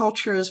the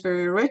culture is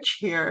very rich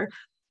here.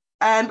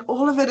 And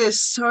all of it is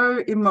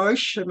so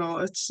emotional.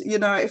 It's,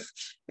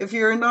 if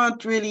you're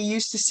not really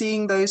used to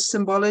seeing those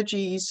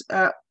symbologies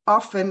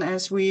often,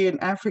 as we in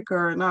Africa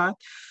are not,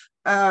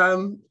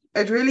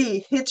 it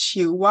really hits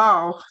you.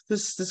 Wow,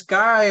 this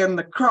guy on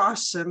the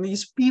cross and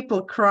these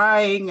people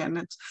crying, and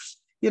it's,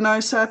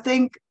 so I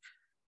think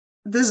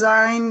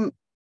design,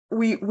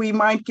 we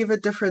might give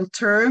it different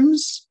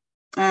terms,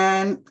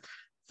 and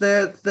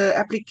the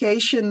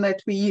application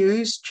that we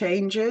use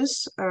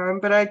changes,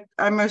 but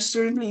I most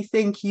certainly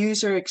think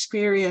user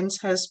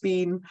experience has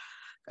been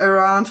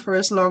around for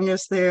as long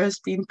as there has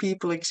been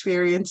people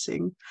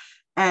experiencing,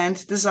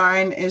 and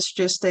design is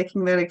just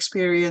taking that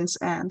experience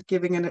and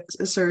giving it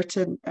a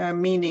certain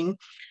meaning.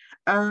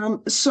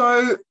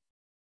 So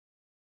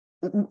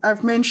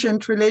I've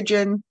mentioned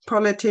religion,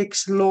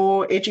 politics,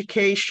 law,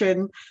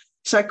 education,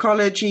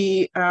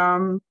 psychology,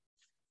 and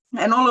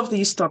all of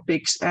these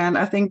topics. And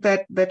I think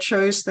that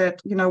shows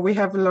that, we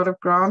have a lot of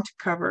ground to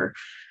cover.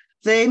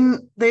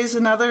 Then there's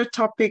another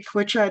topic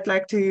which I'd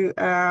like to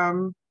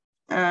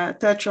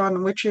touch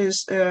on, which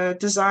is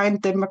design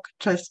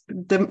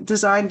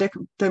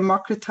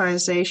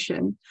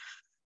democratization.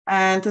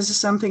 And this is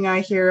something I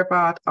hear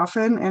about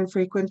often and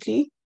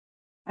frequently.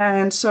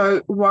 And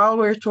so while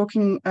we're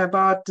talking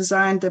about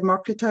design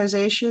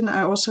democratization,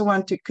 I also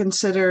want to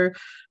consider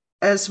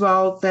as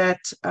well that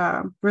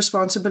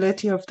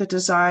responsibility of the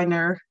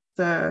designer,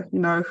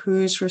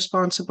 who's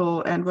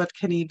responsible and what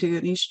can he do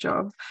in his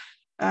job.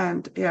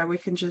 And yeah, we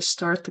can just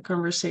start the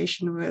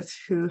conversation with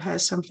who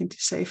has something to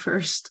say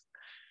first.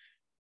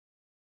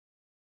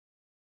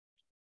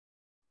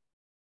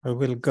 I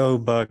will go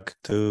back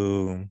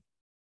to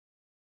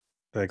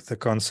the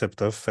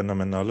concept of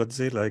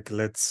phenomenology.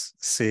 Let's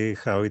see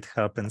how it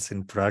happens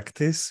in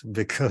practice,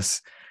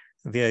 because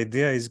the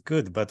idea is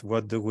good, but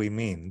what do we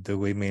mean? Do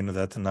we mean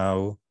that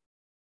now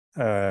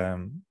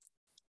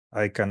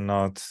I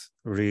cannot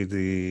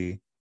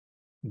really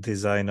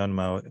design on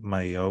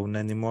my own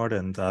anymore,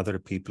 and other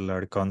people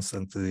are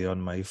constantly on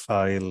my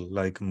file,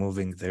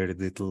 moving their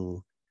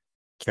little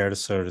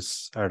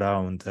cursors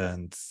around,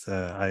 and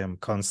I am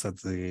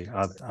constantly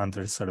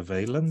under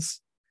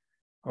surveillance?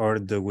 Or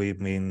do we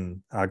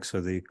mean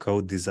actually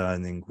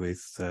co-designing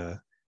with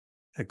a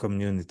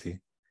community?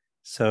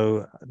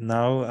 So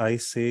now I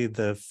see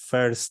the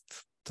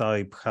first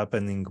type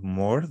happening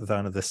more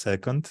than the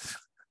second.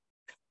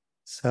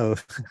 So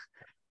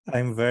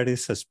I'm very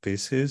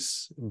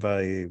suspicious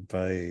by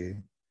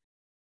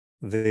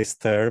this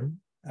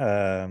term,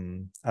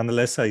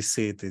 unless I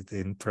see it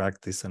in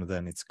practice, and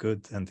then it's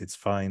good and it's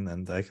fine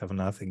and I have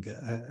nothing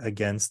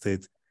against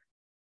it.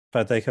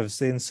 But I have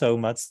seen so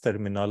much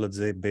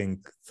terminology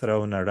being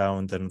thrown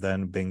around and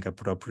then being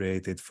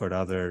appropriated for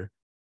other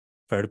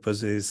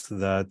purposes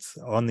that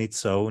on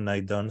its own,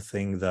 I don't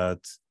think that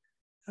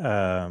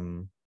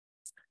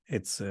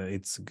it's a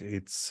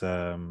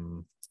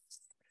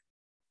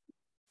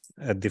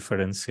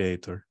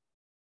differentiator.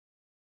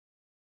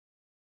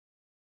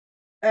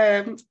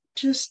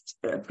 Just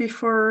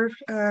before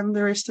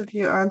the rest of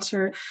you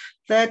answer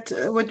that,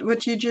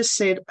 what you just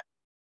said,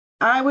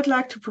 I would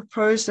like to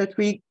propose that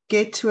we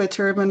get to a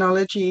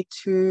terminology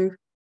to,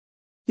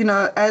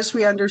 as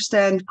we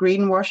understand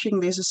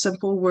greenwashing, there's a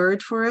simple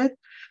word for it.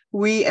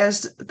 We,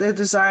 as the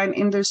design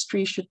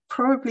industry, should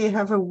probably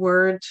have a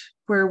word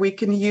where we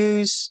can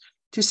use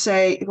to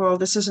say, well,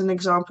 this is an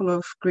example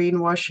of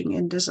greenwashing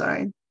in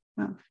design.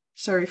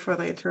 Sorry for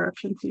the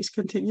interruption. Please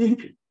continue.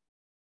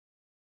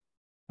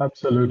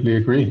 Absolutely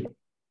agree.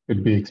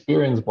 Could be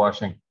experience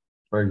washing,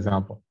 for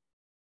example.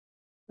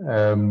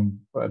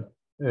 But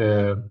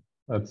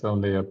that's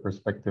only a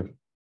perspective.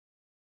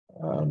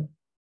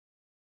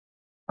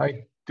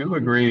 I do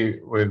agree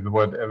with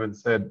what Evan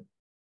said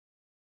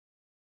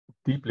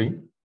deeply.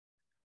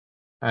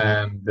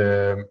 And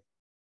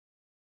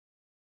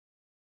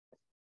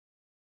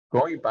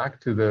going back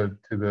to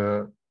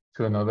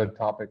another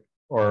topic,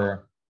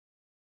 or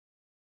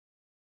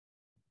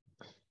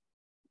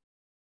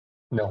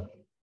no.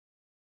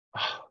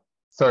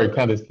 Sorry,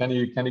 Candice, can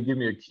you give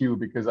me a cue,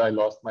 because I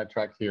lost my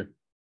track here?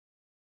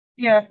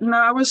 Yeah, no,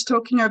 I was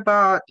talking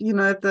about,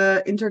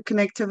 the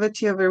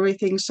interconnectivity of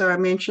everything. So I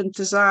mentioned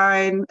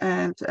design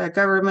and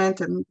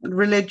government and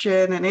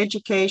religion and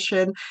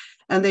education.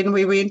 And then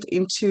we went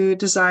into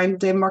design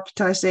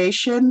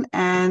democratization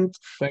and...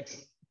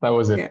 Thanks, that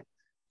was it. Yeah.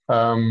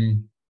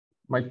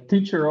 My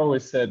teacher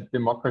always said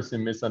democracy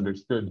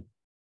misunderstood.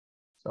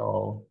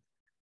 So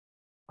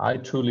I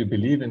truly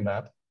believe in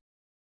that.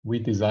 we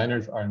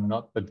designers are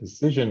not the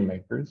decision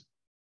makers.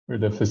 We're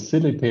the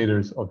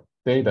facilitators of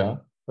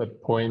data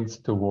that points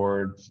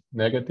towards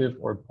negative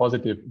or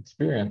positive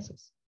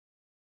experiences.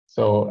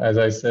 So as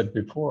I said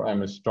before,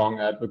 I'm a strong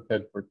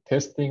advocate for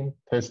testing,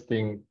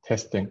 testing,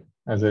 testing.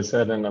 As I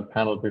said in a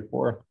panel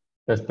before,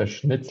 test the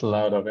schnitzel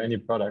out of any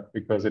product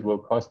because it will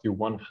cost you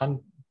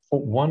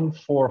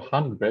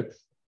 1/400th.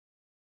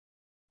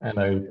 And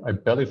I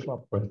belly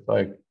flop with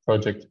like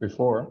projects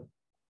before.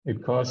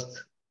 It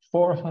costs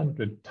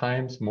 400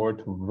 times more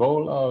to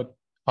roll out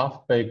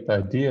half-baked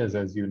ideas,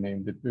 as you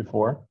named it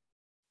before,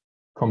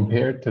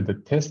 compared to the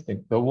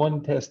testing, the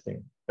one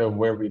testing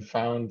where we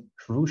found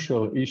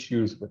crucial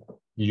issues with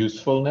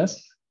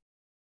usefulness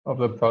of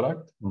the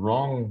product,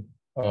 wrong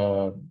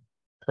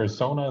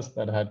personas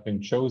that had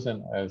been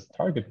chosen as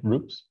target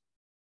groups,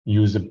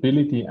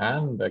 usability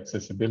and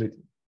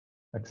accessibility.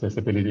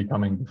 Accessibility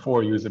coming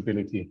before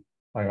usability,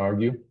 I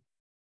argue.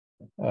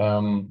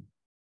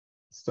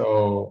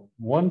 So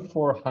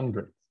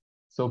 1/400th.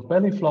 So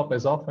belly flop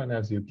as often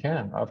as you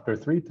can. After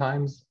 3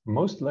 times,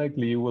 most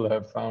likely you will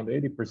have found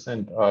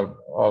 80% of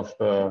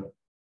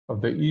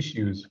the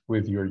issues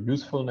with your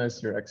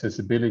usefulness, your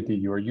accessibility,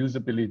 your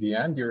usability,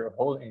 and your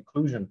whole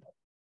inclusion.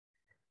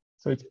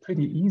 So it's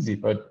pretty easy,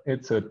 but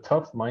it's a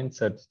tough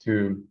mindset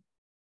to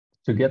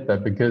get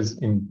that, because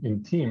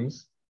in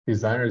teams,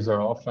 designers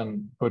are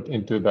often put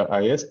into the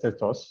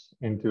aesthetos,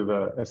 into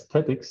the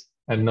aesthetics,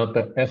 and not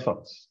the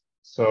ethos.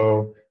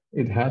 So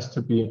it has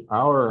to be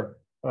our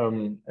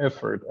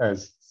effort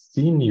as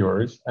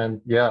seniors.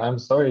 And yeah, I'm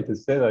sorry to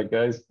say that,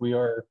 guys, we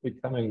are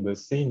becoming the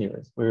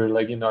seniors. We're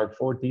like in our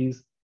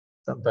 40s,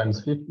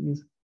 sometimes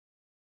 50s.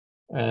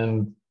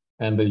 And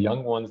the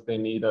young ones, they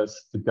need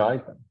us to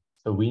guide them.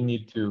 So we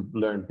need to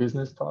learn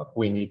business talk.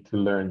 We need to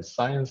learn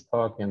science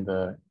talk in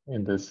the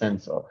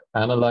sense of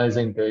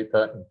analyzing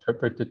data,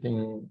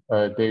 interpreting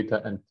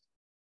data, and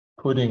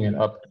putting it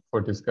up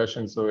for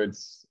discussion so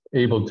it's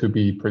able to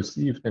be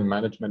perceived in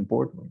management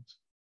boardrooms.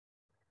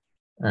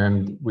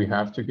 And we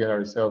have to get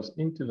ourselves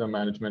into the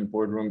management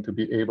boardroom to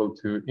be able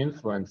to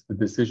influence the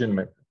decision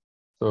maker.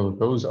 So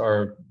those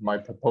are my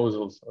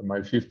proposals, or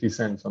my 50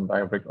 cents on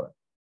that regard.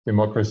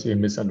 Democracy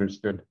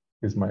misunderstood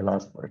is my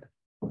last word.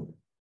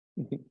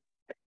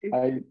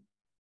 I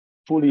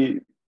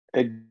fully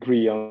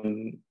agree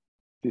on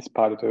this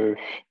part of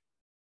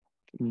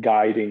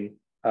guiding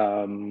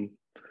and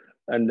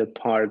the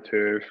part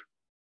of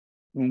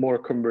more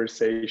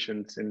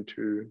conversations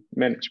into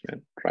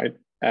management, right?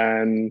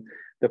 And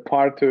the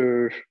part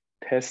of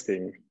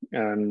testing.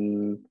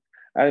 And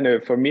I don't know,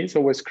 for me, it's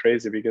always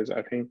crazy because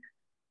I think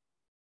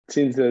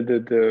since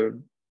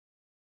the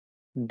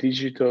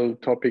digital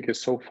topic is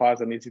so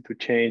fast and easy to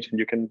change, and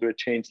you can do a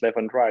change left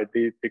and right,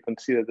 they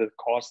consider the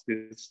cost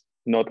is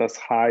not as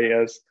high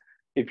as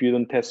if you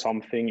don't test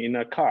something in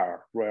a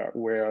car,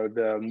 where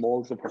the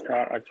molds of a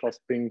car are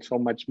costing so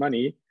much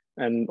money.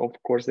 And of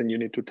course, then you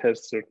need to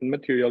test certain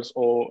materials,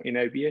 or in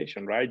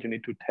aviation, right? You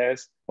need to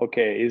test,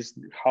 okay, is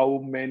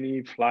how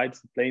many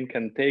flights the plane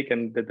can take,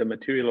 and that the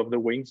material of the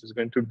wings is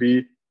going to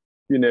be,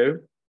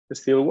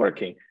 still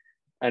working.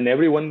 And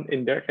everyone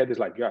in their head is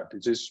like, yeah,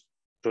 this is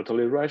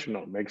totally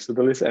rational, makes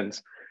totally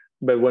sense.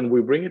 But when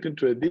we bring it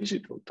into a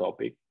digital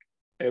topic,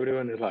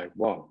 everyone is like,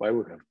 wow, why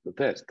would we have to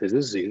test? This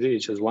is easy,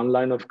 it's just one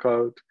line of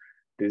code.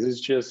 This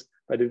is just,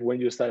 but when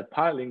you start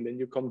piling, then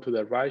you come to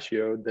the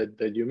ratio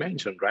that you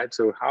mentioned, right?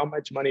 So how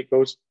much money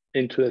goes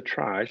into the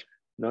trash,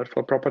 not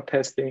for proper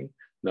testing,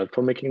 not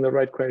for making the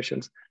right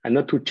questions, and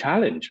not to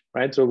challenge,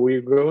 right? So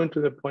we go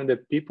into the point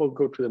that people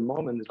go to the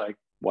moment, like,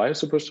 why are you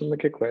supposed to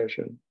make a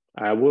question?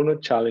 I will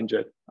not challenge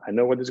it. I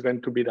know what is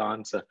going to be the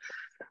answer.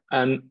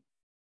 And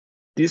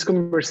these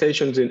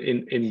conversations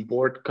in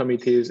board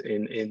committees,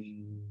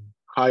 in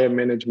higher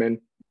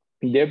management,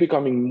 they're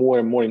becoming more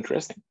and more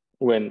interesting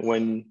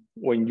when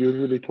you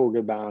really talk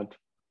about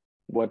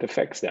what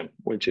affects them,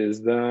 which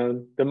is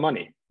the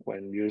money.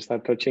 When you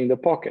start touching the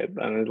pocket,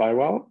 and it's like,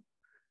 well,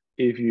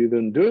 if you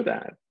don't do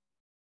that,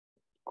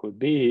 could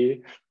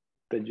be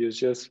that you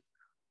just,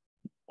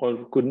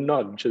 or could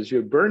not, just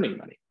you're burning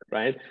money,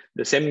 right?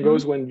 The same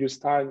goes when you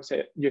start and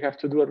say you have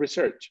to do a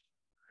research.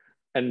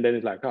 And then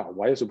it's like, oh,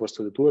 why are you supposed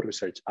to do a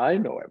research? I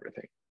know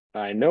everything.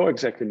 I know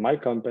exactly my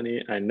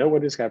company. I know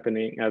what is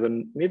happening. I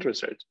don't need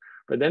research.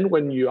 But then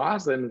when you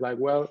ask them, it's like,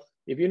 well,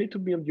 if you need to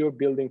build your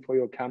building for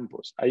your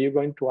campus, are you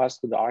going to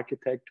ask the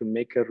architect to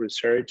make a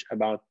research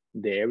about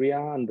the area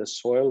and the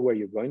soil where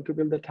you're going to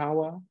build the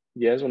tower?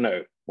 Yes or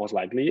no? Most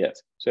likely,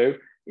 yes. So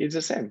it's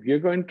the same. You're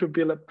going to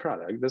build a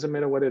product, doesn't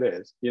matter what it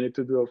is. You need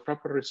to do a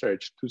proper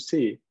research to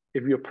see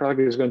if your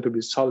product is going to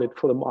be solid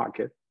for the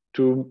market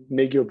to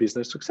make your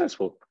business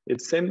successful.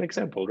 It's the same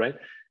example, right?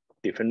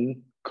 Different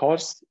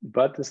costs,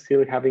 but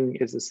still having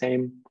is the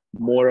same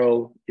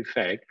moral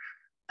effect.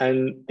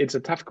 And it's a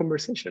tough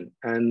conversation.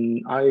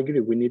 And I agree,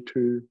 we need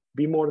to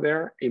be more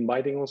there,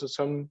 inviting also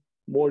some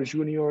more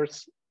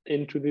juniors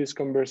into these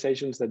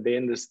conversations, that they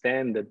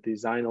understand that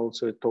design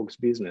also talks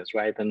business,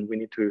 right? And we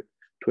need to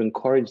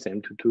encourage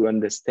them to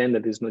understand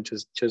that it's not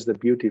just the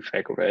beauty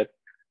effect of it.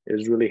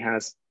 It really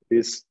has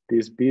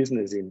this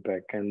business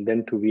impact, and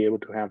then to be able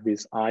to have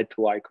this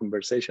eye-to-eye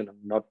conversation and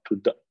not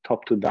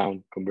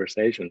top-to-down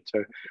conversation.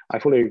 So I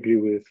fully agree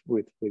with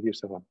you,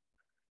 Stefan.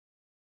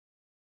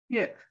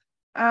 Yeah.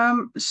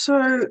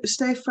 So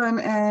Stefan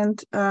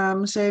and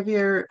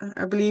Xavier,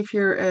 I believe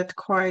you're at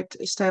quite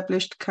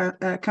established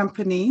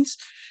companies.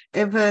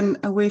 Even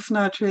we've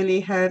not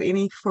really had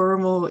any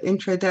formal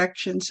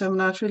introduction, so I'm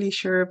not really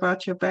sure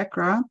about your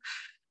background.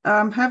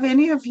 Have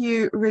any of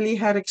you really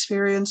had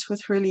experience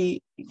with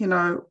really,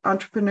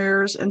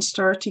 entrepreneurs and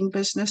starting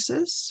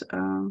businesses?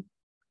 And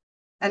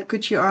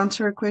could you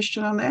answer a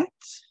question on that?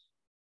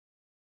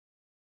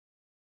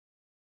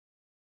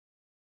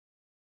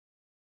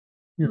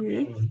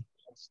 You're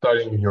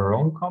starting your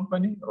own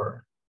company,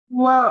 or?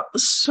 Well,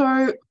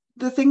 so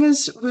the thing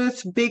is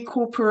with big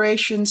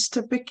corporations,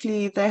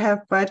 typically they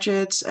have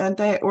budgets and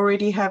they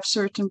already have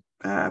certain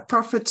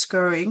profits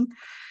going.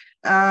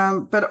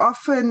 But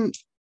often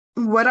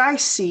what I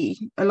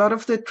see, a lot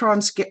of the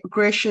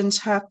transgressions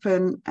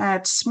happen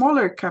at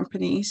smaller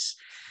companies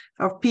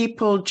of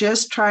people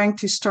just trying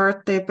to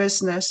start their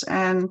business,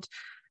 and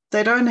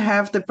they don't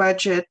have the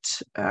budget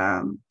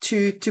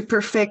to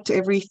perfect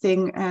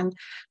everything. And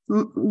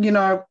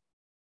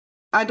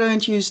I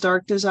don't use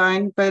dark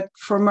design, but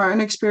from my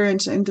own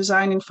experience in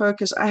design in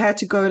focus, I had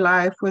to go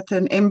live with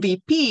an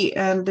MVP,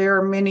 and there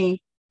are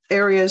many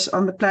areas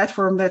on the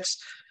platform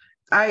that's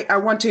I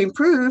want to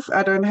improve.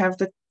 I don't have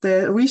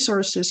the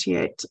resources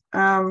yet.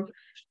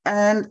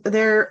 And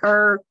there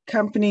are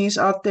companies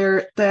out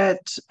there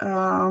that,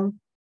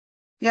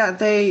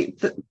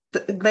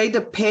 they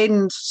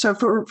depend. So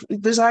for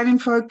design in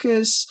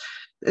focus,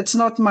 it's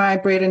not my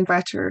bread and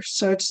butter.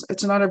 So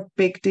it's not a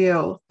big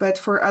deal. But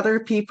for other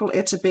people,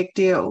 it's a big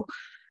deal.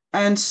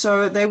 And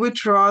so they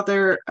would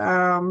rather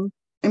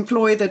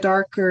employ the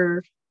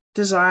darker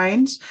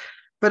designs.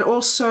 But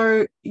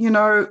also,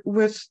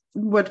 with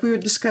what we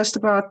discussed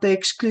about the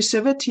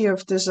exclusivity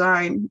of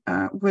design,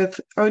 with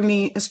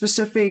only a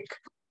specific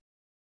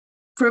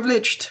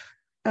privileged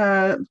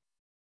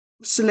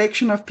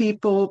selection of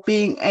people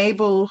being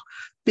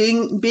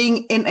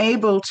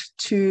enabled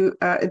to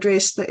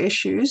address the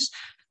issues.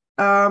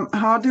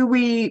 How do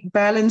we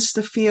balance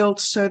the field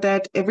so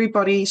that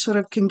everybody sort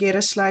of can get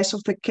a slice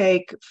of the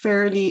cake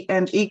fairly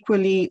and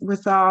equally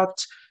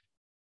without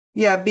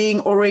being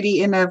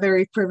already in a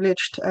very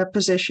privileged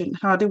position?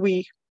 How do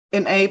we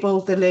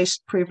enable the less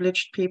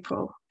privileged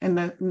people in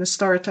the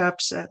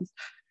startups and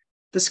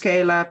the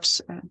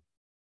scale-ups and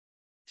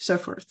so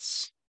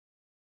forth?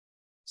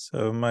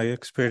 So my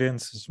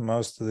experience is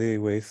mostly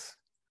with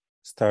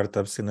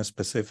startups in a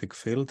specific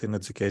field, in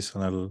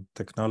educational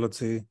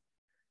technology.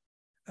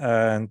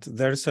 And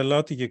there's a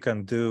lot you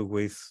can do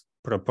with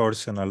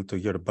proportional to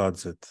your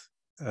budget.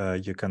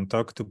 You can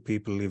talk to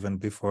people even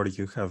before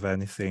you have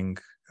anything.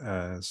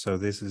 So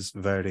this is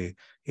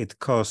it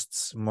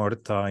costs more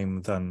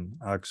time than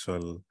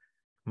actual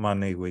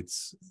money,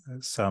 which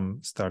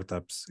some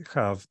startups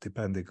have,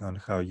 depending on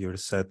how you're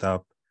set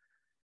up.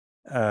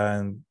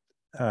 And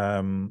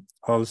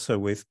also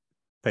with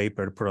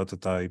paper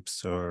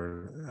prototypes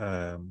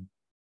or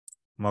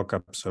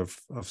mock-ups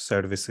of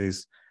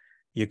services,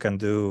 you can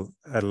do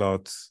a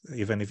lot.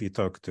 Even if you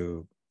talk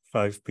to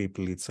 5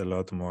 people, it's a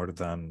lot more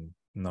than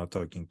not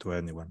talking to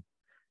anyone.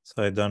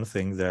 So I don't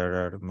think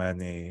there are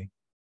many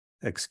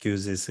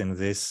excuses in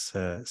this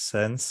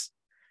sense.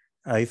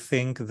 I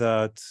think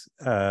that,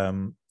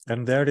 and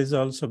there is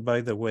also,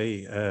 by the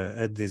way,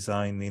 a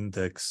design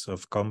index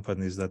of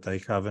companies that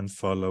I haven't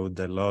followed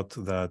a lot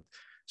that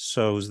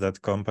shows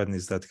that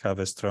companies that have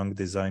a strong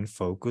design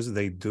focus,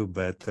 they do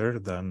better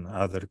than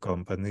other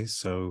companies.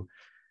 So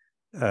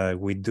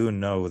we do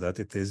know that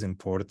it is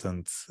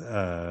important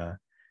to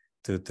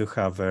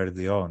have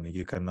early on.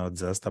 You cannot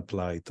just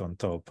apply it on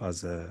top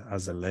as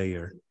a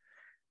layer.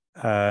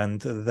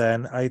 And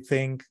then I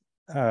think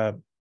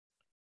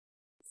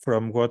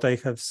from what I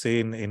have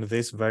seen in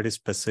this very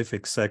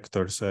specific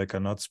sector, so I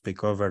cannot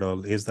speak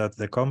overall, is that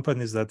the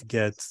companies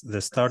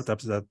the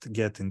startups that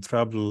get in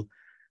trouble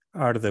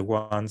are the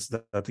ones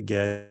that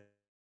get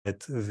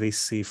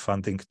VC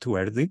funding too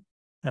early,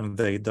 and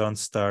they don't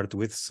start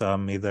with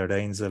some either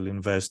angel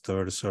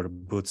investors or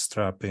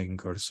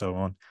bootstrapping or so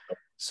on.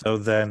 So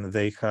then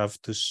they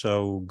have to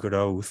show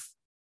growth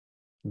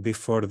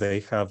before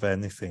they have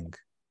anything.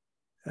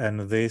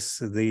 And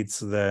this leads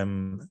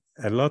them,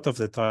 a lot of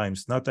the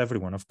times, not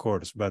everyone, of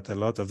course, but a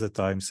lot of the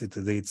times it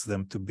leads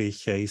them to be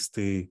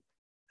hasty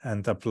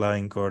and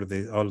applying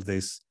all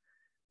these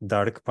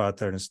dark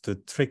patterns to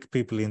trick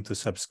people into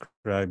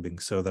subscribing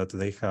so that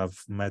they have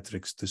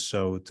metrics to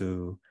show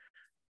to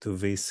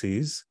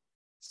VCs.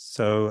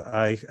 So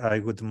I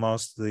would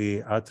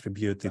mostly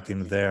attribute it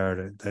in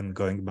there, then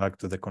going back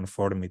to the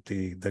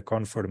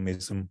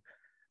conformism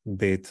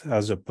bit,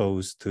 as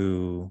opposed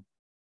to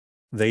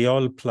they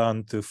all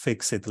plan to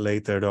fix it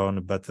later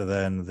on, but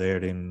then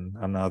they're in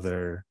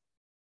another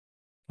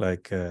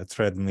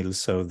treadmill,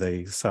 so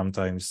they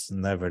sometimes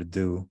never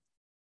do.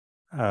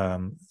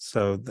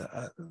 So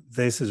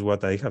this is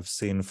what I have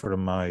seen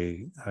from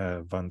my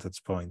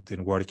vantage point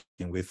in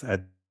working with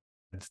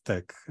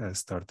tech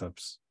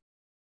startups.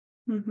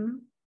 Mm-hmm.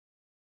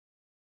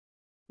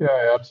 Yeah,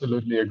 I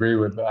absolutely agree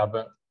with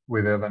Evan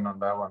on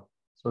that one.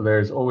 So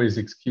there's always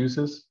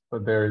excuses,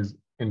 but there's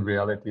in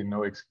reality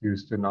no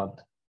excuse to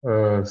not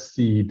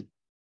seed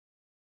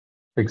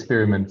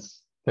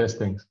experiments,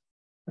 testings.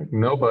 Like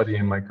nobody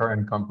in my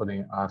current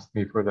company asked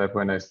me for that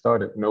when I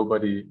started.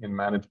 Nobody in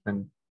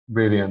management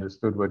really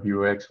understood what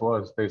UX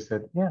was. They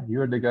said, yeah,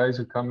 you're the guys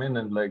who come in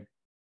and like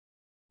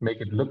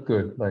make it look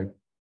good. Like,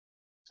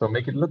 so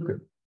make it look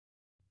good.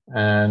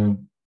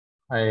 And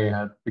I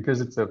had,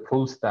 because it's a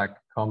full stack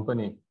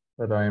company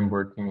that I am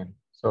working in.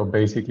 So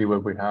basically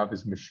what we have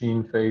is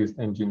machine-faced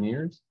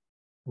engineers,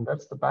 and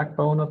that's the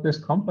backbone of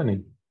this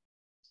company.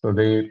 So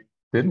they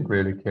didn't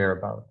really care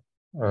about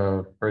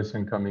a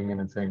person coming in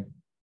and saying,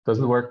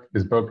 doesn't work,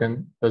 is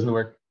broken, doesn't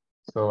work.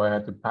 So I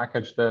had to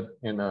package that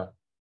in a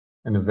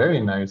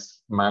very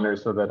nice manner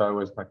so that I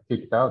was not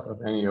kicked out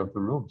of any of the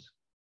rooms.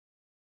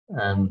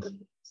 And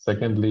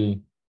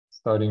secondly,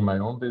 starting my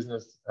own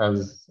business,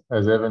 as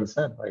Evan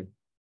said, like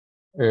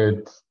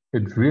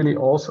it really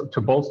also,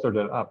 to bolster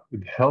that up,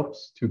 it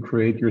helps to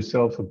create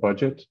yourself a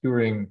budget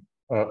during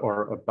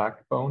or a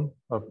backbone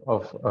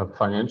of a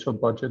financial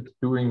budget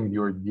during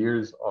your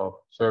years of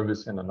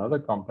service in another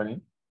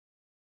company.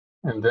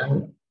 And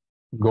then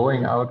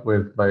going out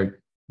with like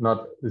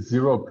not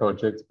 0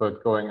 projects,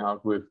 but going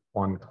out with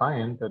one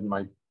client that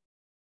might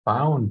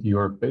found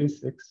your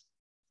basics.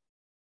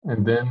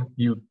 And then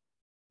you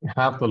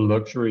have the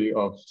luxury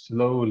of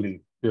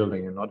slowly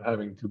building and not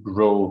having to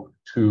grow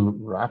too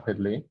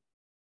rapidly.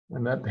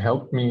 And that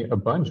helped me a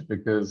bunch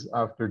because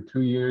after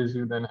 2 years,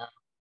 you then have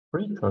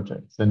 3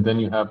 projects. And then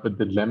you have the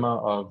dilemma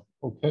of,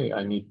 okay,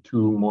 I need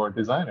 2 more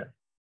designers.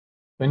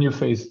 Then you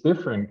face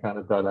different kind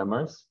of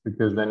dilemmas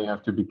because then you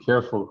have to be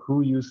careful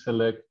who you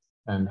select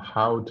and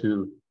how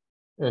to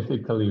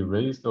ethically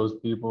raise those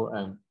people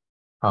and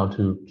how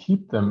to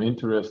keep them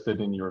interested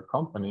in your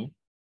company.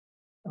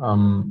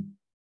 And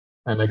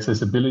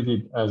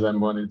accessibility, as I'm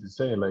wanting to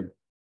say, like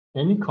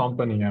any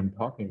company I'm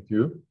talking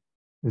to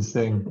is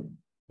saying,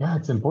 yeah,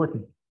 it's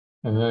important.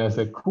 And then I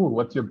say, cool,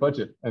 what's your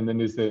budget? And then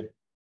they say,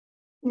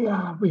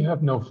 yeah, we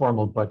have no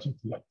formal budget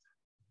yet.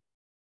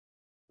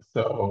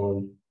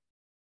 So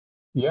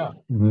yeah,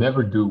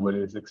 never do what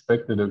is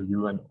expected of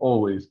you and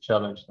always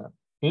challenge them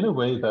in a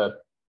way that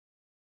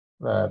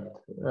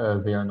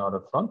they are not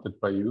affronted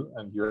by you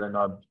and you're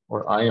not,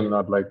 or I am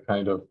not like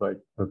kind of like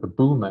the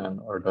boo man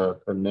or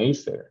the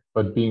naysayer,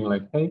 but being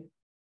like, hey,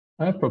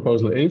 I have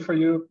proposal A for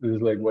you. This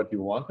is like what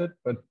you wanted,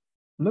 but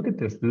look at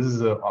this. This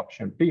is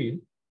option B,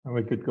 and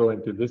we could go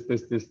into this.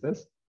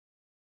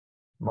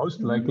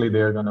 Most likely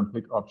they're going to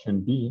pick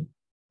option B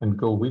and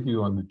go with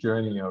you on the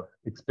journey of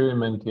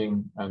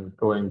experimenting and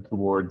going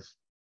towards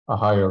a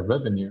higher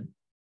revenue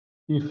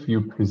if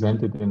you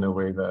present it in a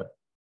way that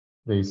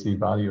they see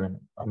value in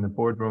it. In the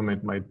boardroom,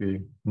 it might be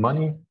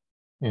money.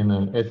 In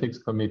an ethics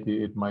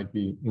committee, it might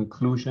be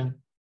inclusion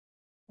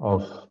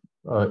of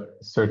a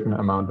certain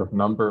amount of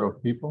number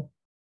of people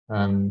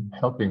and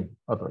helping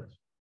others.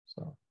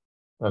 So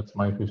that's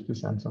my 50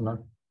 cents on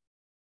that.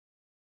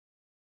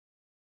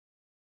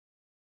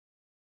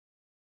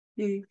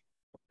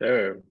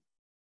 So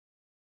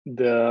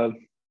the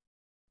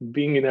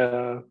being in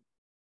a,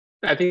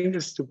 I think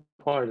there's 2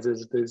 parts.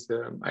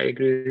 I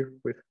agree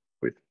with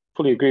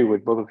fully agree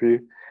with both of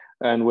you.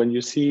 And when you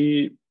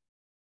see,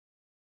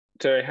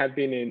 so I have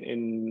been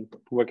in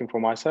working for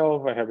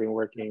myself. I have been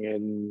working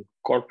in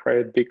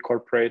big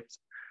corporates,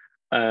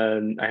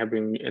 and I have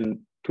been in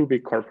 2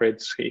 big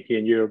corporates here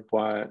in Europe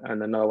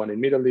and another one in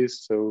Middle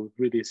East. So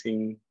really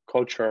seeing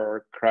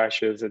culture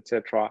crashes,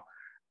 etc.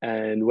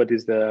 And what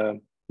is the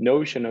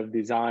notion of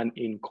design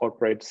in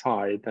corporate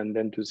side, and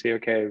then to see,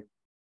 okay,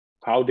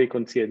 how they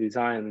consider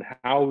design,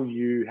 how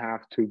you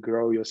have to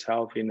grow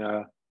yourself in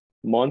a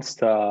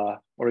monster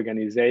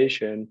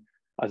organization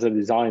as a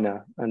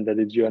designer, and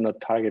that you are not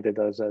targeted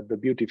as the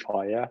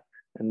beautifier,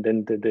 and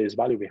then there's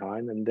value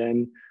behind, and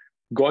then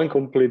going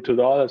complete to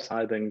the other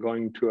side and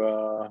going to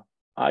a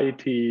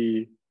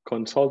IT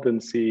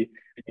consultancy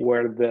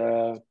where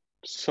the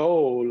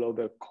soul or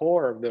the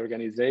core of the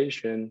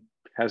organization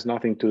has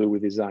nothing to do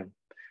with design.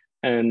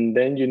 And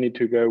then you need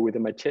to go with a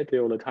machete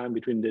all the time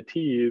between the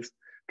teeth,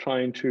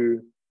 trying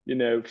to,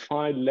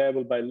 find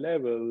level by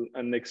level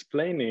and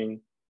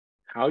explaining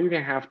how you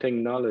can have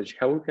technology,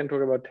 how we can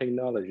talk about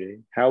technology,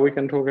 how we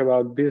can talk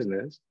about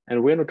business,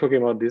 and we're not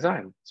talking about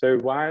design. So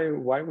why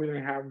we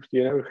don't have,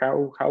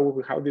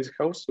 how this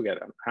goes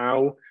together?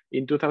 How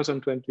in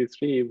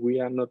 2023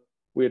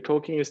 we're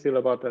talking still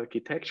about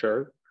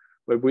architecture,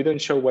 but we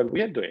don't show what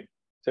we are doing.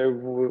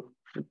 So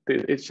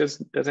it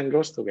just doesn't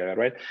go together,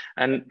 right?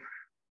 And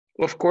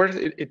of course,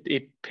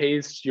 it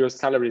pays your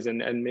salaries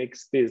and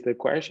makes this. The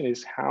question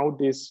is how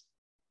these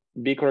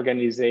big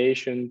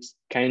organizations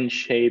can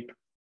shape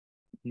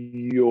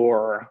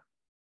your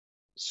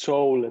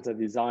soul as a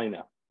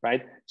designer,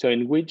 right? So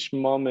in which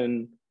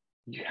moment,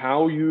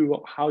 how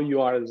you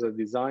are as a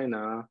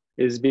designer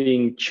is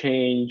being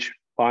changed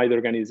by the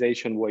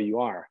organization where you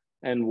are.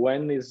 and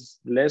when is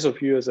less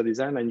of you as a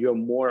designer and you're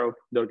more of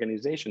the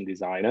organization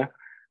designer,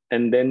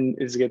 and then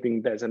it's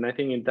getting less. And I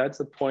think that's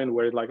the point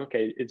where like,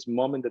 okay, it's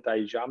moment that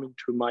I jump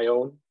into my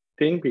own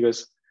thing,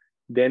 because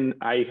then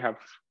I have,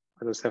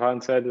 as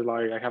Stefan said,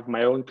 like I have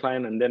my own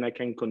client, and then I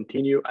can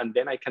continue, and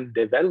then I can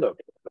develop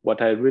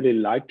what I really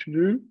like to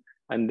do.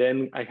 And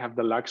then I have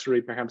the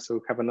luxury perhaps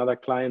to have another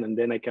client, and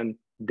then I can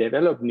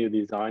develop new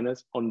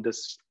designers on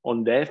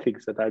the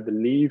ethics that I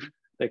believe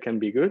that can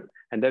be good.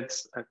 And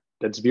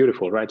that's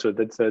beautiful, right? So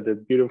that's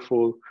the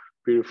beautiful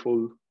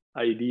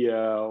idea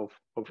of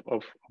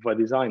a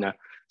designer.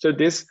 So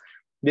there's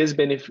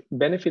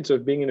benefits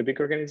of being in a big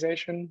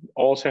organization.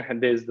 Also,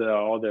 there's the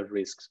other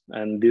risks,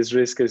 and this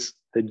risk is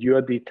that you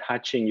are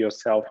detaching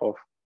yourself of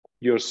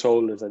your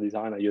soul as a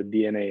designer, your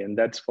DNA, and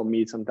that's, for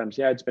me, sometimes,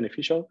 yeah, it's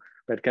beneficial,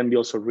 but it can be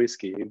also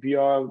risky. If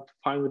you are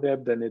fine with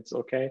it, then it's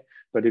okay.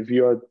 But if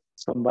you are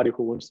somebody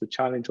who wants to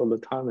challenge all the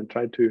time and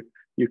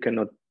you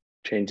cannot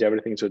change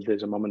everything. So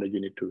there's a moment that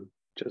you need to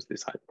just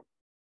decide.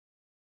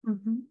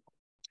 Mm-hmm.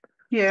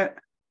 Yeah.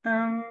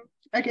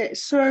 Okay,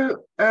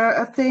 so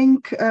I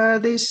think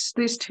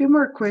there's two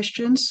more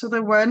questions. So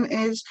the one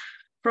is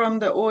from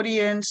the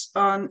audience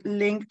on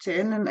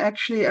LinkedIn, and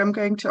actually I'm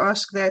going to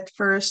ask that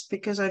first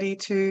because I need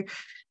to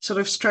sort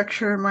of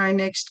structure my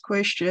next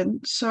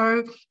question.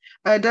 So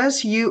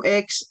does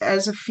UX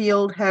as a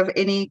field have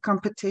any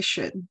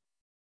competition?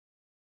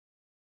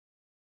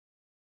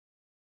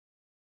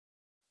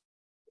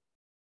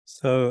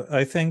 So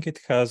I think it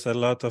has a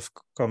lot of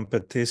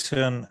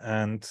competition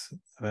and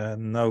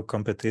no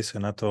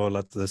competition at all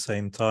at the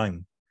same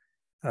time.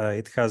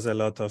 It has a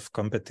lot of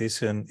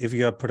competition. If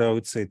you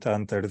approach it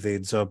under the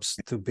jobs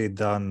to be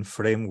done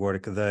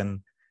framework,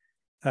 then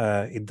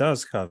it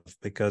does have,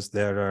 because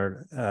there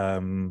are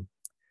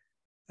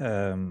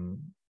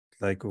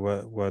like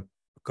what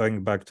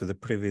going back to the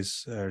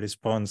previous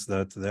response,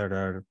 that there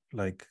are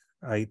like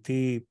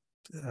IT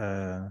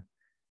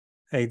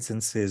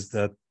agencies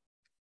that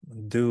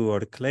do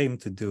or claim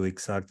to do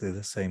exactly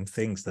the same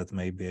things that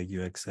maybe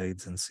a UX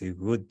agency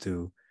would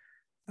do.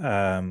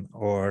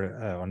 Or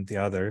on the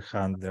other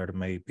hand, there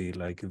may be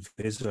like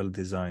visual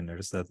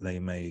designers that they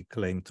may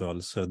claim to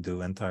also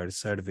do entire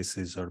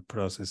services or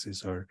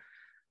processes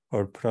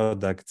or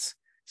products.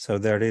 So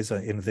there is,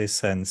 in this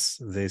sense,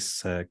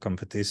 this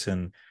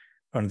competition.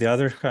 On the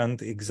other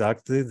hand,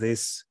 exactly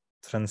this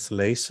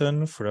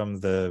translation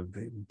from the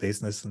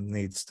business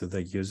needs to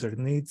the user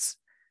needs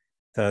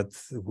that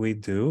we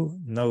do,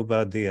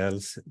 nobody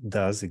else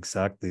does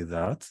exactly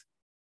that.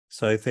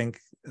 So I think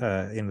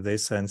in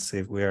this sense,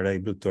 if we are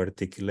able to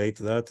articulate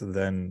that,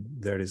 then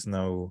there is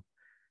no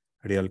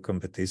real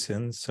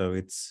competition. So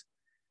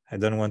I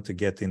don't want to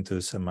get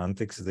into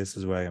semantics. This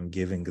is why I'm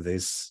giving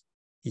this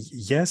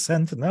yes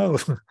and no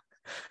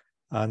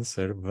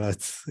answer,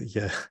 but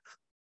yeah.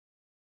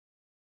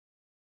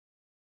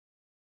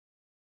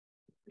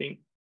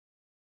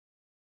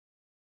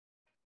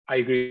 I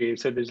agree.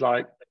 So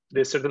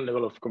there's certain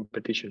level of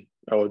competition,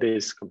 or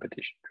there's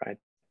competition, right?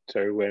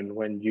 So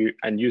when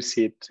you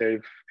see it, so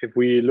if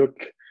we look,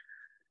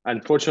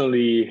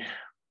 unfortunately,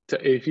 so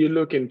if you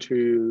look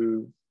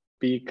into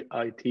big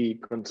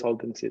IT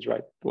consultancies,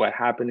 right, what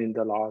happened in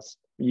the last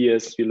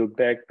years, you look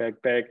back,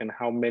 and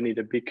how many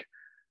the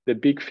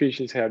big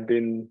fishes have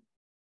been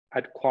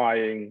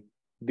acquiring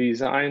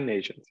design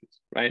agencies,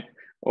 right,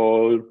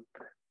 or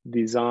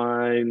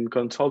design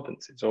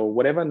consultancies, or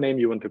whatever name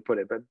you want to put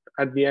it. But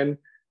at the end,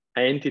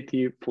 an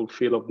entity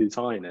fulfill of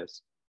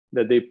designers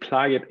that they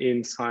plug it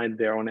inside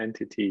their own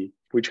entity,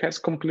 which has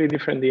completely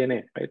different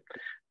DNA, right?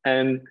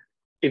 And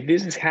if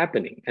this is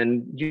happening,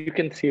 and you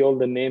can see all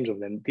the names of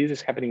them, this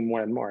is happening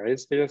more and more.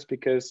 It's just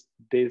because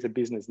there's a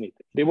business need.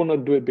 They will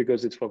not do it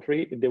because it's for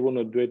free. They will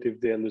not do it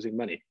if they're losing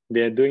money.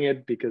 They're doing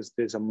it because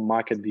there's a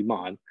market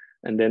demand,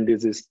 and then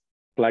this is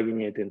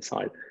plugging it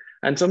inside.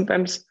 And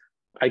sometimes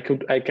I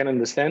can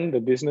understand the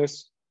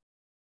business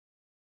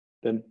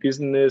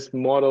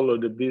model or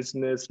the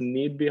business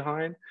need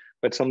behind,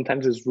 but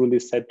sometimes it's really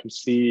sad to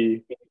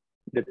see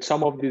that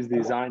some of these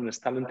designers,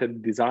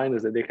 talented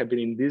designers, that they have been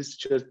in this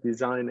just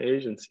design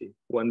agency,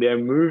 when they are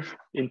moved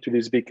into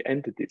these big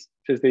entities,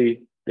 just they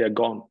are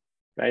gone,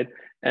 right?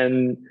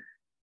 And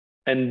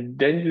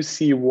then you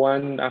see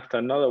one after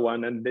another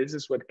one, and this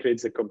is what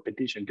creates a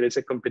competition. Creates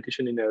a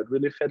competition in a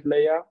really fat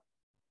layer,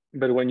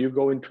 but when you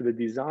go into the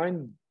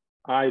design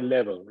eye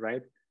level,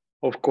 right?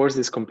 Of course,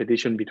 there's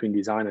competition between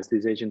designers,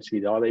 this agency,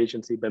 the other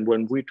agency. But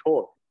when we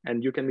talk,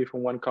 and you can be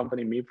from one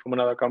company, me from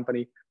another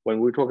company, when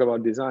we talk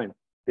about design,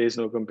 there's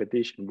no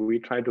competition. We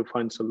try to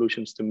find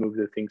solutions to move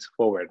the things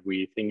forward.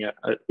 We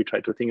try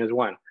to think as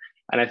one,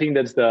 and I think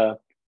that's the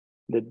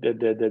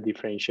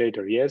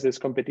differentiator. Yes, there's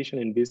competition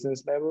in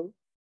business level.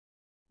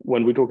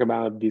 When we talk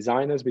about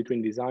designers,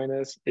 between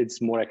designers,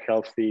 it's more a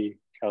healthy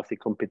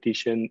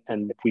competition,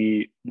 and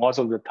most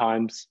of the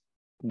times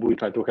we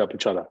try to help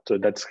each other. So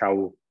that's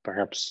how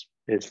perhaps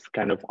it's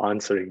kind of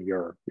answering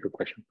your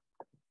question.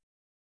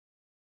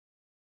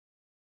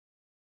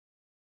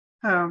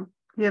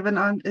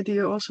 Do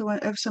you also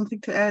have something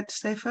to add,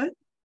 Stefan?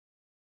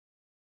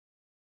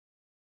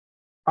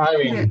 I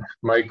Yeah. mean,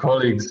 my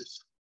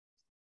colleagues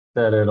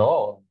said it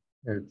all.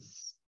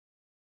 It's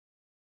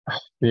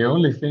the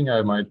only thing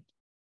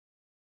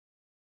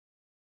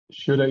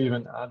should I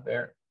even add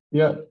there?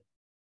 Yeah,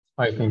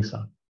 I think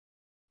so.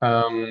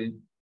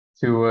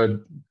 To what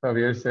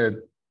Javier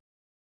said,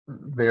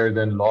 they're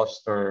then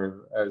lost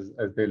or as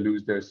they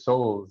lose their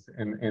souls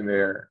in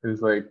there.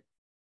 It's like,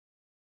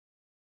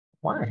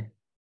 why?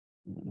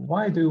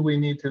 Why do we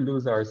need to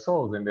lose our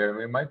souls in there?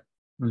 We might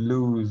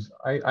lose.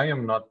 I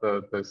am not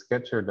the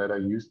sketcher that I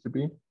used to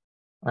be.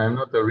 I am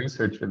not the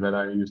researcher that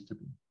I used to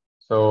be.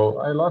 So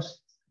I lost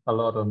a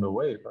lot on the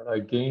way, but I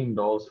gained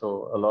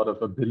also a lot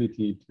of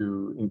ability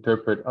to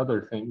interpret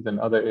other things and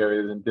other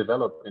areas and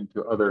develop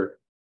into other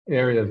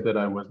areas that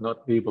I was not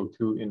able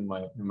to in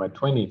my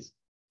 20s.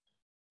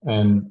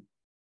 And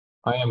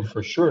I am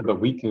for sure the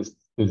weakest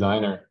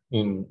designer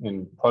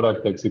in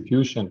product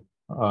execution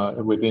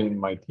within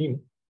my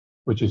team,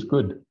 which is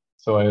good.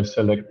 So I have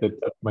selected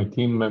my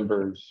team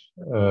members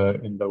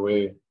in the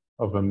way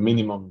of a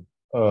minimum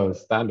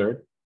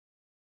standard.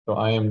 So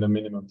I am the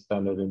minimum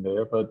standard in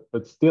there,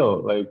 but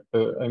still, like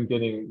I'm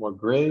getting more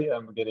gray,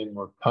 I'm getting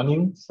more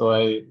cunning, so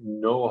I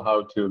know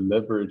how to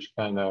leverage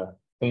kind of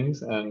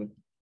things, and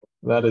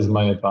that is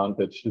my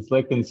advantage. It's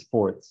like in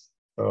sports.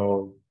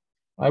 So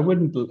I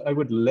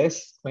would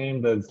less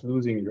claim that it's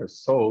losing your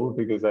soul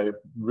because I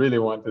really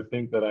want to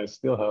think that I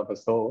still have a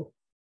soul.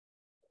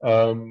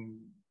 Um,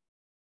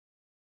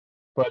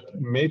 but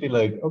maybe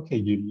like, okay,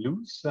 you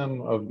lose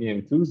some of the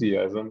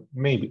enthusiasm,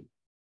 maybe,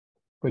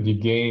 but you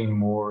gain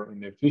more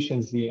in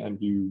efficiency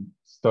and you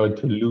start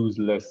to lose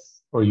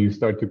less or you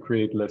start to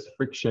create less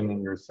friction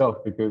in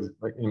yourself because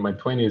like in my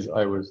 20s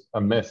I was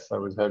a mess. I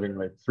was having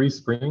like 3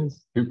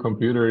 screens, 2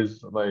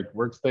 computers, like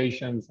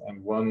workstations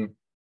and one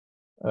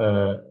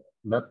uh,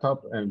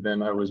 laptop, and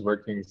then I was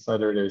working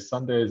Saturdays,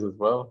 Sundays as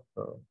well.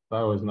 So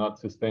that was not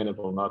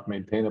sustainable, not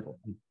maintainable.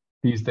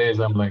 These days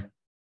I'm like,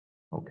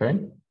 okay,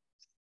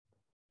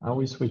 now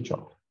we switch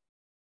off.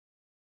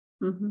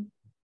 Mm-hmm.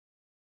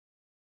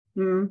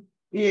 Mm.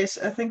 Yes,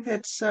 I think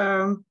that's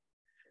I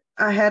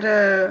had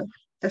a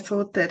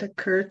thought that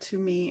occurred to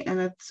me and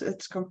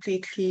it's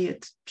completely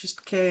it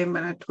just came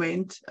and it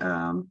went.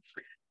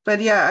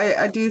 But yeah,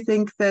 I do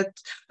think that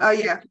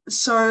yeah.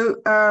 So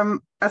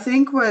I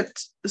think what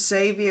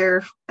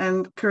Xavier,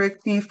 and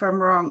correct me if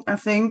I'm wrong, I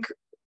think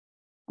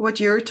what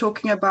you're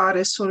talking about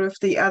is sort of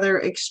the other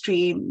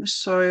extreme.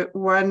 So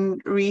one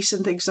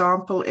recent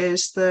example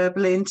is the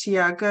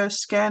Balenciaga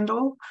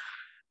scandal.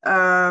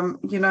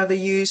 The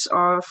use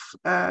of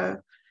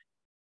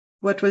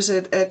what was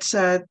it? It's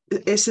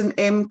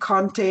S&M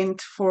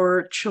content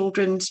for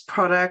children's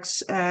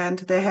products, and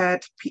they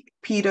had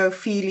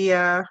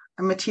pedophilia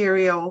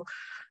material.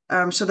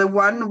 So the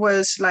one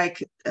was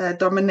like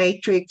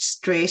dominatrix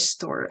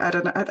dressed, or I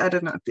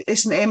don't know,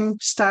 S&M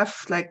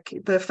stuff, like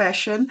the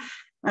fashion.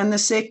 And the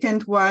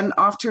second one,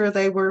 after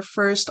they were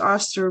first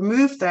asked to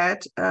remove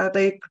that,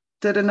 they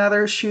did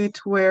another shoot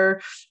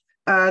where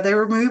they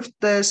removed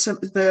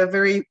the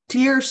very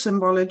clear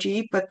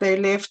symbology, but they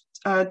left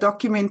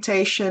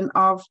documentation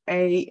of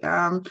a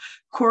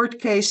court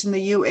case in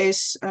the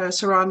US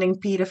surrounding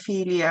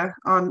pedophilia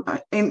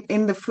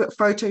in the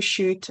photo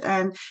shoot.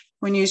 And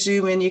when you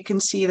zoom in, you can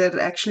see that it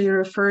actually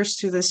refers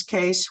to this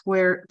case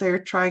where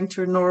they're trying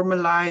to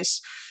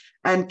normalize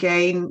and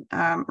gain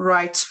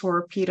rights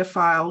for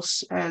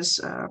pedophiles as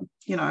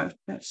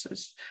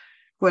as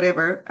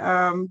whatever.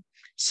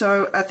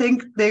 So I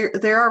think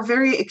there are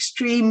very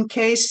extreme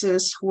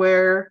cases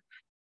where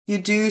you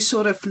do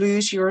sort of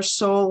lose your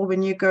soul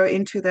when you go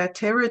into that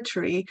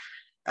territory.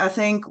 I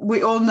think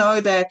we all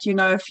know that,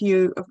 if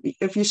you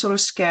sort of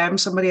scam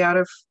somebody out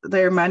of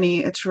their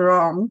money, it's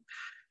wrong.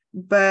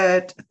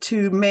 But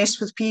to mess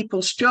with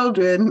people's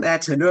children,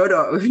 that's a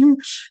no-no.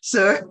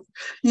 So,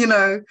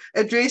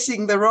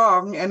 addressing the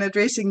wrong and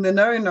addressing the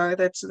no-no,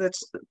 that's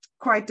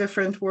quite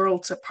different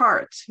worlds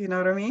apart. You know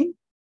what I mean?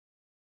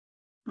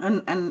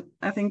 And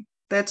I think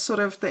that's sort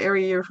of the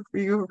area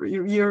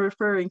you're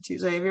referring to,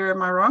 Xavier.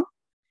 Am I wrong?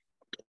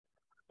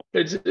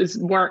 It's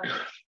more,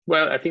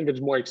 well, I think it's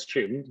more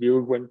extreme.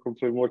 You went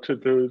completely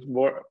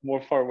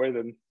more far away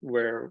than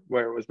where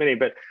it was meaning.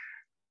 But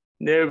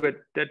no, but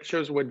that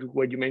shows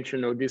what you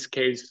mentioned. In this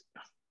case,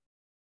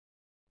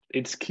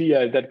 it's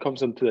clear that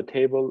comes onto the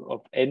table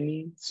of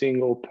any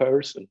single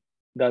person.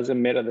 Doesn't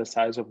matter the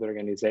size of the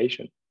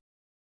organization.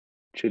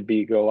 Should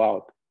be go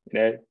out.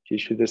 You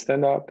should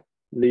stand up,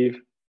 leave,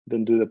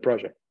 don't do the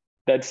project.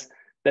 That's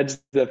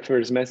the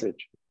first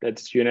message.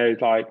 That's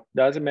it's like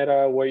doesn't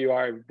matter where you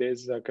are. If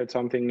there's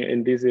something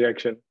in this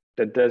direction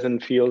that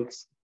doesn't feel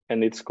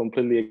and it's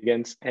completely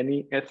against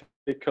any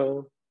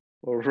ethical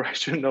or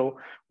rational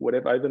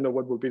whatever. I don't know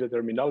what would be the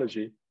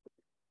terminology.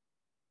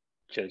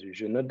 Just you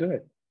should not do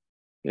it.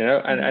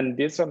 And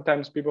this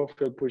sometimes people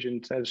feel pushed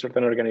in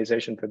certain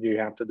organizations that you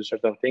have to do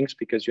certain things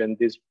because you're in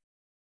this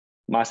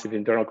massive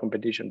internal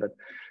competition. But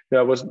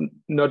I was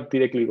not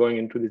directly going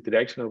into this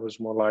direction. It was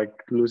more like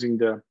losing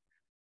the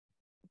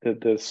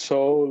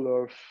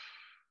soul of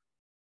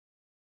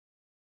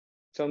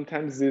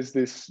sometimes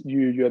this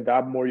you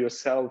adapt more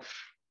yourself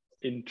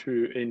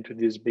into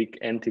this big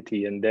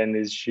entity, and then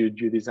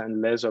you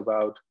design less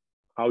about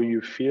how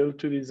you feel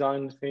to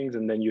design things,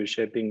 and then you're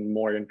shaping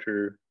more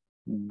into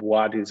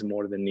what is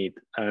more the need,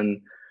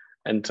 and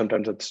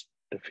sometimes that's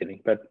the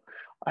feeling. But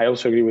I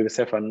also agree with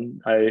Stefan.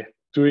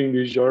 Doing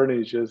this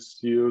journey,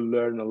 just you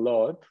learn a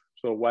lot.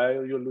 So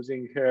while you're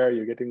losing hair,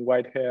 you're getting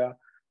white hair,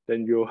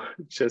 then you're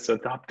just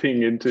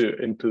adapting into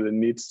the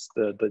needs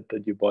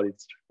that your body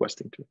is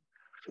requesting to.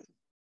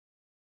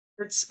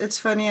 It's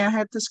funny. I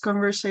had this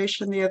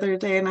conversation the other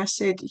day, and I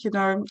said,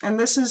 and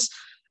this is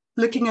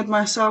looking at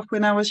myself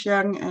when I was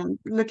young, and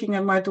looking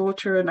at my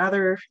daughter and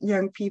other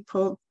young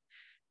people.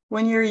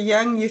 When you're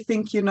young, you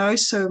think you know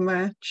so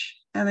much,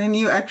 and then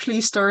you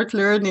actually start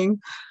learning.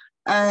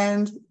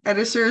 And at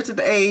a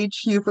certain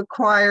age, you've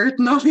acquired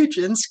knowledge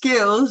and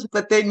skills,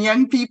 but then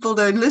young people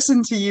don't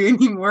listen to you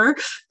anymore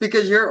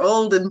because you're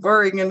old and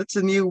boring and it's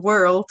a new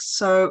world.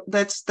 So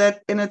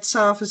that in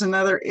itself is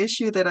another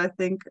issue that I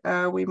think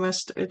we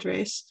must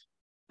address.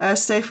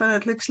 Stefan,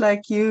 it looks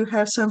like you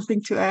have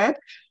something to add.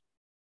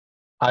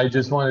 I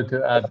just wanted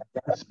to add,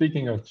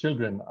 speaking of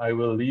children, I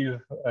will leave,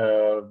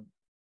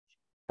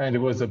 and it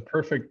was a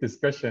perfect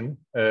discussion,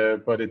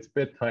 but it's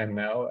bedtime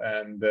now,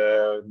 and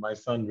my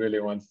son really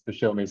wants to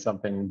show me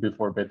something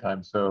before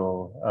bedtime.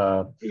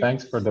 So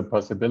thanks for the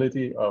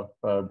possibility of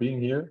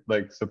being here,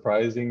 like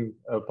surprising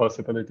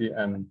possibility,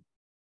 and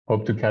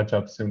hope to catch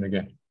up soon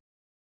again.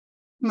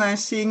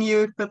 Nice seeing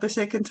you for the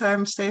second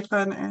time,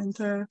 Stefan,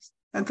 and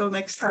until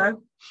next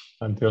time.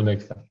 Until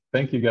next time.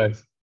 Thank you,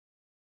 guys.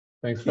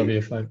 Thanks,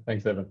 Xavier.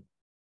 Thanks, Evan.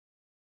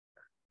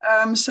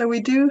 So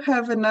we do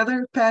have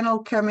another panel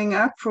coming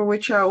up for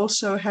which I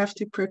also have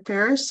to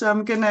prepare. So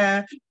I'm going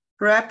to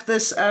wrap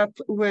this up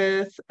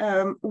with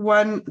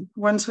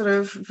one sort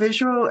of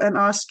visual and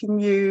asking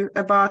you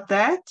about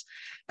that.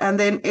 And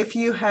then if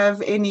you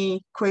have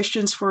any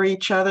questions for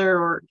each other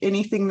or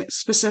anything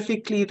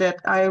specifically that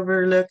I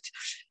overlooked,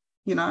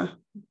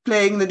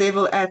 playing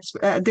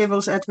the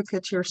devil's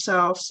advocate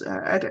yourselves,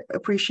 I'd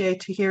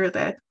appreciate to hear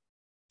that.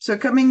 So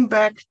coming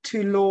back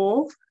to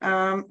law,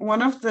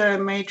 one of the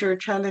major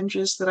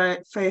challenges that I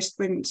faced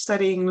when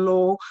studying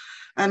law,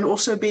 and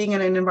also being in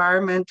an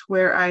environment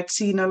where I'd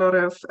seen a lot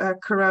of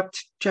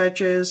corrupt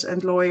judges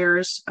and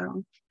lawyers,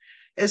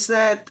 is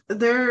that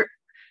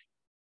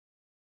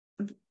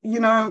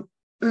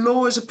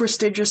law is a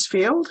prestigious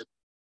field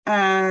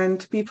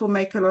and people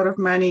make a lot of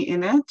money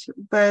in it,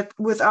 but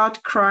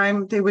without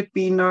crime, there would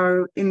be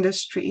no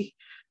industry.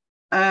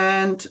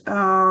 And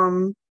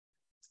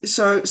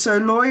So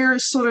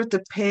lawyers sort of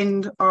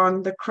depend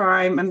on the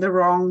crime and the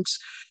wrongs.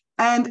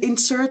 And in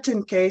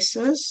certain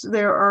cases,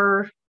 there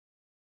are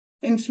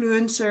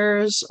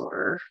influencers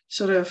or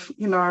sort of,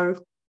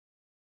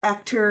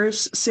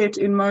 actors set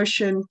in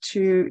motion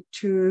to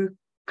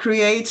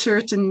create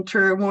certain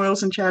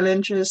turmoils and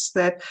challenges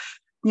that,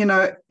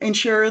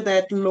 ensure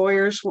that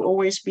lawyers will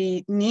always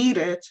be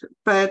needed.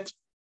 But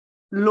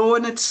law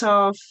in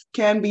itself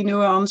can be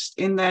nuanced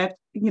in that,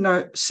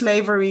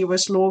 slavery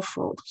was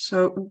lawful.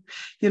 So,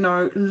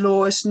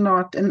 law is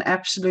not an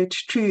absolute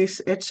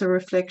truth. It's a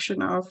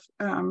reflection of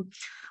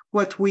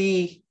what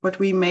we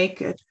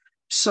make it.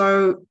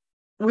 So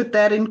with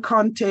that in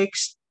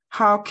context,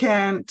 how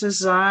can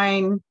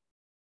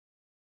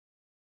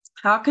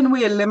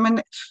we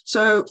eliminate,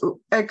 so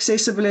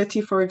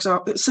accessibility, for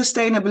example,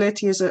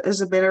 sustainability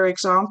is a better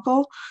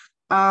example.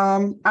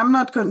 I'm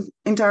not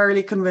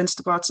entirely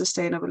convinced about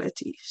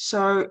sustainability.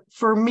 So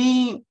for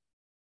me,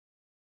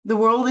 the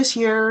world is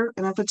here,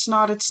 and if it's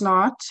not, it's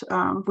not.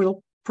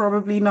 We'll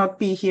probably not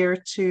be here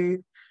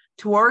to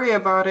worry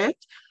about it.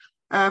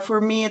 For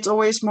me, it's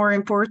always more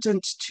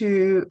important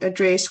to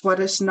address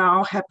what is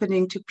now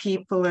happening to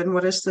people and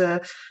what is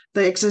the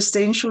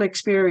existential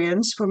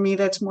experience. For me,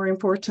 that's more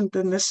important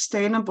than the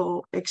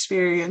sustainable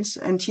experience.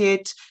 And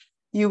yet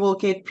you will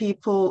get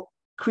people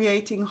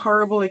creating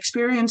horrible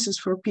experiences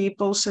for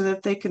people so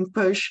that they can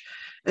push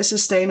a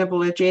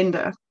sustainable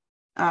agenda.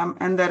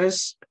 And that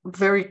is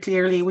very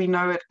clearly, we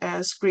know it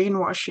as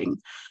greenwashing.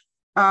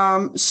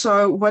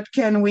 So what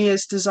can we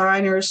as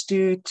designers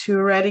do to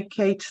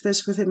eradicate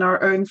this within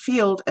our own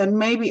field, and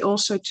maybe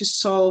also to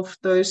solve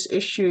those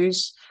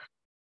issues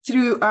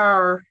through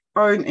our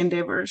own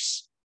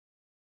endeavors?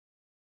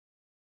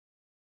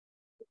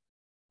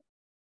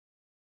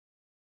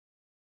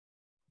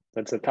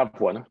 That's a tough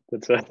one.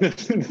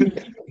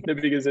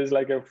 Because there's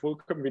like a full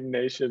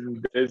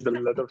combination. There's a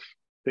lot of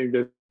things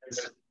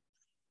that's.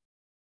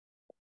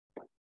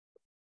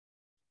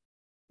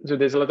 So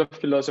there's a lot of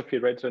philosophy,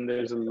 right? And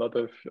there's a lot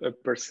of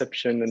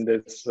perception, and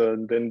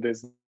then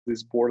there's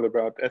this board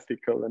about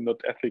ethical and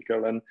not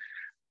ethical.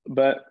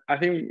 But I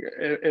think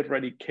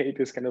eradicate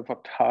is kind of a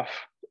tough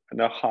and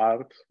a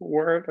hard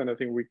word, and I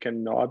think we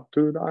cannot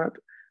do that.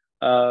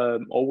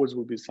 Always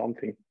will be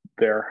something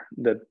there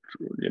that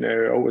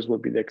always will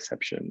be the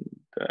exception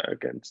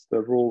against the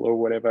rule or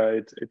whatever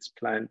it's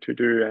planned to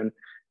do, and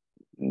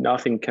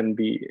nothing can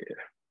be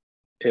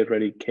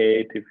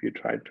eradicated if you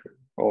try to,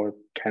 or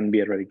can be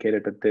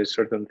eradicated, but there's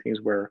certain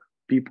things where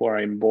people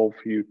are involved,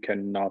 you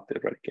cannot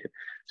eradicate.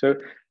 So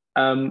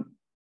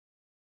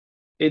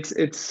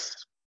it's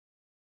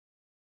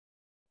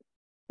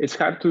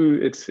hard to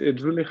it's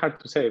really hard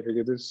to say,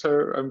 because it's so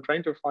I'm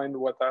trying to find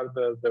what are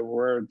the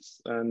words,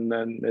 and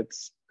then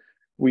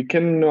we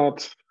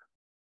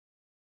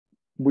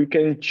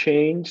can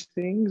change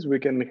things, we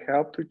can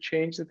help to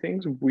change the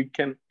things, we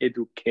can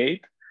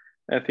educate.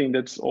 I think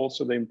that's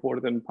also the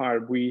important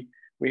part. We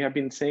have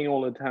been saying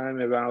all the time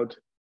about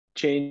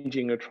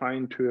changing or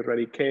trying to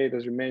eradicate,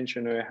 as you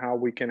mentioned, how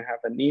we can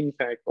have an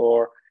impact,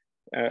 or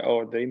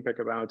the impact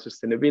about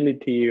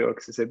sustainability or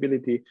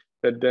accessibility.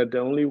 But the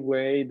only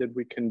way that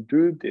we can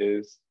do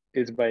this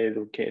is by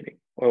educating,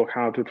 or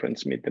how to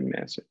transmit the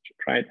message,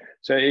 right?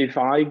 So if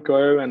I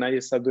go and I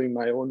start doing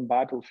my own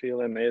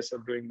battlefield, and I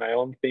start doing my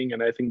own thing,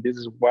 and I think this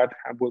is what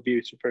will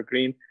be super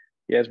green,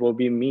 yes, will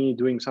be me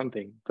doing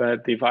something.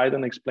 But if I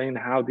don't explain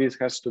how this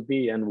has to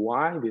be and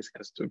why this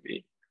has to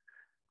be,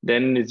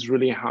 then it's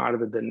really hard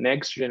that the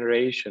next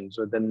generations,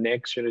 or the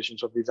next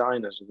generations of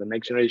designers, or the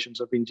next generations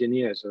of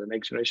engineers, or the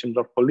next generations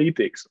of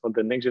politics, or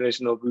the next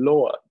generation of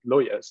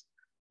lawyers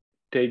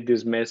take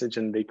this message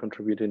and they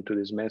contribute into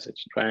this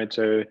message, right?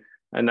 So,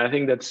 and I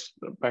think that's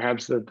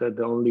perhaps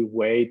the only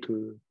way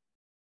to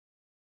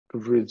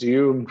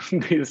resume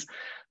this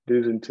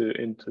into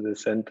the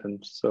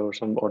sentence, or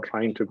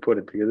trying to put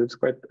it, because it's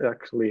quite,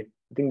 actually,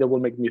 I think that will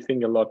make me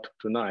think a lot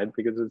tonight,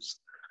 because it's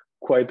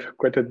quite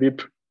a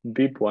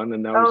deep one,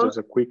 and now it's just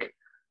a quick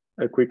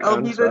I'll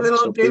answer. Be the little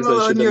So please devil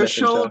don't shoot on the your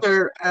messenger.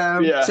 shoulder,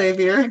 Yeah.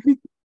 Xavier.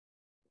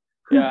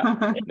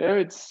 Yeah, no,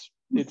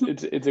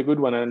 it's a good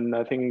one, and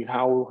I think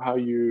how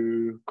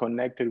you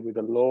connected with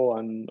the law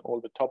and all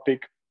the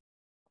topic.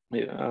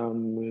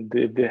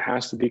 There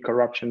has to be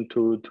corruption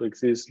to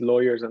exist,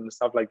 lawyers and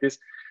stuff like this.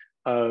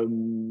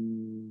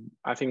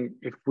 I think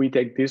if we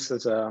take this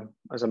as a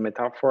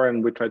metaphor,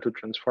 and we try to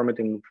transform it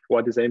in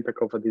what is the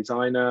impact of a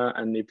designer,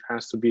 and it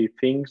has to be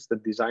things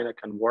that designer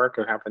can work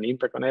or have an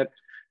impact on it,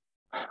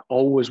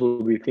 always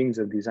will be things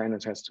that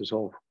designers has to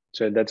solve.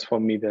 So that's for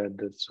me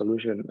the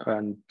solution.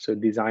 And so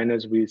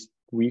designers,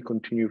 we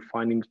continue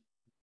finding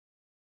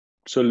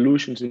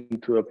solutions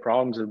into the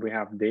problems that we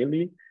have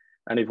daily.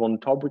 And if on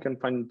top we can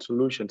find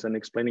solutions, and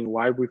explaining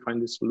why we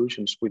find these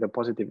solutions with a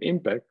positive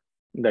impact,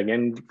 it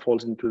again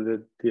falls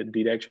into the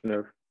direction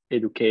of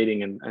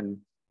educating and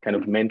kind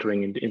of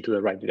mentoring into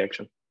the right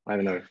direction. I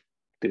don't know if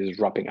this is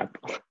wrapping up.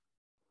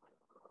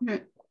 Yeah.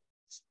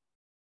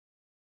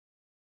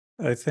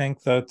 I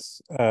think that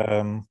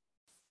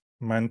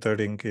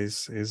mentoring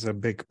is a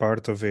big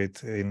part of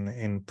it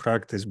in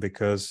practice,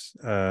 because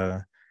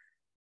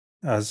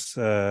as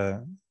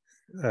Hannah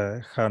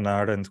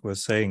Arendt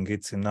was saying,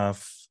 it's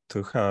enough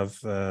to have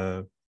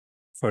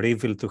for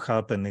evil to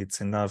happen, it's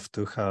enough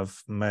to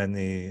have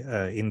many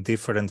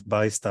indifferent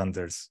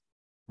bystanders,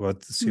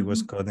 what she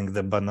was calling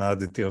the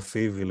banality of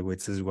evil,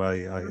 which is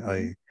why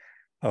I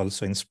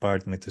also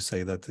inspired me to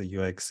say that the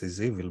UX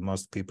is evil.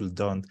 Most people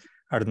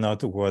are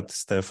not what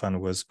Stefan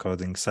was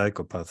calling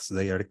psychopaths.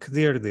 They are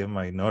clearly a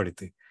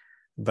minority.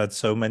 But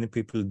so many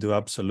people do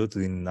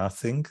absolutely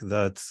nothing,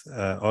 that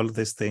all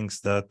these things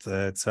that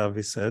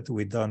Xavi said,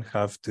 we don't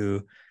have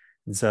to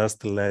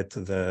just let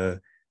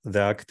the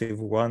active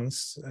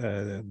ones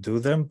do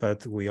them,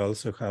 but we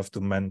also have to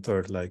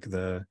mentor like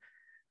the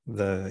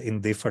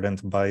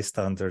indifferent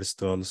bystanders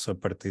to also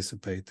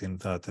participate in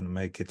that and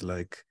make it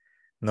like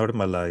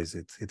normalize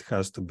it. It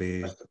has to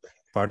be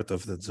part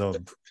of the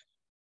job.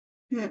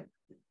 Yeah.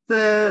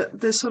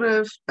 The sort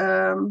of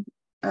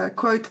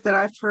quote that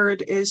I've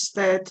heard is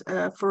that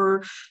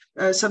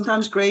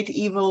sometimes great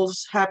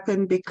evils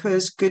happen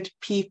because good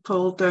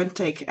people don't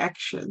take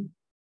action.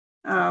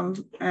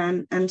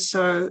 And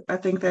so I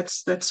think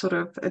that's sort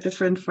of a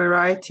different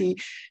variety.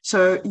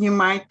 So you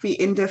might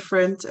be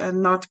indifferent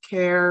and not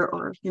care,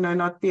 or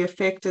not be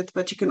affected,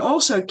 but you can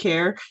also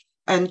care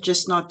and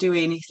just not do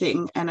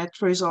anything, and it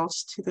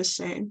results to the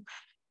same.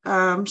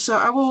 So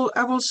I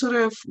will sort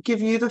of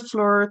give you the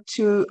floor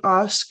to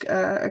ask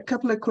a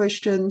couple of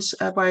questions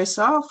by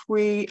yourself.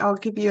 I'll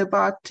give you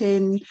about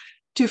 10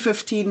 to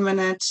 15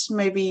 minutes,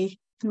 maybe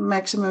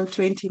maximum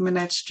 20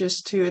 minutes,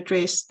 just to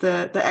address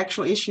the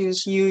actual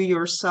issues you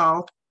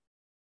yourselves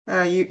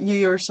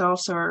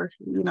are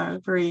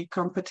very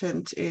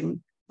competent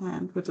in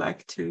and would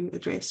like to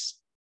address.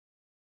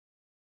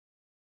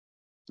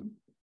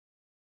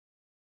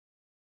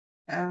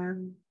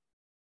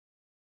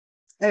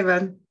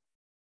 Evan.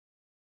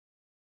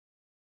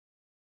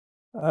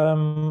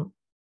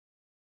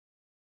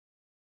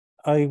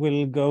 I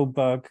will go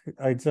back.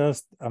 I'm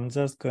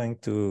just going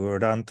to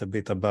rant a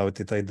bit about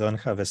it. I don't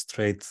have a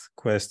straight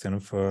question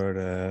for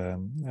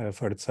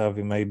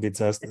Xavi, maybe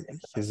just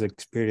his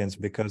experience,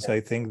 because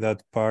I think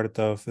that part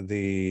of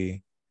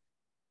the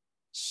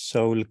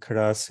soul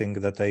crushing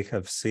that I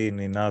have seen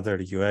in other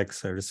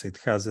UXers, it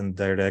hasn't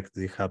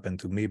directly happened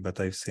to me, but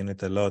I've seen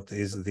it a lot,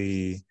 is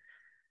the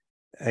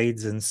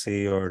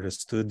agency or a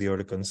studio or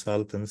a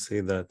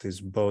consultancy that is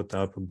bought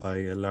up by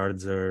a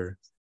larger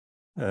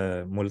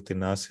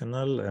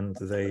multinational, and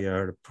they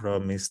are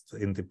promised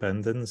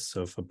independence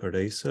of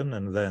operation,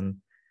 and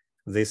then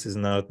this is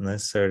not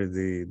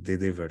necessarily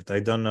delivered. I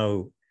don't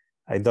know.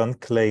 I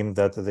don't claim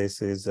that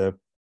this is a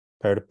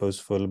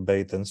purposeful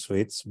bait and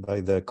switch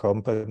by the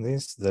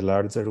companies, the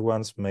larger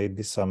ones.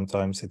 Maybe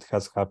sometimes it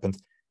has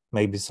happened.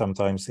 Maybe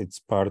sometimes it's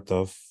part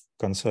of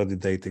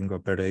consolidating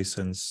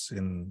operations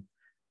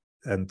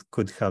and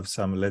could have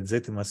some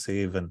legitimacy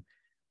even.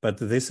 But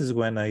this is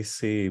when I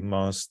see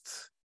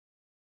most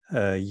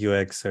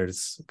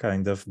UXers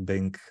kind of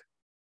being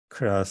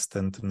crushed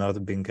and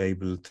not being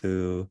able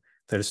to,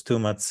 there's too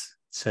much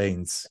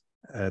change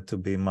to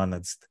be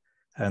managed.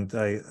 And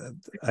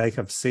I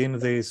have seen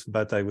this,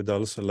 but I would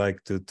also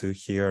like to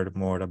hear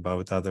more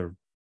about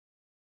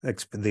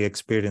the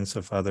experience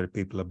of other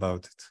people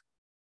about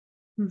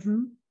it.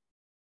 Mm-hmm.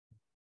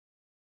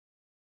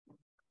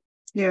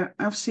 Yeah,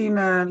 I've seen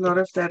a lot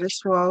of that as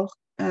well.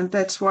 And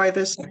that's why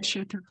this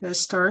initiative has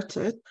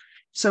started.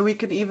 So we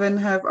can even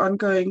have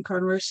ongoing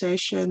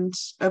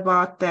conversations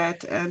about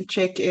that and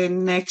check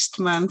in next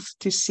month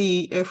to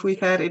see if we've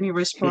had any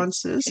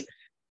responses.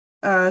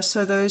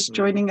 So those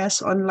joining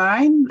us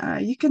online,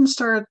 you can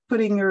start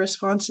putting your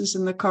responses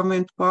in the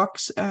comment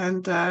box.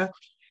 And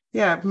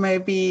yeah,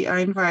 maybe I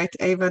invite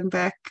Avon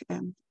back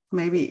and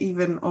maybe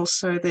even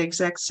also the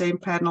exact same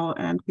panel,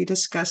 and we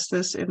discuss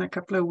this in a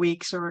couple of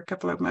weeks or a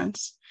couple of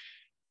months.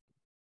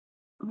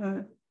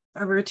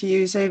 Over to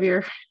you,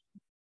 Xavier.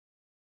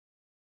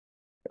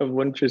 I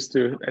want just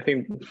to, I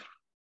think,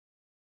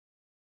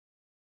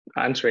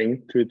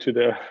 answering to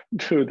the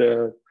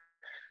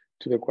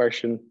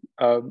question.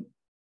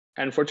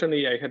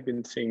 Unfortunately, I had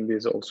been seeing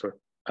this also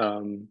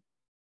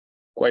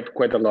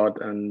quite a lot,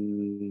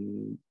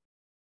 and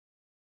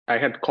I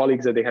had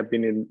colleagues that they had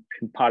been in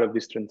part of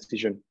this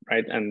transition,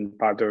 right, and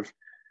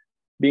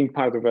being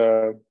part of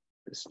a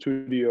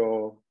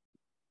studio,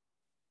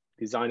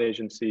 design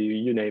agency,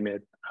 you name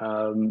it,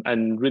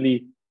 and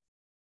really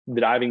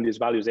driving these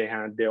values. They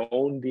had their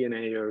own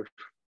DNA of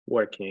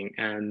working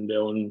and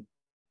their own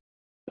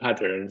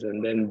patterns,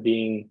 and then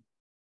being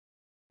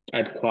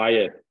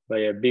acquired by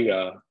a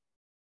bigger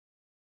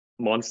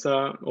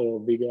monster or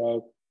bigger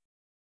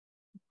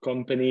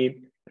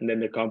company, and then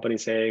the company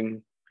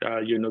saying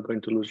you're not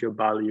going to lose your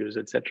values,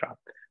 etc.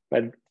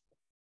 But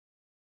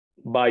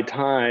by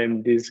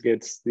time this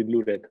gets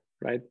diluted,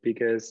 right?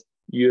 Because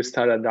you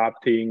start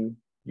adopting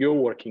your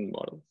working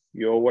model,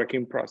 your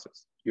working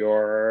process,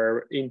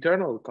 your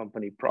internal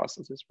company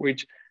processes,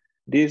 which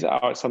these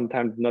are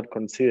sometimes not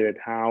considered,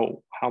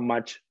 how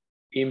much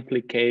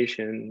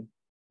implication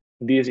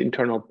these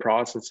internal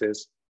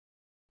processes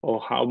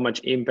or how much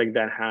impact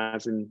that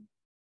has in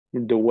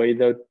the way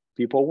that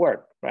people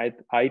work, right?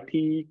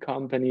 IT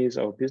companies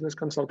or business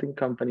consulting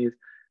companies,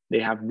 they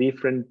have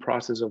different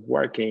process of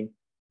working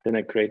than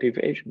a creative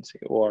agency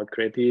or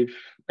creative,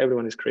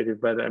 everyone is creative,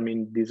 but I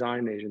mean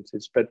design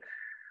agencies. But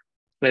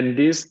when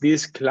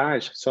this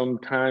clash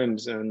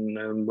sometimes,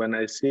 and when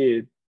I see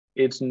it,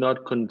 it's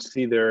not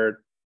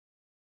considered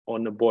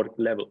on a board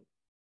level,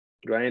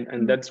 right?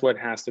 And that's what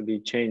has to be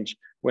changed.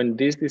 When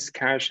these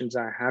discussions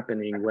are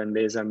happening, when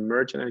there's a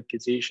merger and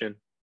acquisition,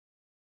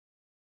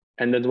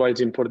 and that's why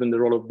it's important, the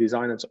role of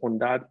designers on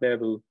that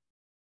level,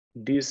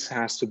 this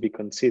has to be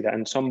considered.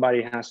 And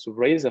somebody has to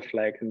raise a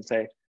flag and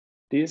say,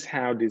 this is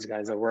how these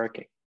guys are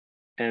working.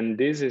 And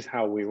this is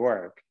how we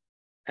work.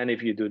 And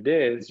if you do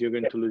this, you're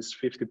going to lose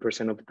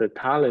 50% of the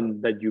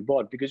talent that you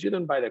bought, because you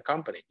don't buy the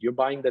company, you're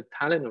buying the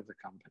talent of the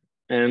company.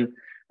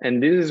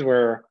 And this is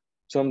where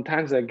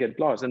sometimes they get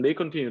lost, and they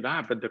continue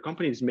that, but the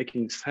company is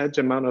making such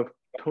amount of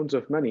tons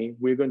of money,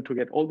 we're going to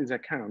get all these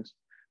accounts,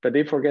 but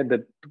they forget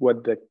that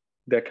what the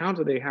accounts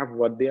that they have,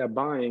 what they are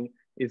buying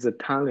is the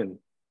talent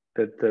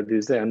that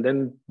is there. And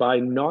then by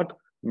not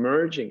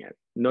merging it,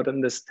 not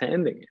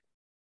understanding it,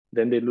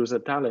 then they lose the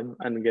talent,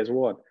 and guess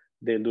what?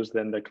 They lose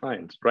then the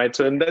clients, right?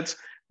 So, and that's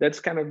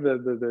kind of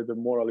the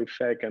moral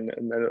effect, and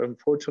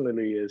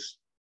unfortunately is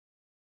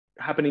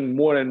happening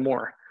more and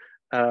more.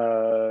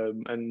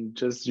 And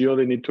just you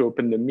only need to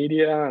open the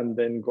media, and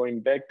then going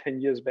back 10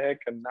 years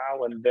back and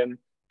now, and then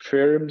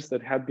firms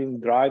that have been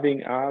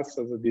driving us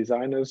as a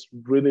designers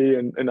really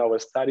in our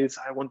studies,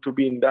 I want to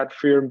be in that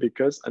firm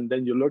because, and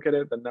then you look at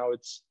it and now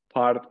it's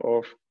part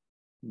of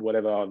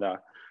whatever other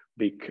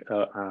big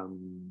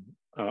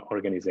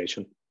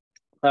organization.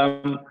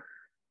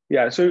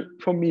 Yeah, so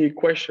for me,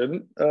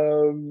 question,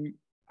 the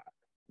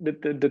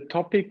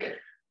topic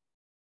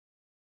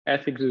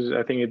ethics is,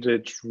 I think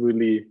it's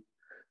really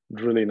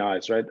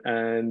nice, right?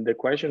 And the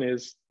question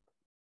is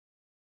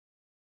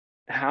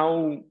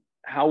how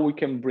we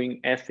can bring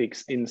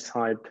ethics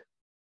inside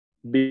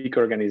big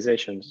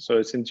organizations.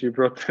 So since you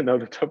brought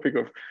another topic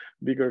of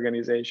big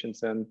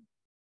organizations, and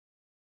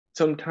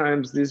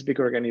sometimes these big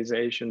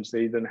organizations,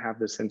 they don't have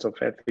the sense of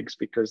ethics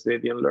because they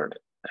didn't learn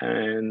it.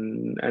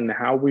 And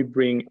how we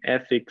bring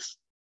ethics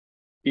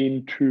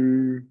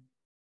into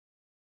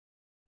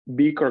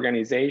big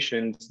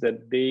organizations,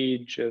 that they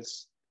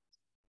just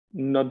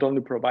not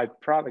only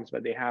provide products,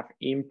 but they have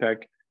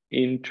impact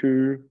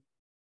into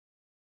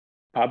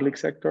public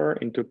sector,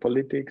 into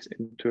politics,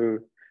 into,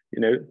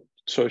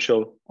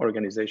 social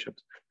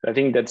organizations. I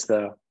think that's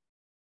the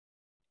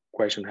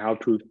question, how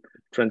to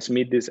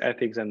transmit this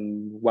ethics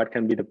and what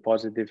can be the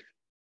positive,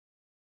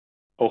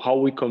 or how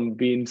we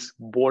convince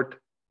board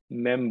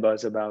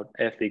members about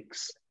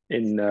ethics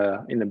in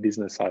the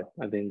business side.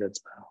 I think that's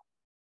the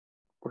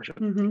question.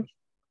 Mm-hmm.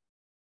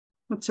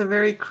 It's a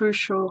very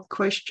crucial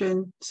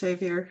question,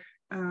 Xavier.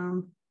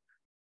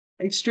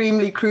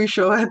 Extremely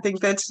crucial. I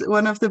think that's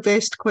one of the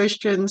best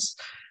questions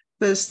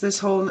this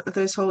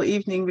whole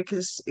evening,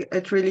 because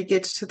it really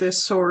gets to the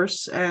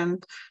source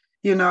and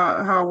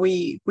how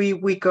we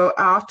go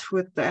out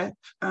with that.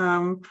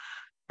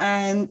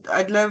 And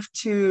I'd love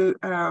to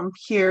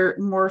hear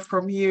more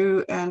from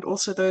you and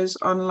also those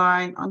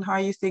online on how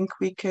you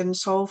think we can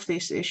solve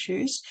these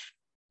issues.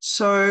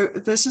 So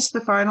this is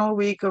the final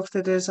week of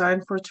the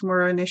Design for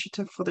Tomorrow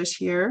initiative for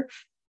this year.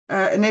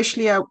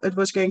 Initially, it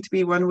was going to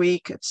be 1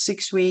 week. It's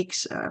 6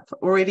 weeks. I've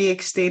already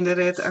extended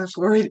it. I've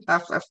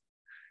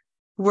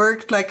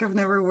worked like I've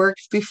never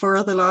worked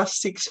before the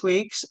last 6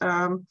 weeks.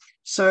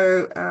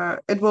 So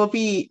it will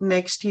be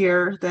next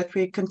year that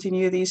we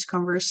continue these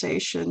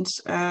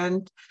conversations.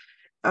 And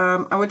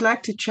I would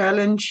like to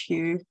challenge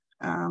you.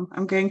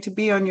 I'm going to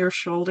be on your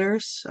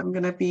shoulders. I'm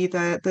going to be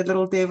the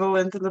little devil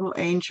and the little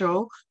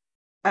angel.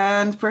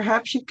 And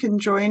perhaps you can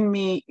join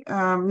me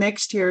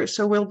next year.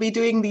 So we'll be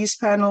doing these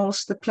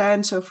panels. The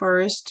plan so far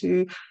is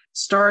to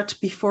start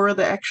before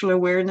the actual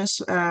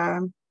awareness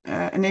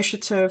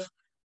initiative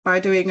by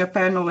doing a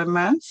panel a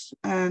month.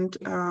 And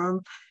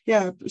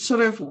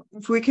sort of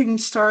if we can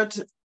start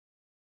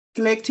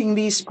collecting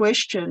these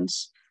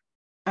questions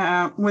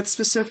with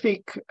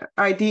specific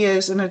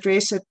ideas and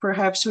address it,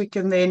 perhaps we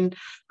can then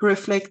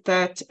reflect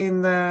that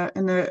in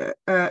the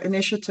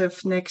initiative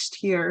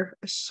next year.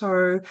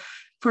 So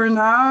for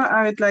now,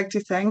 I'd like to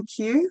thank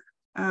you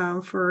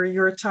for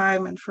your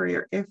time and for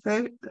your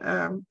effort.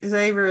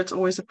 Xavier, it's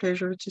always a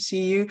pleasure to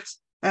see you.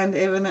 And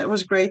Evan, it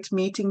was great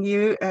meeting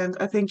you. And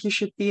I think you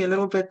should be a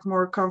little bit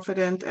more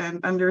confident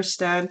and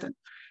understand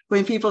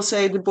when people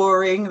say the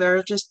boring,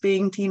 they're just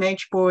being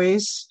teenage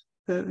boys.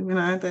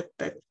 You're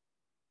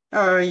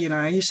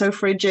so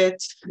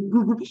frigid.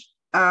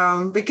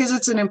 Because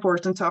it's an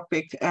important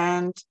topic.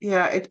 And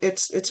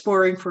it's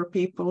boring for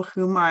people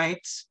who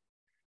might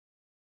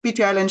be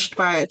challenged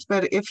by it.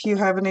 But if you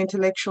have an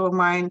intellectual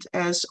mind,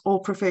 as all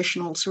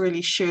professionals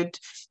really should,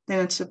 then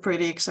it's a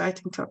pretty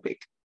exciting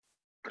topic.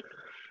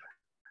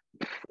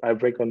 I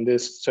break on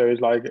this. So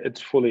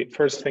it's fully,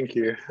 first, thank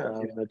you.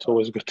 It's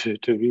always good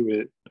to be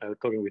with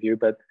talking with you.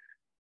 But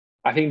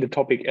I think the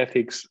topic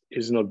ethics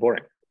is not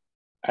boring.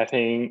 I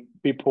think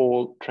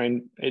people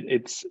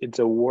it's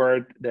a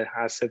word that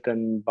has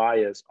certain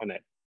bias on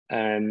it,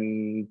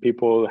 and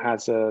people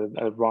has a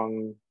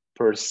wrong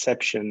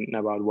perception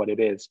about what it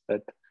is,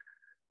 but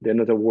they're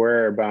not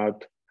aware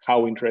about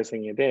how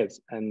interesting it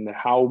is and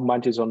how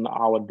much is on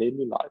our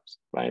daily lives,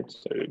 right?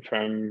 So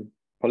from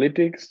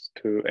politics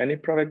to any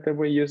product that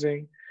we're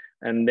using,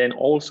 and then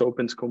also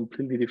opens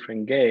completely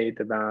different gate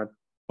about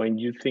when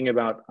you think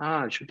about,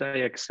 should I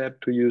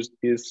accept to use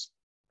this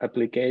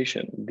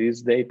application,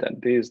 this data,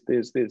 this,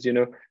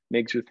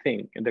 makes you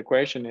think. And the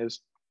question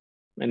is,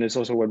 and it's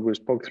also what we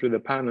spoke through the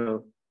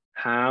panel,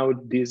 how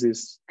this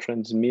is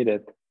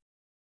transmitted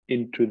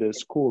into the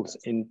schools,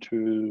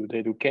 into the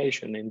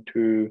education,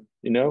 into,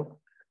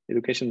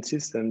 education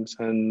systems.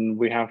 And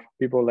we have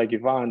people like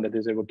Ivan that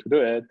is able to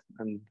do it.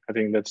 And I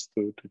think that's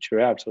to cheer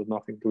up. So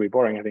nothing to be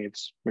boring. I think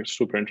it's a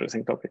super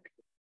interesting topic.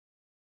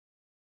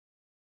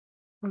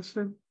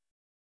 Awesome.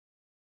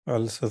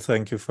 Also,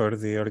 thank you for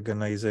the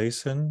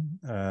organization.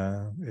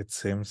 It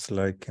seems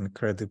like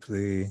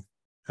incredibly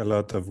a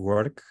lot of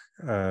work.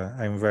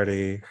 I'm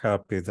very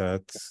happy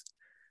that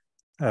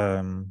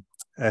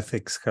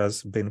ethics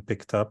has been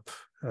picked up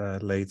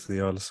lately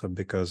also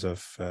because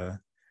of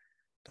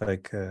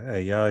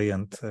AI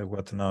and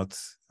whatnot,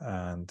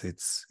 and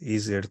it's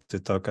easier to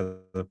talk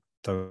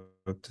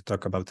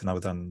about now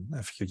than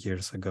a few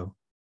years ago.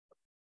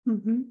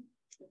 Mm-hmm.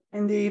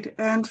 Indeed.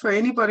 And for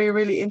anybody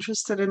really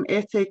interested in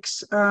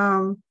ethics,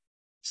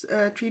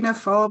 Trina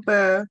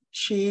Falbe,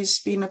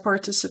 she's been a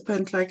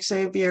participant like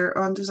Xavier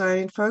on Design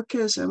in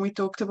Focus, and we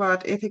talked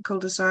about ethical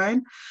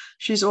design.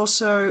 She's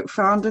also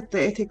founded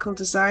the Ethical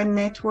Design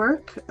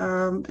Network,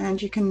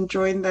 and you can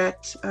join the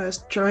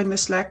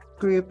Slack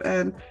group.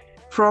 And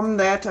from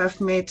that, I've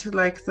met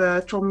like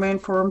the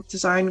trauma-informed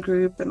design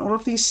group and all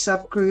of these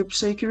subgroups.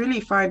 So you can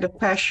really find a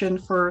passion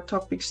for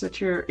topics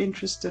that you're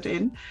interested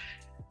in.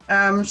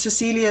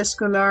 Cecilia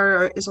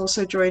Scolaro is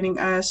also joining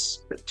us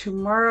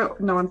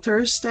on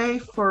Thursday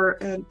for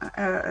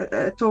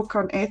a talk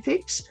on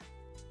ethics.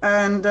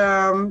 And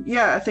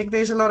I think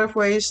there's a lot of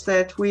ways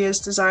that we as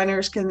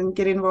designers can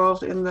get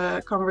involved in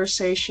the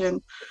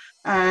conversation.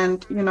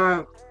 And,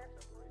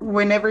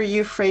 whenever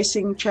you're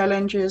facing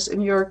challenges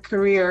in your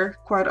career,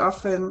 quite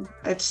often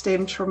it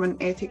stems from an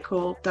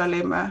ethical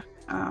dilemma.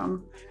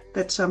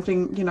 That's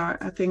something,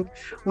 I think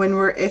when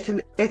we're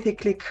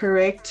ethically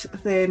correct,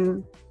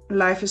 then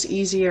life is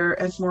easier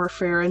and more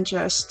fair and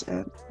just,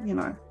 and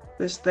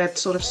that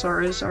sort of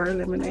sorrows are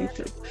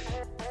eliminated.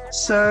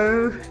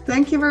 So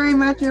thank you very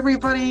much,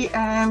 everybody,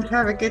 and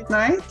have a good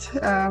night.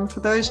 For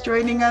those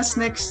joining us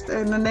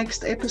in the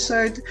next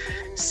episode,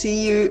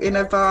 see you in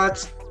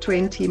about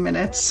 20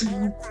 minutes.